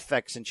sure that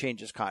affects and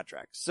changes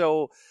contracts.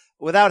 So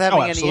without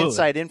having any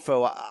inside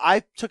info,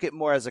 I took it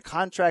more as a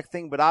contract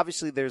thing, but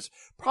obviously there's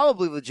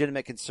probably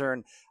legitimate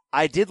concern.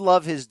 I did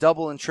love his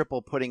double and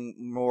triple putting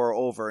Mauro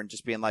over and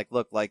just being like,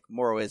 look, like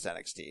Mauro is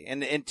NXT.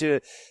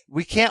 And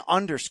we can't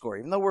underscore,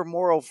 even though we're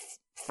Mauro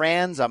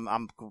fans,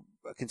 I'm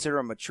consider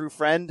him a true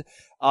friend.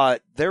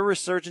 Their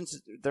resurgence,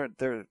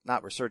 they're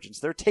not resurgence,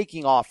 they're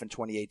taking off in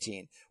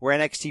 2018, where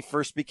NXT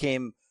first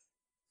became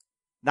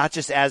not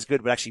just as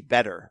good, but actually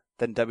better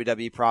than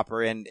WWE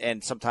proper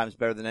and sometimes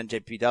better than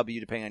NJPW,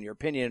 depending on your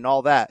opinion and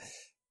all that.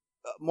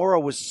 Mauro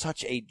was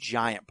such a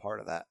giant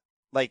part of that.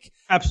 Like,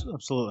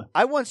 absolutely.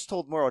 I once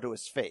told Mauro to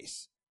his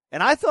face,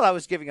 and I thought I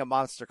was giving a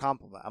monster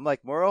compliment. I'm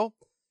like, Mauro,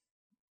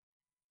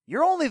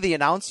 you're only the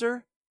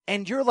announcer,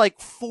 and you're like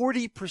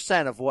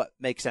 40% of what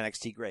makes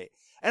NXT great.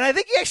 And I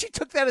think he actually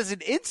took that as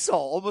an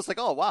insult, almost like,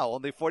 oh, wow,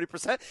 only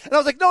 40%. And I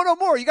was like, no,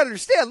 Mauro, you got to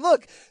understand.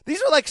 Look,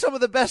 these are like some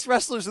of the best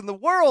wrestlers in the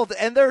world,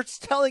 and they're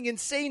telling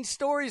insane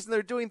stories, and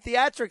they're doing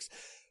theatrics.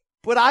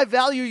 But I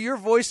value your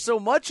voice so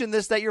much in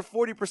this that you're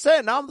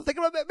 40%. Now I'm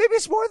thinking about maybe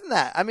it's more than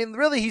that. I mean,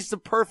 really, he's the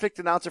perfect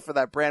announcer for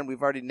that brand.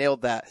 We've already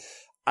nailed that.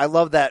 I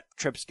love that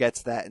Trips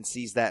gets that and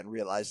sees that and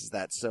realizes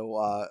that.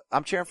 So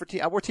I'm cheering for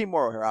we're Team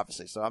Mauro here,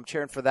 obviously. So I'm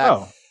cheering for that.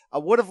 Oh. I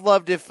would have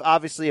loved if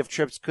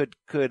Trips could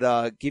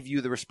give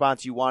you the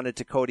response you wanted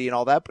to Cody and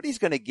all that, but he's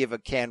going to give a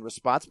canned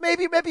response.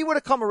 Maybe he would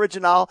have come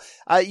original.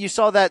 You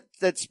saw that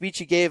speech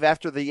he gave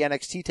after the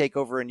NXT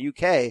takeover in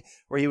UK,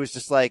 where he was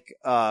just like,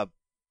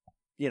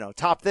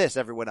 top this,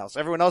 everyone else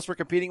we're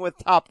competing with,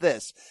 top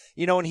this,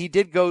 and he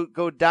did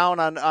go down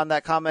on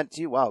that comment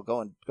to you. Wow,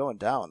 going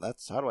down.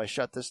 That's, how do I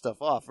shut this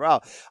stuff off?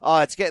 Wow.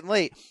 It's getting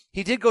late.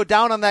 He did go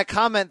down on that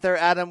comment there,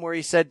 Adam, where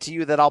he said to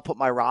you that I'll put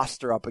my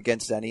roster up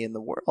against any in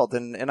the world.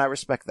 And I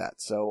respect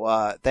that.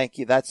 So, thank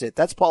you. That's it.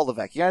 That's Paul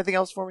Levesque. You got anything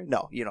else for me?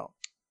 No, you don't.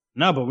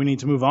 No, but we need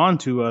to move on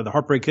to the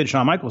Heartbreak Kid,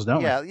 Shawn Michaels, don't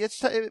we? Yeah,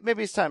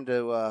 maybe it's time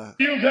to...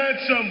 You've had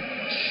some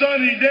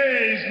sunny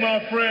days,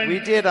 my friend. We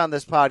did on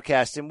this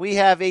podcast, and we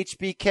have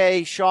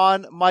HBK,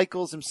 Shawn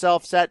Michaels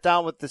himself, sat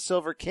down with the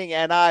Silver King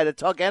and I to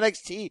talk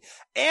NXT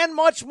and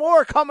much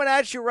more coming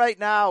at you right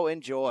now.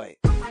 Enjoy.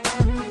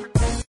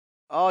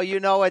 Oh,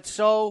 it's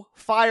so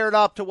fired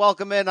up to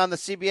welcome in on the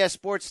CBS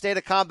Sports State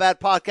of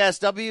Combat podcast,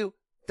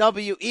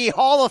 WWE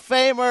Hall of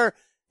Famer,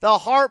 the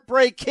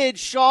Heartbreak Kid,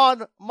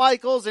 Shawn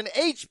Michaels, and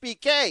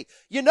HBK.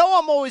 I'm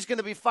always going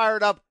to be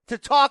fired up to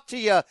talk to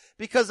you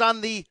because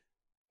on the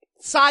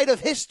side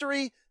of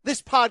history,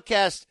 this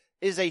podcast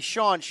is a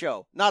Shawn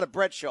show, not a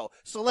Brett show.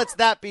 So let's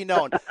that be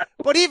known.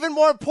 But even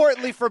more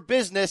importantly for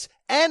business,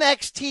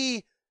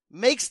 NXT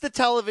makes the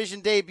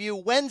television debut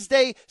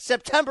Wednesday,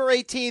 September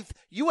 18th,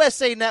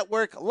 USA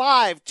Network,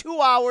 live,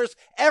 2 hours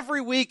every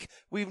week.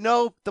 We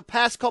know the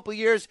past couple of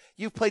years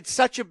you've played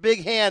such a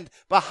big hand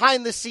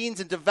behind the scenes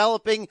in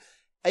developing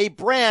a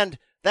brand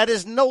that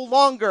is no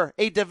longer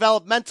a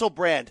developmental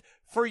brand.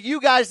 For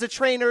you guys, the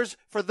trainers,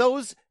 for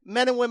those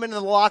men and women in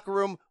the locker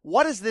room,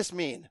 what does this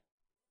mean?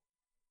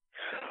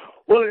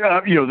 Well,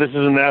 this is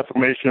an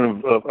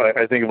affirmation of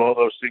I think of all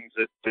those things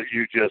that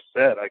you just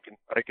said.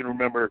 I can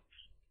remember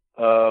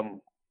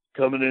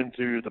coming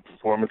into the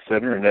Performance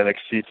Center in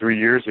NXT 3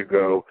 years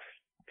ago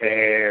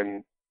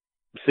and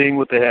seeing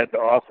what they had to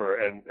offer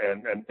and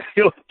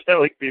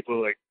telling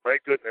people, like, my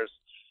goodness,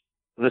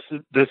 this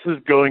is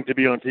going to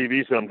be on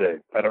TV someday.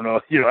 I don't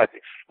know,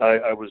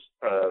 I was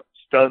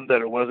stunned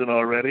that it wasn't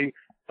already,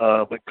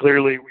 but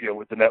clearly,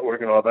 with the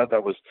network and all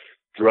that was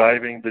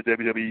driving the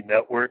WWE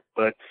network,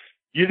 but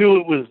you knew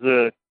it was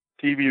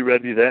TV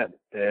ready then,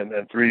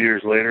 and 3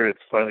 years later,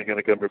 it's finally going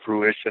to come to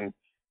fruition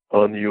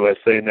on the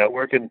USA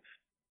Network, and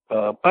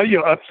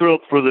I'm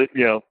thrilled for the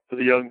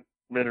young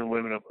men and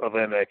women of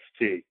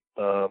NXT.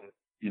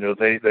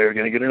 They're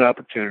going to get an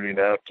opportunity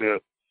now to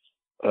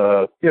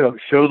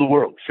show the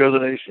world, show the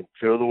nation,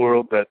 show the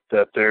world that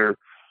they're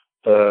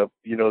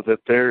that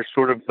they're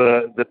sort of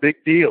the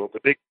big deal,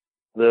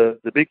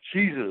 the big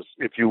cheeses,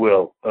 if you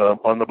will,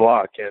 on the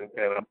block, and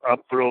I'm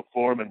thrilled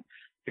for them and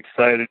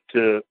excited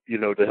to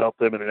help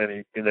them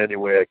in any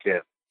way I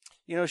can.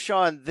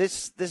 Shawn,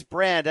 this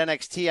brand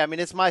NXT, I mean,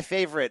 it's my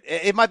favorite.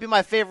 It might be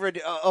my favorite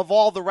of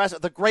all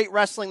the great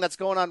wrestling that's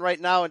going on right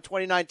now in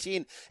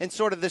 2019 and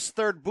sort of this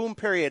third boom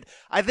period.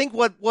 I think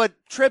what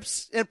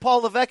Trips and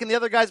Paul Levesque and the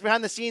other guys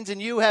behind the scenes and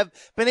you have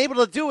been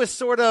able to do is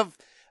sort of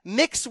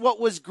mix what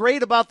was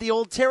great about the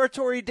old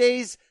territory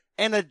days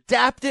and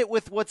adapt it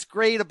with what's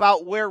great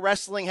about where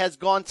wrestling has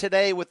gone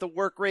today with the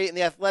work rate and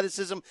the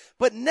athleticism,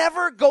 but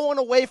never going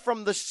away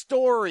from the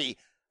story.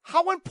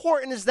 How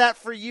important is that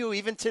for you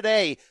even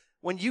today?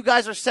 When you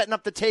guys are setting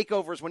up the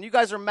takeovers, when you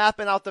guys are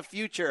mapping out the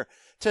future,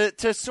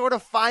 to sort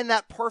of find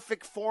that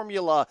perfect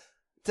formula,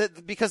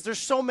 because there's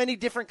so many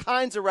different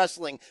kinds of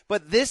wrestling,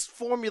 but this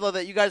formula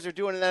that you guys are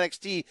doing in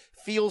NXT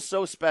feels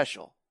so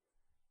special.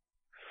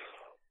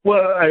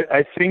 Well,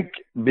 I think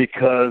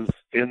because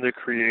in the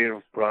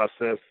creative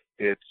process,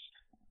 it's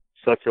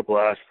such a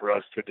blast for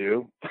us to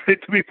do.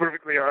 To be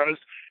perfectly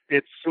honest,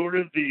 it's sort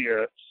of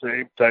the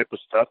same type of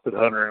stuff that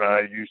Hunter and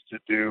I used to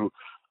do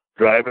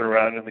driving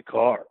around in the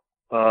car.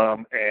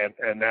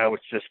 And now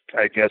it's just,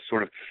 I guess,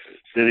 sort of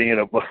sitting in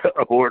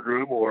a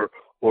boardroom or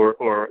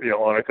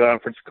on a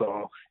conference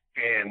call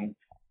and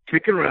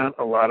kicking around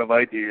a lot of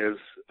ideas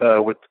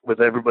with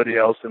everybody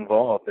else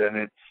involved.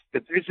 And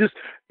it's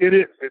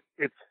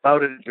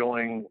about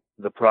enjoying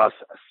the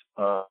process,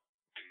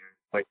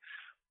 like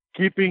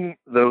keeping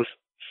those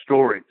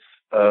stories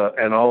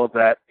and all of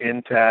that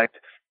intact,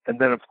 and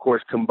then of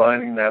course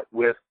combining that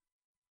with,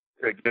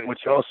 again,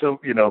 which also,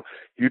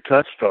 you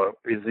touched on,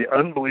 is the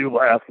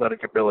unbelievable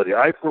athletic ability.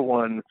 I, for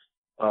one,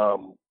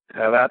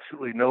 have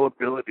absolutely no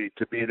ability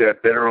to be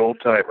that bitter old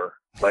timer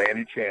by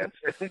any chance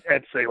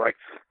and say, like,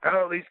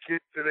 oh, these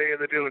kids today,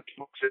 they're doing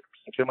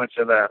too much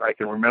of that. I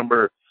can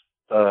remember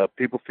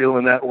people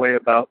feeling that way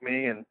about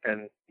me and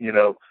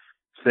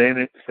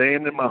saying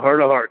in my heart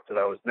of hearts that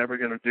I was never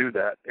going to do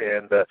that.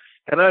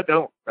 And I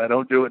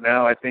don't do it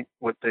now. I think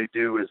what they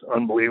do is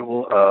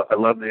unbelievable. I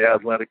love the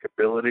athletic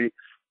ability.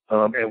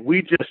 And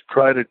we just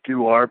try to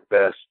do our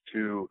best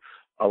to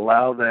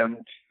allow them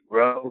to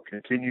grow,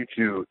 continue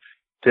to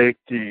take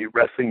the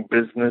wrestling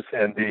business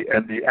and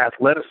the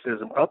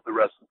athleticism of the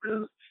wrestling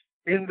business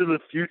into the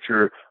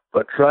future,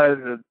 but try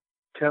to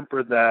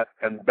temper that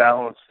and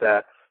balance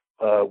that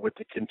with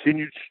the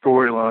continued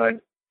storyline,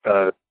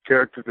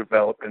 character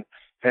development,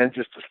 and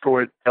just a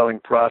storytelling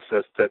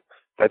process that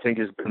I think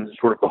has been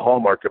sort of the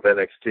hallmark of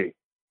NXT.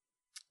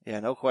 Yeah,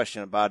 no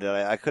question about it.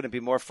 I couldn't be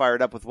more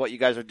fired up with what you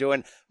guys are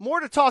doing. More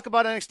to talk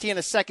about NXT in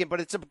a second,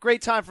 but it's a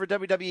great time for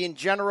WWE in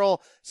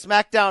general.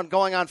 SmackDown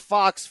going on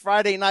Fox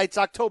Friday nights,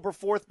 October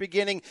 4th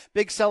beginning.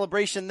 Big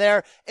celebration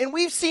there. And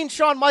we've seen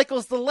Shawn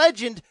Michaels, the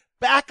legend,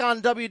 back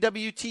on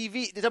WWE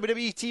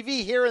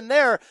TV here and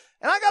there.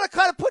 And I got to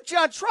kind of put you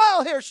on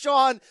trial here,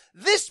 Shawn.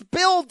 This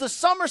build to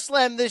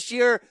SummerSlam this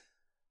year,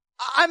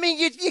 I mean,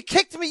 you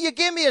kicked me, you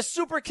gave me a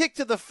super kick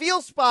to the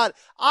field spot.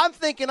 I'm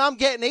thinking I'm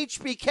getting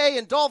HBK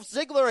and Dolph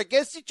Ziggler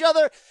against each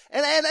other.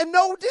 And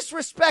no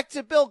disrespect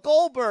to Bill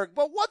Goldberg,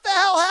 but what the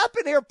hell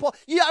happened here, Paul?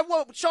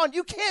 Shawn,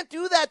 you can't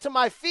do that to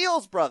my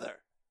feels, brother.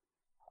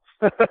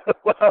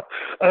 Well,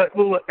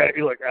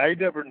 look, I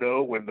never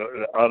know when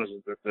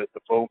honestly the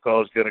phone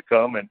call is going to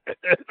come, and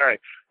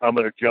I'm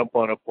going to jump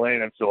on a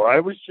plane. And so I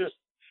was just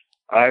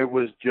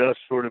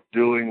sort of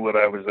doing what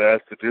I was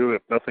asked to do.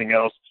 If nothing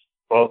else,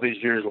 all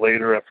these years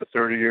later, after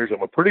 30 years,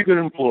 I'm a pretty good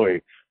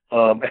employee.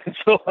 And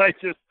so I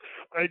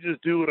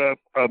just do what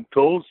I'm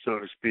told, so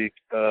to speak.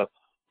 But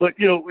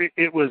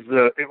it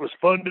was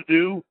fun to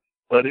do,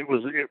 but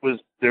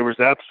there was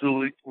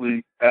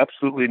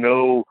absolutely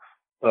no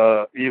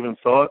even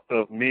thought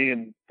of me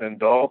and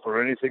Dolph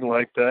or anything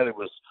like that. It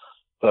was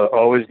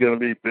always going to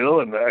be Bill,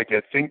 and I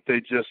think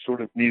they just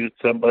sort of needed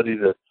somebody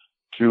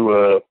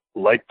to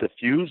light the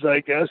fuse,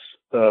 I guess,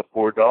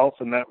 for Dolph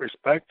in that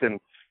respect, and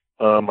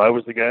I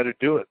was the guy to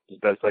do it as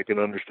best I can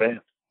understand.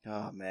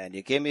 Oh, man,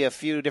 you gave me a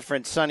few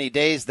different sunny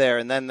days there,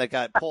 and then they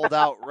got pulled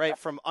out right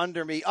from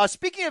under me.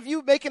 Speaking of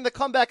you making the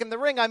comeback in the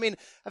ring, I mean,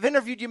 I've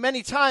interviewed you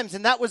many times,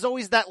 and that was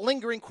always that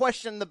lingering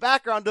question in the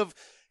background of,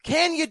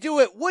 can you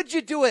do it? Would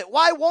you do it?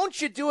 Why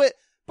won't you do it?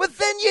 But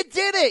then you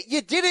did it.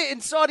 You did it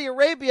in Saudi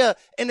Arabia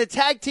in a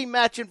tag team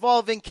match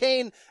involving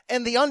Kane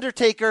and The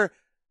Undertaker.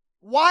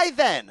 Why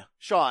then,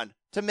 Shawn,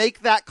 to make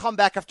that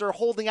comeback after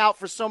holding out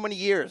for so many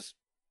years?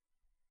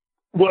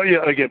 Well,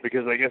 yeah, again,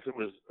 because I guess it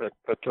was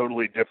a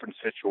totally different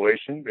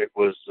situation. It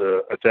was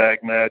a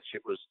tag match.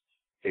 It was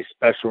a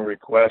special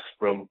request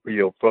from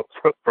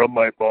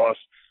my boss,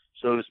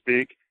 so to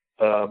speak.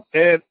 And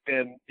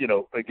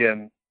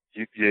again,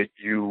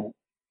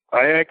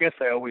 I guess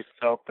I always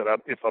felt that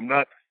if I'm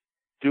not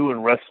doing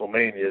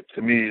WrestleMania,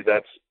 to me,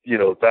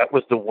 that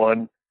was the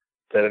one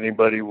that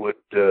anybody would,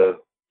 you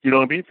know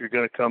what I mean? If you're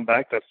going to come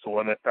back, that's the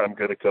one that I'm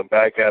going to come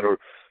back at or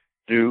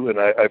do. And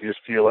I just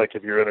feel like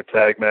if you're in a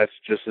tag match,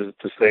 just as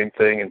the same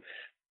thing. And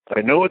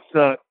I know it's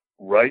not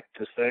right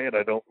to say it.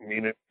 I don't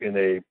mean it in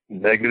a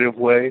negative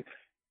way,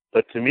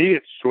 but to me,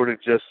 it sort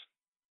of just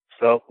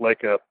felt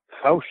like a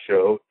house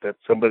show that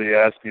somebody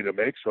asked me to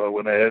make. So I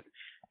went ahead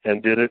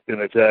and did it in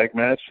a tag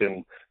match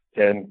and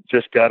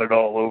just got it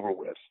all over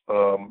with.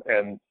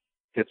 And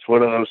it's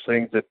one of those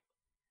things that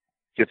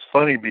it's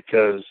funny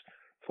because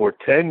for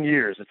 10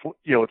 years,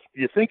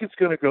 you think it's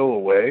going to go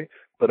away,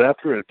 but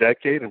after a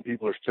decade and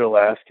people are still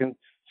asking,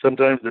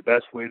 sometimes the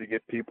best way to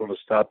get people to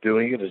stop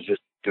doing it is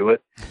just do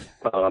it,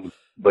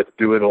 but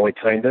do it only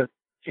kind of,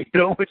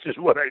 which is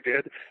what I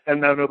did.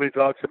 And now nobody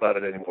talks about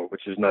it anymore,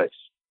 which is nice.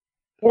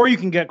 Or you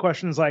can get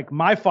questions like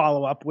my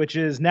follow-up, which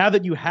is now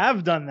that you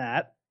have done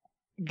that,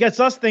 gets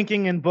us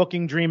thinking and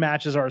booking dream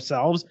matches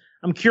ourselves.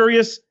 I'm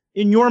curious,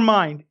 in your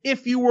mind,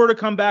 if you were to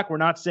come back, we're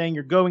not saying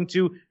you're going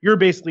to, you're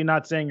basically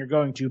not saying you're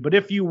going to, but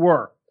if you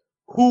were,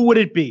 who would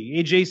it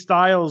be? AJ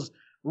Styles,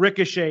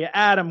 Ricochet,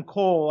 Adam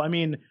Cole. I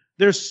mean,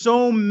 there's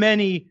so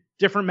many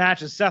different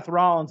matches, Seth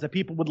Rollins, that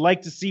people would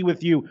like to see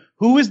with you.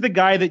 Who is the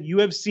guy that you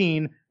have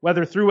seen,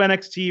 whether through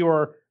NXT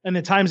or in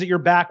the times that you're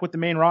back with the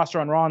main roster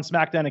on Raw and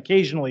SmackDown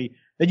occasionally,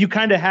 that you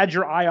kind of had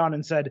your eye on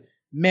and said,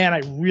 man,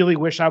 I really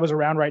wish I was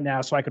around right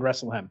now so I could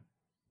wrestle him?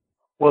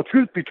 Well,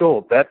 truth be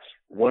told, that's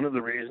one of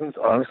the reasons,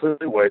 honestly,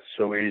 why it's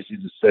so easy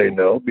to say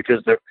no,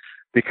 because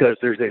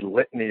there's a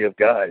litany of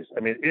guys. I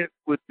mean, it's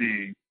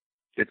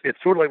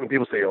sort of like when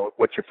people say, oh,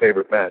 what's your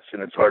favorite match?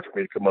 And it's hard for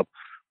me to come up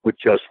with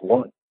just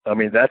one. I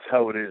mean, that's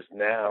how it is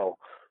now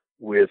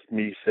with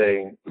me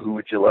saying, who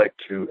would you like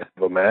to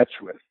have a match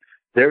with?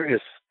 There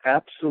is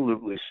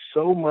absolutely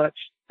so much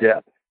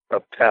depth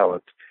of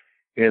talent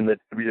in the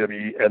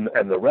WWE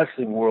and the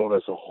wrestling world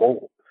as a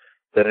whole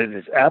that it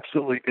is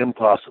absolutely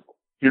impossible.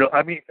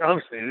 I mean,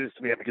 honestly, it is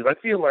to me, because I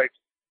feel like,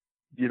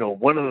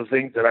 one of the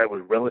things that I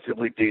was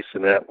relatively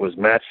decent at was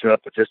matching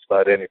up with just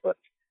about anybody.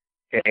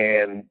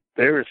 And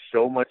there is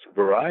so much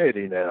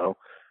variety now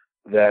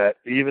that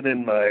even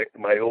in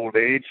my old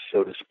age,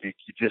 so to speak,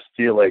 you just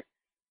feel like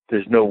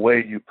there's no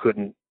way you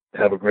couldn't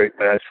have a great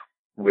match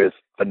with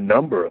a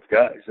number of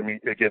guys. I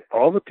mean, again,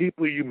 all the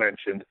people you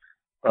mentioned,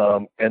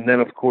 and then,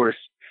 of course,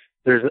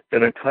 there's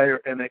an entire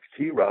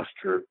NXT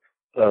roster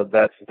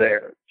that's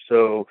there.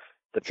 So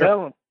the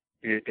talent,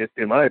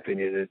 in my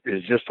opinion,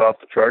 is just off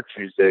the charts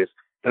these days.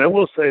 And I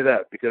will say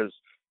that because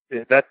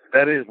that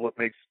is what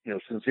makes,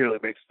 sincerely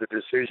makes the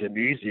decision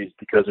easy, is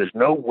because there's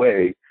no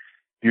way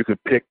you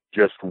could pick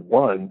just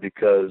one,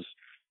 because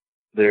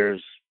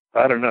there's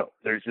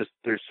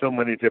so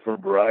many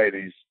different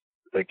varieties,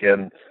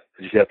 again,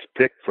 that you have to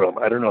pick from.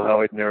 I don't know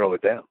how I'd narrow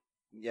it down.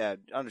 Yeah,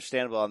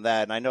 understandable on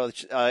that. And I know that,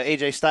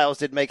 AJ Styles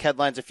did make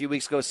headlines a few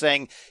weeks ago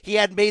saying he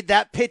had made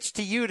that pitch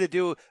to you to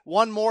do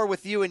one more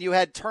with you, and you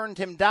had turned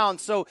him down.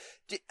 So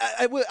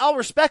I'll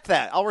respect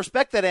that. I'll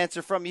respect that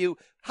answer from you.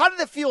 How did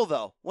it feel,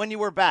 though, when you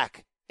were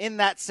back in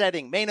that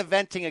setting, main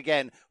eventing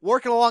again,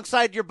 working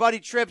alongside your buddy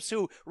Trips,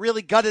 who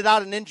really gutted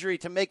out an injury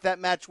to make that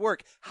match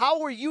work? How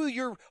were you,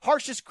 your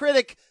harshest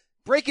critic,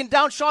 breaking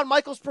down Shawn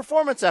Michaels'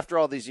 performance after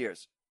all these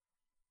years?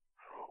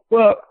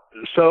 Well,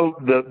 so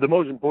the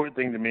most important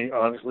thing to me,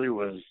 honestly,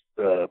 was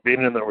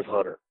being in there with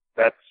Hunter.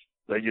 That's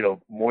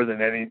more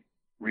than any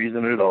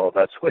reason at all.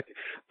 That's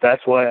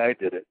why I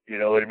did it. You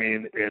know what I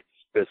mean? It's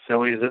as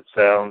silly as it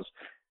sounds.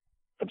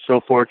 I'm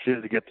so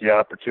fortunate to get the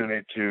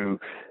opportunity to,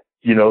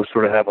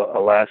 sort of have a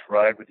last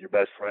ride with your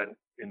best friend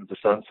into the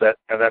sunset,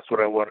 and that's what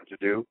I wanted to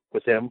do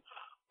with him.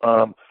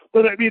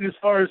 But I mean, as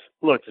far as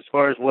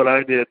what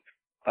I did,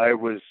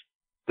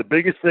 the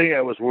biggest thing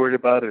I was worried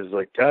about is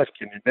like, gosh,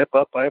 can you nip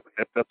up? I haven't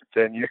nipped up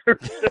in 10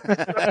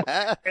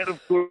 years. And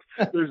of course,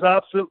 there's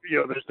absolutely,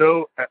 there's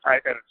no, and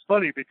it's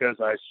funny because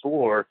I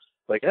swore,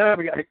 like, I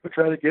could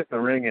try to get in the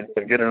ring and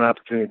get an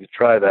opportunity to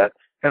try that.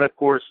 And of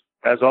course,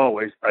 as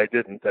always, I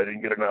didn't get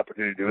an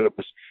opportunity to do it. I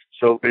was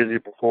so busy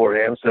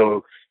beforehand.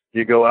 So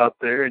you go out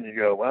there and you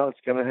go, well, it's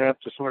going to have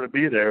to sort of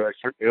be there. I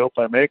certainly hope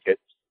I make it.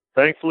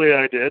 Thankfully,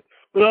 I did.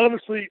 But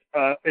honestly,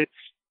 I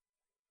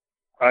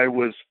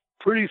was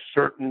pretty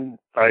certain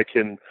I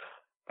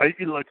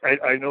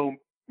know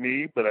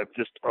me, but I'm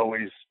just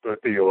always, a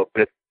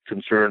bit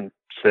concerned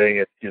saying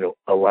it,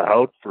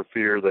 aloud for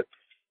fear that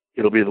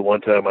it'll be the one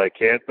time I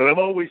can't. But I'm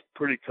always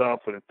pretty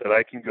confident that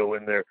I can go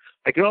in there.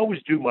 I can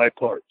always do my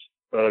part.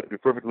 To be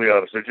perfectly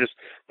honest, there just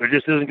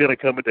isn't going to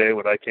come a day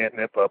when I can't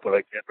nip up, when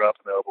I can't drop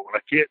an elbow, when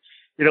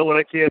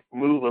I can't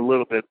move a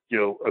little bit,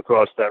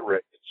 across that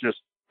ring. It's just,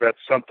 that's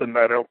something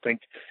I don't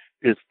think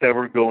is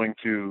ever going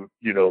to,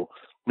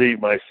 leave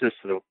my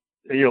system.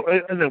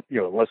 And then,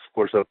 unless of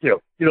course,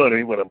 you know what I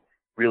mean, when I'm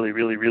really,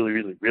 really, really,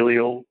 really, really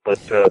old. But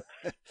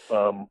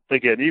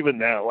again, even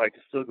now, I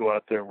can still go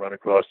out there and run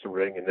across the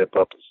ring and nip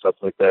up and stuff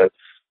like that.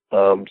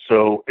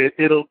 So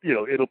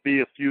it'll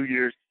be a few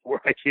years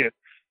before I can't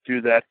do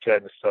that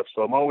kind of stuff.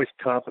 So I'm always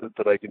confident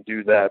that I can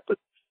do that. But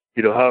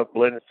how it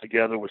blends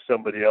together with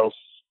somebody else,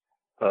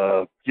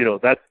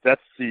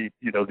 that's the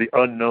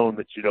unknown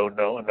that you don't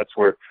know, and that's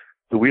where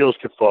the wheels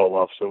could fall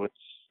off. So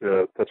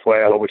that's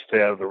why I always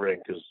stay out of the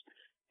ring, because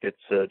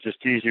it's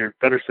just easier,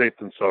 better safe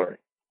than sorry.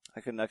 I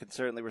can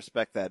certainly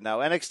respect that. Now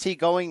NXT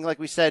going, like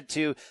we said,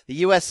 to the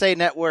USA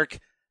Network,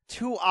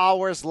 2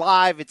 hours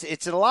live.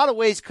 It's in a lot of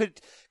ways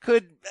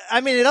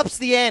it ups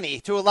the ante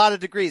to a lot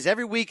of degrees.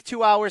 Every week,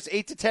 2 hours,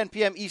 8 to 10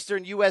 p.m.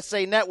 Eastern,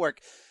 USA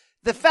Network.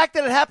 The fact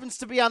that it happens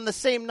to be on the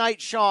same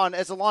night, Sean,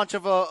 as the launch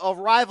of a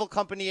rival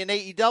company in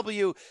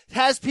AEW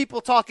has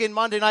people talking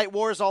Monday Night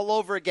Wars all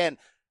over again.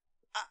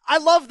 I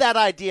love that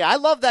idea. I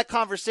love that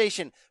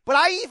conversation. But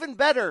I even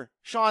better,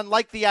 Sean,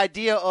 like the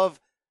idea of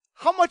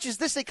how much is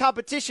this a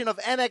competition of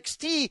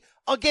NXT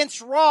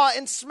against Raw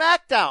and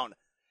SmackDown?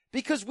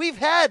 Because we've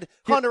had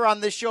Hunter on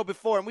this show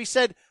before, and we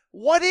said,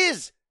 what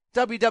is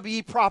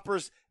WWE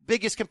proper's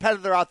biggest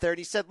competitor out there? And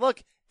he said,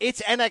 look,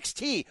 it's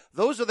NXT.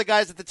 Those are the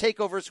guys at the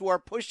takeovers who are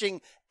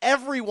pushing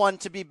everyone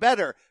to be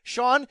better.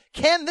 Sean,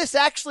 can this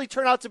actually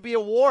turn out to be a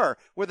war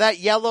where that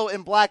yellow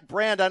and black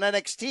brand on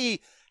NXT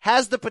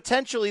has the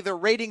potential, either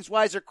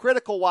ratings-wise or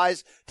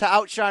critical-wise, to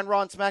outshine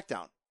Raw and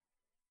SmackDown?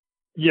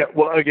 Yeah,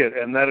 well, again,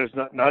 and that is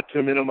not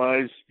to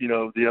minimize,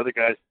 the other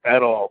guys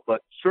at all,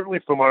 but certainly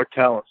from our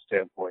talent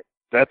standpoint,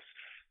 that's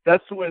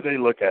the way they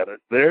look at it.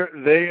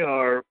 They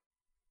are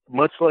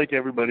much like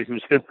everybody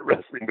who's in the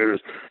wrestling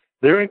business.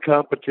 They're in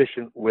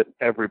competition with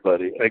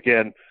everybody.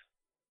 Again,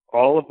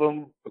 all of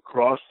them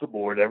across the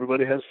board.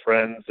 Everybody has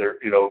friends. They're,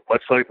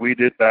 much like we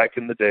did back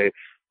in the day.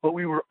 But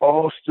we were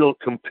all still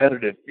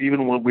competitive,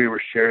 even when we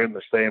were sharing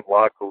the same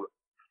locker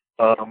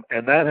room.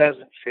 And that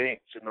hasn't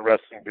changed in the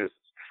wrestling business.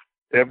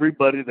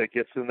 Everybody that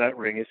gets in that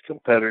ring is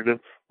competitive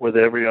with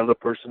every other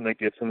person that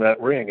gets in that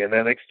ring. And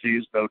NXT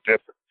is no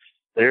different.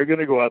 They're going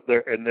to go out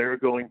there and they're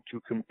going to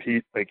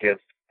compete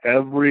against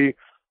every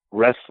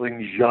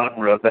wrestling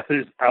genre that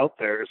is out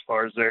there as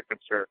far as they're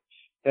concerned.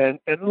 And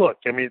look,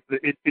 I mean,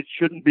 it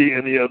shouldn't be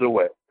any other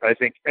way. I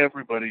think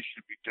everybody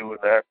should be doing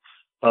that.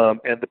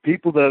 And the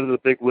people that are the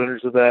big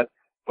winners of that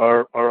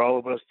are all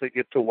of us that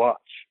get to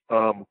watch.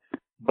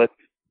 But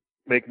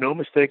make no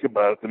mistake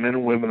about it, the men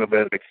and women of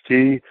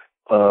NXT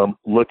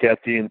look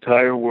at the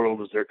entire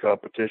world as their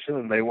competition,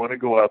 and they want to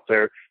go out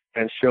there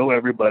and show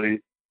everybody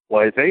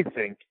why they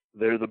think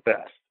they're the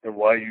best and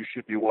why you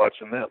should be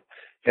watching them.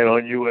 And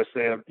on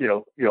USA,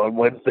 on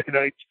Wednesday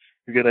night,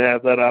 you're going to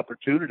have that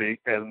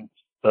opportunity, and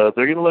they're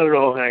going to let it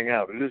all hang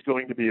out. It is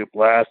going to be a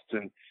blast,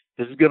 and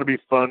this is going to be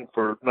fun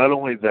for not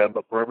only them,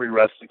 but for every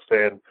wrestling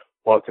fan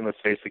walking the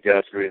face of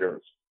Gas Green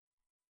Earth.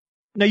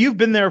 Now, you've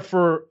been there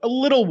for a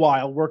little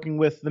while working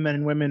with the men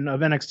and women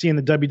of NXT and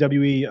the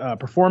WWE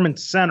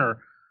Performance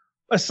Center.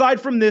 Aside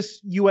from this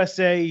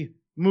USA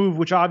move,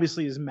 which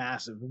obviously is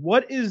massive,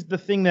 what is the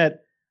thing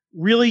that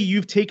really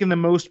you've taken the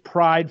most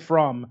pride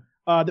from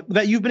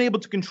that you've been able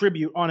to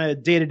contribute on a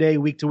day-to-day,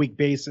 week-to-week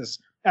basis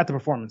at the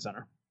Performance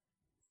Center?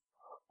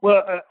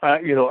 Well,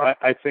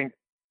 I think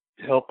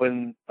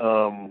helping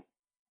the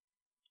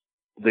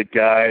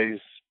guys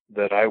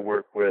that I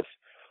work with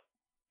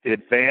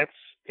advance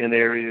in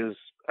areas.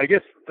 I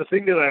guess the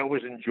thing that I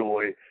always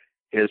enjoy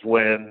is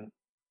when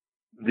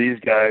these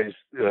guys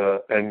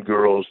and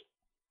girls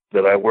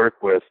that I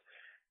work with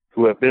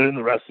who have been in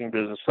the wrestling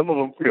business, some of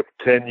them for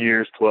 10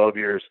 years, 12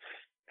 years,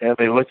 and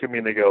they look at me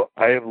and they go,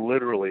 I have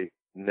literally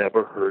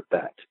never heard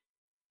that.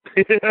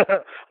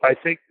 I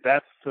think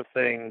that's the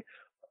thing,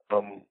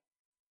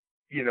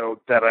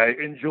 that I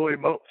enjoy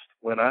most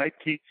when I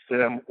teach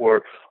them,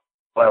 let's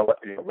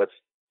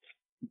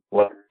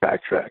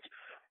backtrack.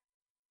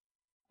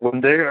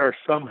 When they are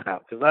somehow,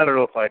 because I don't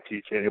know if I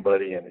teach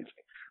anybody anything,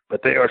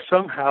 but they are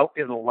somehow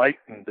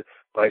enlightened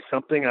by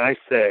something I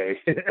say,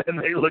 and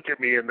they look at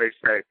me and they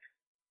say,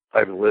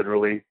 I've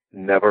literally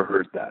never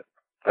heard that.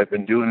 I've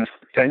been doing this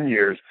for 10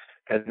 years,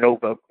 and no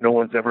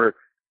one's ever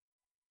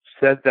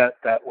said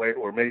that way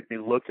or made me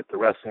look at the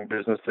wrestling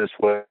business this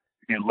way.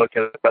 You look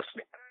at the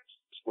wrestling business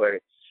this way.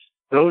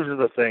 Those are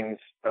the things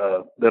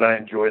that I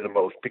enjoy the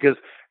most, because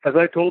as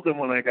I told them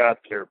when I got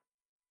there,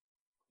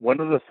 one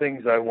of the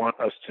things I want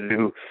us to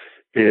do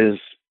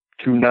is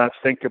to not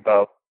think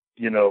about,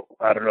 the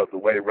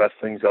way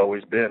wrestling's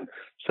always been.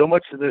 So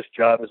much of this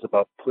job is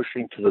about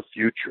pushing to the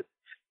future.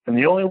 And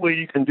the only way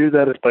you can do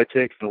that is by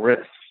taking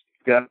risks.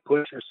 You've got to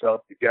push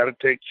yourself. You've got to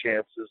take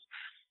chances.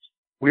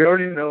 We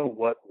already know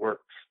what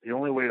works. The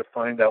only way to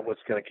find out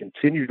what's going to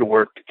continue to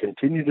work, to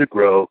continue to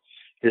grow,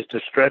 is to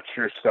stretch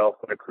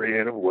yourself in a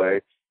creative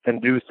way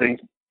and do things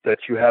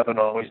that you haven't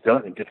always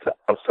done and get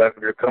outside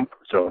of your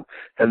comfort zone.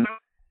 And,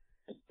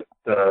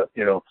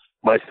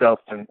 myself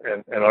and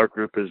our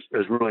group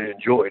has really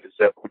enjoyed is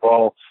that we've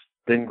all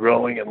been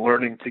growing and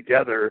learning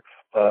together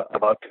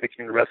about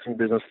taking the wrestling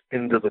business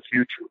into the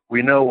future.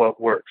 We know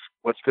what works,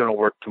 what's going to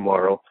work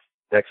tomorrow,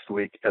 next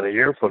week, and a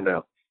year from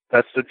now.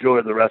 That's the joy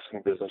of the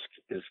wrestling business,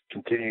 is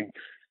continuing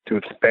to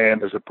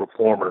expand as a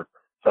performer,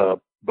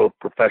 both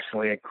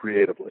professionally and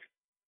creatively.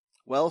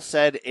 Well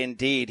said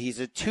indeed. He's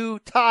a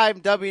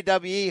two-time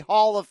WWE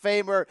Hall of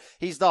Famer.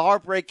 He's the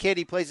Heartbreak Kid.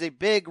 He plays a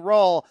big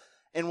role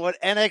in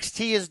what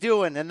NXT is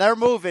doing, and they're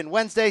moving.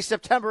 Wednesday,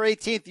 September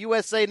 18th,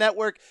 USA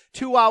Network,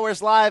 2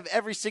 hours live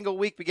every single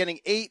week beginning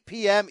 8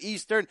 p.m.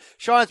 Eastern.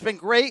 Sean, it's been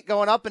great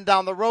going up and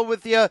down the road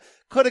with you.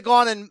 Could have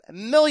gone in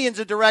millions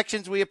of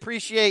directions. We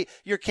appreciate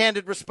your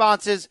candid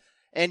responses.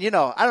 And,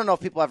 I don't know if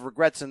people have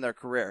regrets in their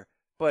career,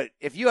 but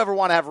if you ever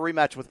want to have a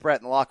rematch with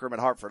Brett in the locker room in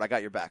Hartford, I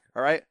got your back.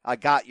 All right? I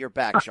got your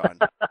back, Sean.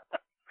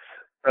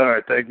 All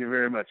right. Thank you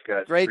very much,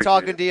 guys. Great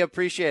talking to you.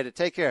 Appreciate it.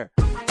 Take care.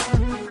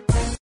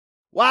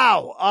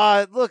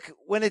 Wow. Look,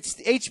 when it's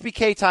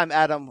HBK time,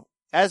 Adam,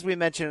 as we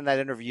mentioned in that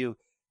interview,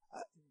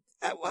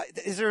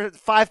 is there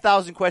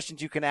 5,000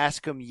 questions you can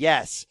ask him?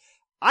 Yes.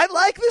 I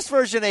like this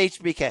version of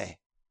HBK.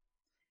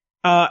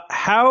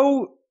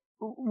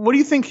 What do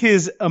you think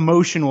his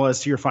emotion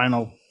was to your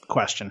final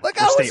question? Look,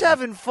 I was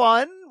having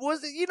fun.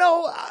 Was it,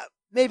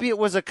 maybe it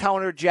was a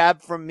counter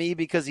jab from me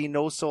because he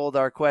no-sold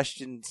our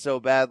question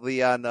so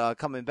badly on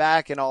coming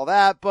back and all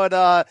that.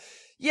 But,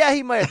 yeah,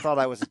 he might have thought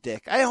I was a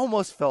dick. I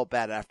almost felt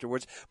bad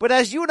afterwards. But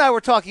as you and I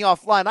were talking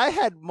offline, I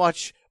had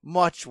much,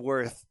 much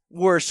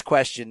worse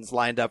questions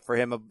lined up for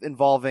him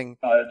involving.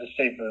 Just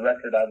say for the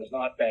record, I was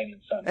not banging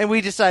Sunday. And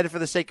we decided for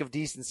the sake of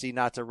decency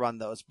not to run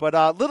those. But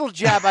little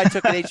jab I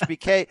took at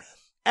HBK.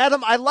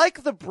 Adam, I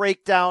like the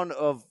breakdown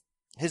of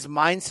his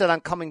mindset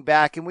on coming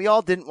back. And we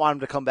all didn't want him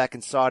to come back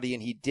in Saudi,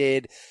 and he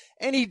did.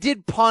 And he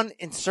did punt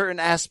in certain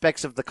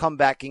aspects of the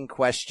comebacking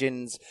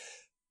questions.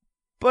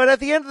 But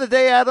at the end of the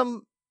day,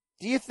 Adam,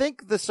 do you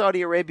think the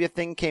Saudi Arabia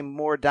thing came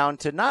more down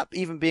to not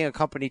even being a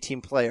company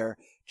team player,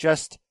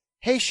 just,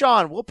 hey,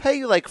 Sean, we'll pay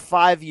you like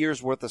 5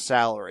 years worth of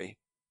salary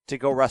to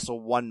go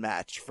wrestle one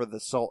match for the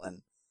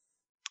Sultan?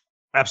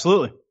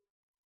 Absolutely.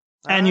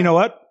 And you know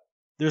what?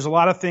 There's a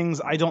lot of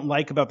things I don't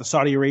like about the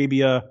Saudi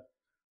Arabia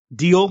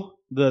deal,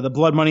 the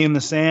blood money in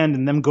the sand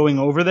and them going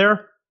over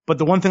there. But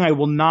the one thing I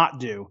will not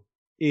do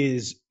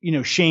is,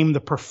 shame the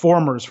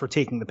performers for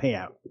taking the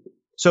payout.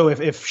 So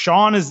if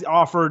Sean is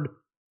offered,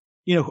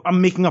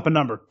 I'm making up a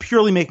number,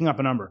 purely making up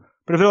a number.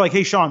 But if they're like,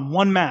 hey, Sean,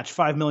 one match,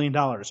 $5 million,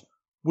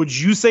 would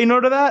you say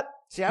no to that?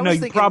 See, I was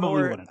thinking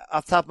probably wouldn't.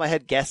 Off the top of my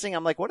head guessing.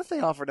 I'm like, what if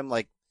they offered him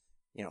like,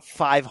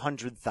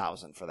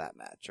 $500,000 for that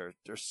match or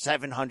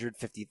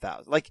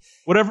 $750,000? Like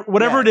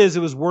whatever it is,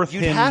 it was worth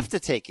You'd him have to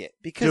take it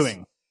because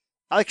doing.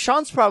 Like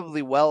Sean's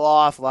probably well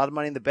off, a lot of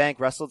money in the bank,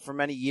 wrestled for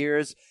many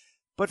years.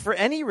 But for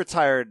any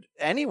retired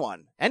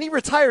anyone, by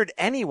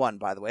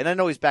the way, and I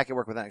know he's back at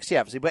work with NXT,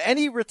 obviously, but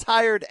any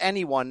retired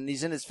anyone, and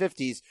he's in his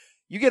 50s,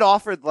 you get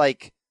offered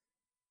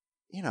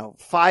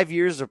 5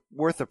 years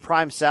worth of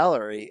prime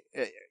salary,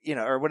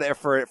 or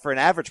whatever for an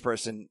average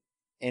person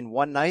in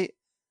one night.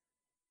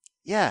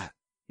 Yeah,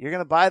 you're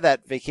going to buy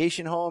that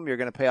vacation home. You're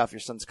going to pay off your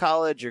son's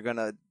college. You're going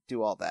to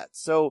do all that.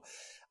 So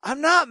I'm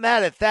not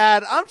mad at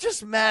that. I'm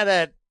just mad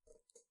at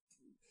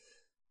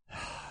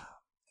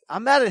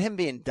him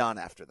being done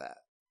after that.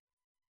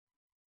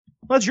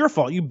 Well, that's your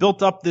fault. You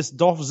built up this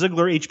Dolph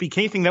Ziggler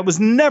HBK thing that was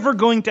never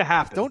going to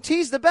happen. Don't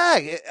tease the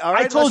bag. All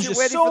right, I told you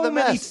so many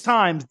mess.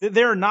 times that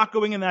they're not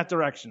going in that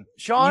direction.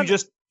 Sean, you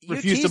just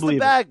refuse to believe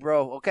the bag,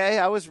 bro. Okay,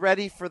 I was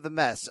ready for the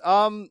mess.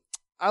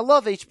 I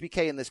love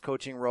HBK in this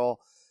coaching role.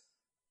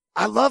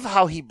 I love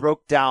how he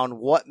broke down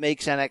what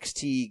makes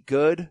NXT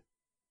good,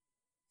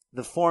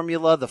 the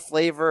formula, the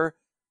flavor.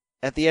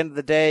 At the end of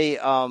the day,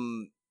 I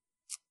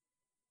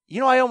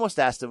almost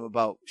asked him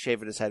about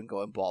shaving his head and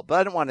going bald, but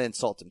I didn't want to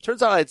insult him.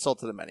 Turns out I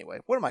insulted him anyway.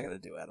 What am I going to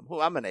do, Adam?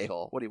 I'm an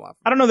a-hole. What do you want from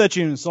me? I don't know that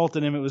you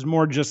insulted him. It was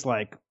more just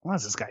like,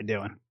 what's this guy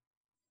doing?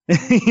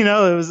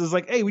 It was just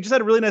like, hey, we just had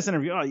a really nice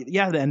interview. Oh,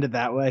 you had to end it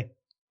that way.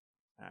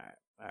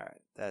 All right.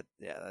 That's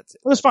it.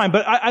 It was fine,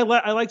 but I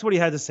liked what he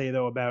had to say,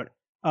 though, about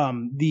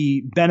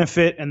the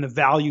benefit and the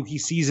value he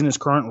sees in his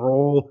current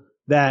role,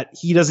 that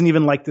he doesn't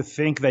even like to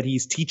think that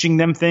he's teaching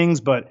them things,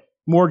 but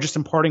more just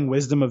imparting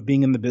wisdom of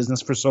being in the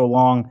business for so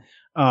long.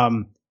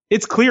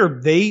 It's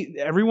clear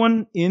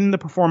everyone in the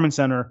Performance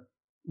Center,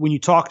 when you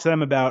talk to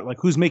them about like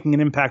who's making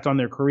an impact on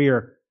their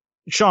career,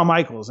 Shawn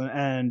Michaels.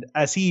 And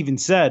as he even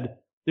said,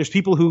 there's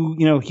people who,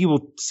 he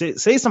will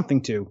say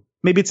something to.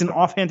 Maybe it's an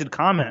offhanded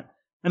comment.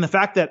 And the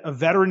fact that a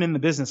veteran in the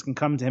business can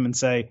come to him and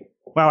say,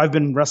 wow, I've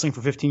been wrestling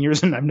for 15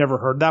 years and I've never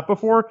heard that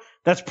before.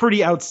 That's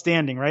pretty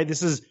outstanding, right?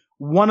 This is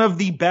one of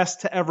the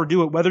best to ever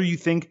do it, whether you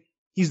think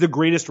he's the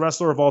greatest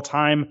wrestler of all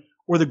time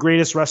or the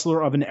greatest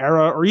wrestler of an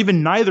era, or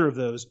even neither of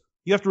those.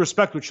 You have to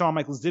respect what Shawn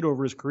Michaels did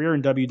over his career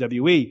in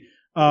WWE.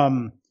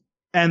 And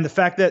the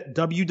fact that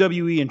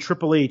WWE and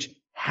Triple H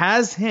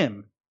has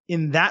him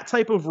in that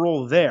type of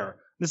role there.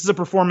 This is a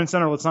Performance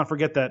Center. Let's not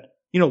forget that,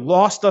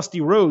 lost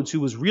Dusty Rhodes, who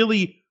was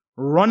really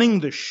running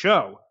the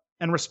show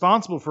and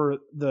responsible for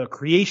the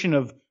creation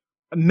of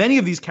many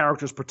of these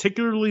characters,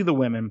 particularly the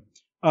women.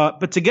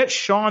 But to get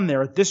Shawn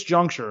there at this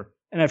juncture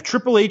and have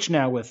Triple H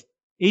now with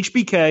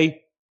HBK,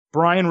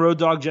 Brian Road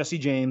Dogg, Jesse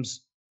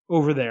James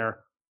over there,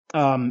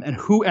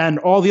 and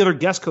all the other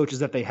guest coaches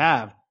that they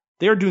have,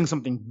 they're doing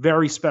something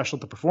very special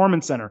at the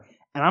Performance Center.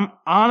 And I'm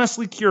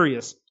honestly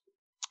curious,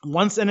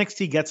 once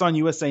NXT gets on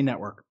USA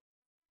Network,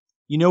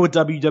 you know what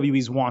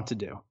WWE's want to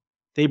do.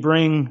 They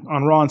bring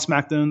on Raw and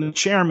SmackDown the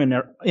chairman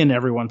in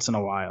every once in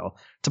a while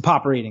to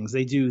pop ratings.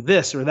 They do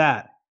this or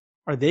that.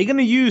 Are they going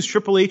to use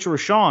Triple H or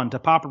Shawn to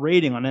pop a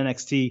rating on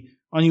NXT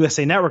on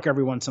USA Network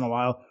every once in a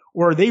while?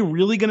 Or are they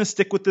really going to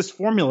stick with this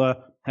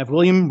formula, have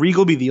William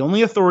Regal be the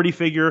only authority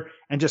figure,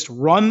 and just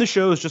run the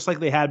shows just like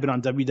they had been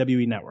on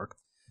WWE Network?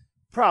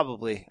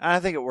 Probably. I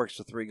think it works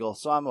with Regal,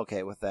 so I'm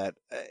okay with that.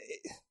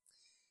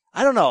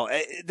 I don't know.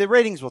 The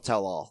ratings will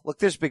tell all. Look,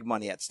 there's big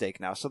money at stake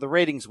now, so the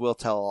ratings will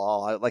tell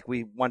all. Like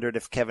we wondered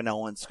if Kevin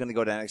Owens is going to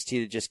go to NXT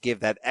to just give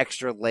that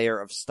extra layer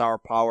of star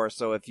power.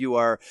 So if you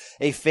are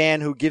a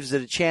fan who gives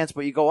it a chance,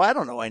 but you go, I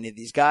don't know any of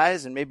these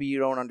guys, and maybe you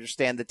don't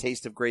understand the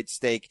taste of great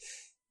steak,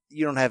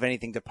 you don't have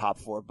anything to pop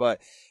for. But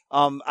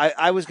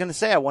I was going to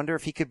say, I wonder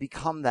if he could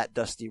become that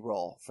Dusty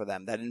role for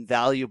them, that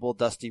invaluable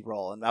Dusty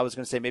role. And I was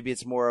going to say maybe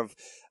it's more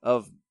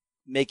of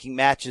making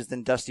matches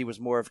than Dusty was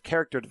more of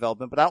character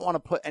development, but I don't want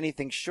to put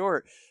anything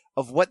short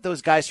of what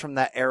those guys from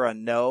that era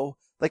know.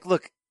 Like,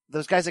 look,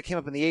 those guys that came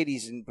up in the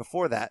 80s and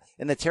before that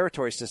in the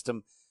territory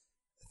system,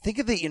 think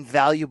of the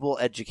invaluable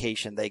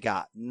education they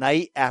got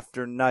night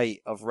after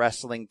night of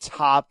wrestling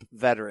top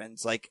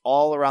veterans, like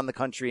all around the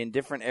country in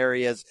different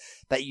areas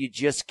that you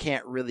just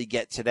can't really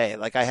get today.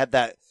 Like I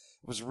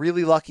was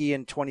really lucky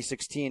in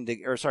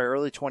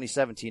early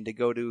 2017 to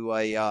go to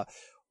a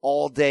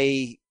all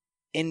day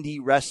indie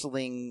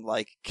wrestling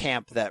like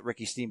camp that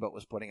Ricky Steamboat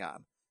was putting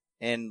on.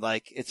 And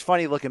like, it's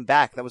funny looking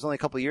back, that was only a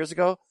couple of years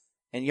ago,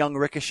 and young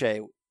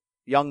Ricochet,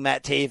 young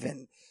Matt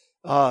Taven,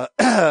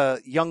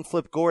 young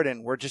Flip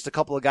Gordon were just a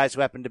couple of guys who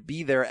happened to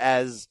be there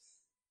as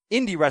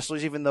indie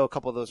wrestlers, even though a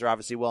couple of those are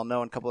obviously well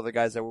known, a couple of other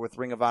guys that were with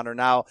Ring of Honor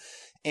now.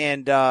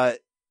 And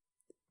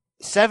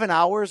 7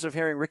 hours of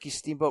hearing Ricky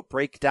Steamboat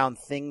break down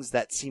things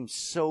that seem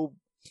so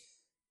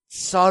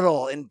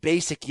subtle and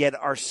basic, yet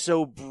are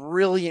so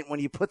brilliant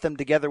when you put them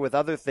together with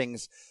other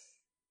things.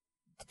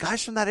 The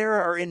guys from that era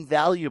are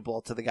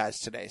invaluable to the guys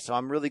today. So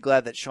I'm really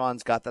glad that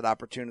Shawn's got that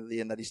opportunity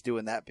and that he's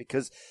doing that,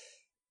 because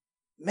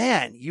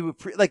man, you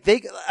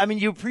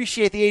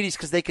appreciate the 80s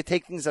because they could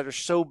take things that are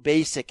so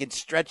basic and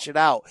stretch it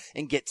out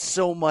and get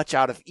so much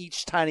out of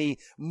each tiny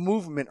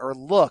movement or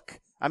look.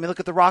 I mean, look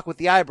at The Rock with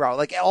the eyebrow,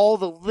 like all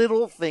the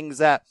little things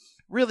that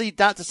really,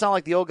 not to sound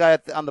like the old guy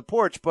on the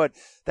porch, but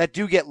that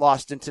do get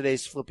lost in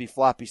today's flippy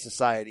floppy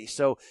society.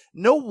 So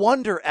no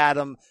wonder,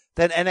 Adam,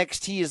 that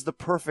NXT is the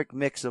perfect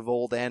mix of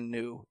old and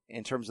new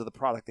in terms of the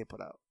product they put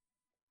out.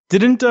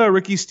 Didn't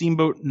Ricky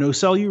Steamboat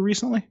no-sell you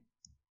recently?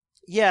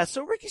 Yeah,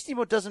 so Ricky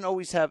Steamboat doesn't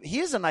always have, he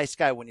is a nice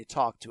guy when you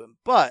talk to him,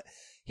 but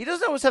he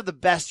doesn't always have the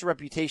best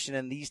reputation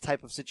in these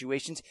type of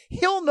situations.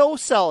 He'll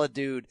no-sell a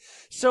dude.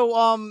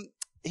 So,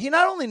 he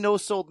not only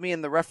no-sold me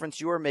in the reference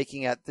you were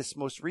making at this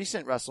most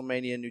recent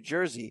WrestleMania in New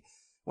Jersey,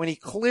 when he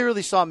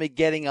clearly saw me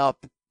getting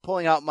up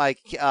pulling out my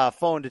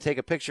phone to take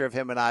a picture of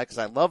him and I because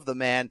I love the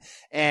man,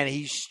 and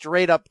he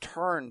straight up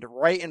turned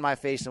right in my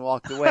face and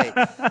walked away.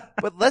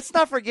 But let's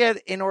not forget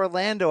in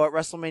Orlando at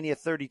WrestleMania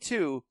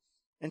 32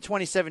 in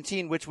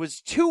 2017, which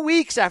was 2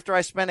 weeks after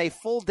I spent a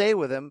full day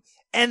with him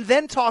and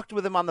then talked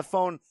with him on the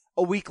phone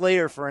a week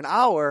later for an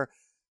hour,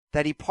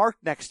 that he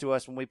parked next to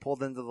us when we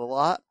pulled into the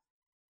lot.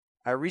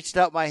 I reached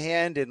out my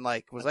hand and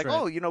was That's like,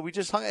 right. oh, we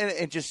just hung,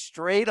 and just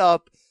straight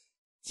up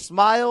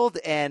smiled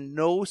and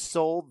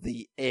no-sold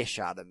the ish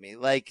out of me.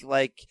 Like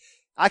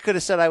I could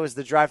have said I was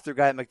the drive-thru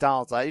guy at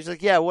McDonald's. He's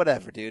like, yeah,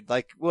 whatever, dude.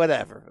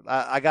 Whatever.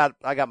 I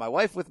got my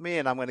wife with me,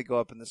 and I'm going to go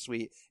up in the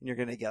suite, and you're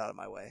going to get out of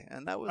my way.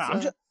 And that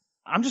was.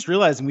 I'm just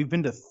realizing we've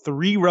been to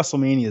 3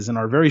 WrestleManias in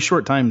our very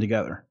short time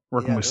together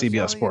working with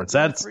CBS Sports.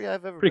 That's 3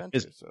 I've ever pretty been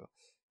busy. to.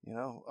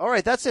 So, all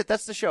right, that's it.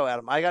 That's the show,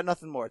 Adam. I got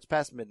nothing more. It's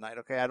past midnight.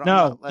 Okay,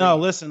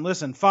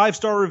 Listen.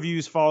 5-star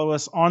reviews. Follow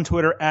us on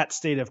Twitter at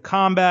State of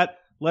Combat.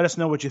 Let us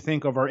know what you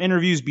think of our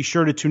interviews. Be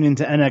sure to tune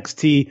into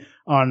NXT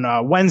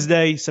on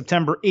Wednesday,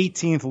 September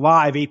 18th,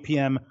 live 8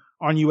 p.m.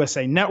 on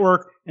USA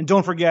Network. And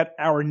don't forget,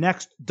 our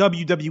next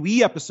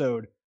WWE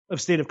episode of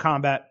State of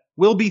Combat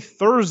will be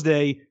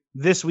Thursday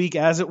this week,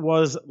 as it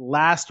was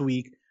last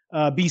week.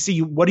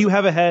 BC, what do you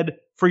have ahead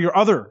for your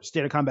other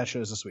State of Combat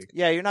shows this week?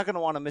 Yeah, you're not going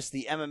to want to miss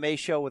the MMA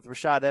show with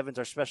Rashad Evans.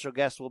 Our special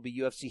guest will be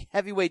UFC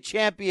heavyweight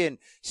champion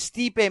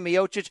Stipe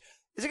Miocic.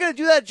 Is he going to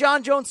do that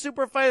John Jones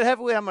super fight at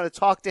heavyweight? I'm going to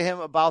talk to him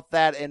about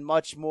that and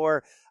much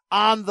more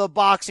on the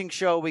boxing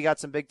show. We got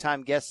some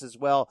big-time guests as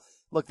well.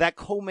 Look, that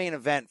co-main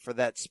event for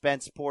that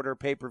Spence Porter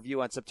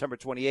pay-per-view on September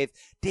 28th,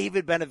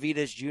 David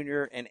Benavidez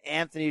Jr. and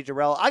Anthony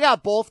Jarrell. I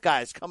got both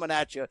guys coming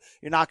at you.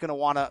 You're not going to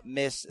want to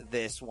miss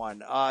this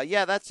one.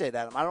 Yeah, that's it,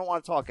 Adam. I don't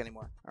want to talk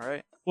anymore. All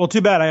right? Well,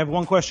 too bad. I have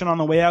one question on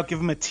the way out. Give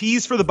him a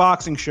tease for the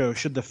boxing show.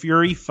 Should the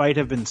Fury fight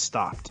have been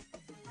stopped?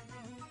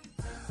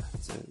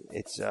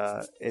 It's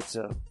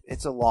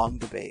a long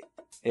debate.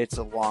 It's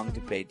a long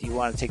debate. Do you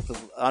want to take the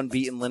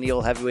unbeaten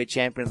lineal heavyweight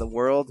champion of the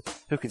world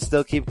who can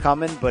still keep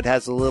coming but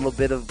has a little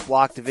bit of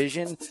block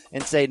division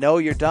and say, no,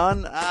 you're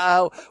done?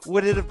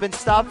 Would it have been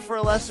stopped for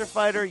a lesser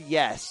fighter?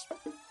 Yes.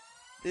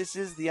 This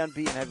is the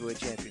unbeaten heavyweight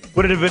champion.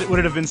 Would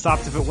it have been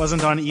stopped if it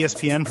wasn't on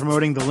ESPN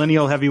promoting the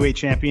lineal heavyweight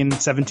champion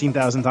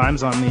 17,000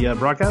 times on the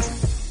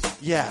broadcast?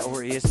 Yeah, or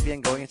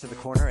ESPN going into the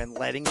corner and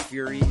letting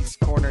Fury's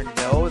corner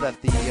know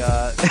that the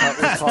cut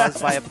was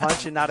caused by a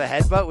punch and not a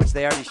headbutt, which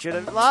they already should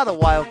have. A lot of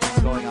wild things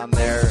going on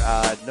there.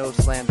 No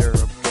slander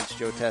against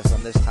Joe Tess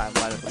on this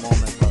timeline at the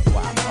moment, but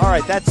wow. All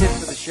right, that's it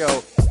for the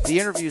show. The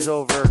interview's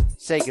over.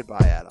 Say goodbye,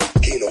 Adam.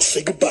 Kano,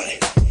 say goodbye.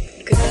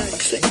 Good night.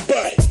 Say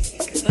goodbye.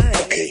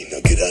 Goodbye. Okay, now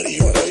get out of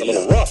here. That's a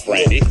little rough,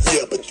 Randy.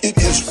 Yeah, but it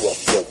is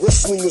rough. Yeah,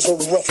 wrestling is a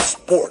rough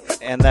sport.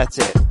 And that's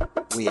it.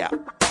 We out.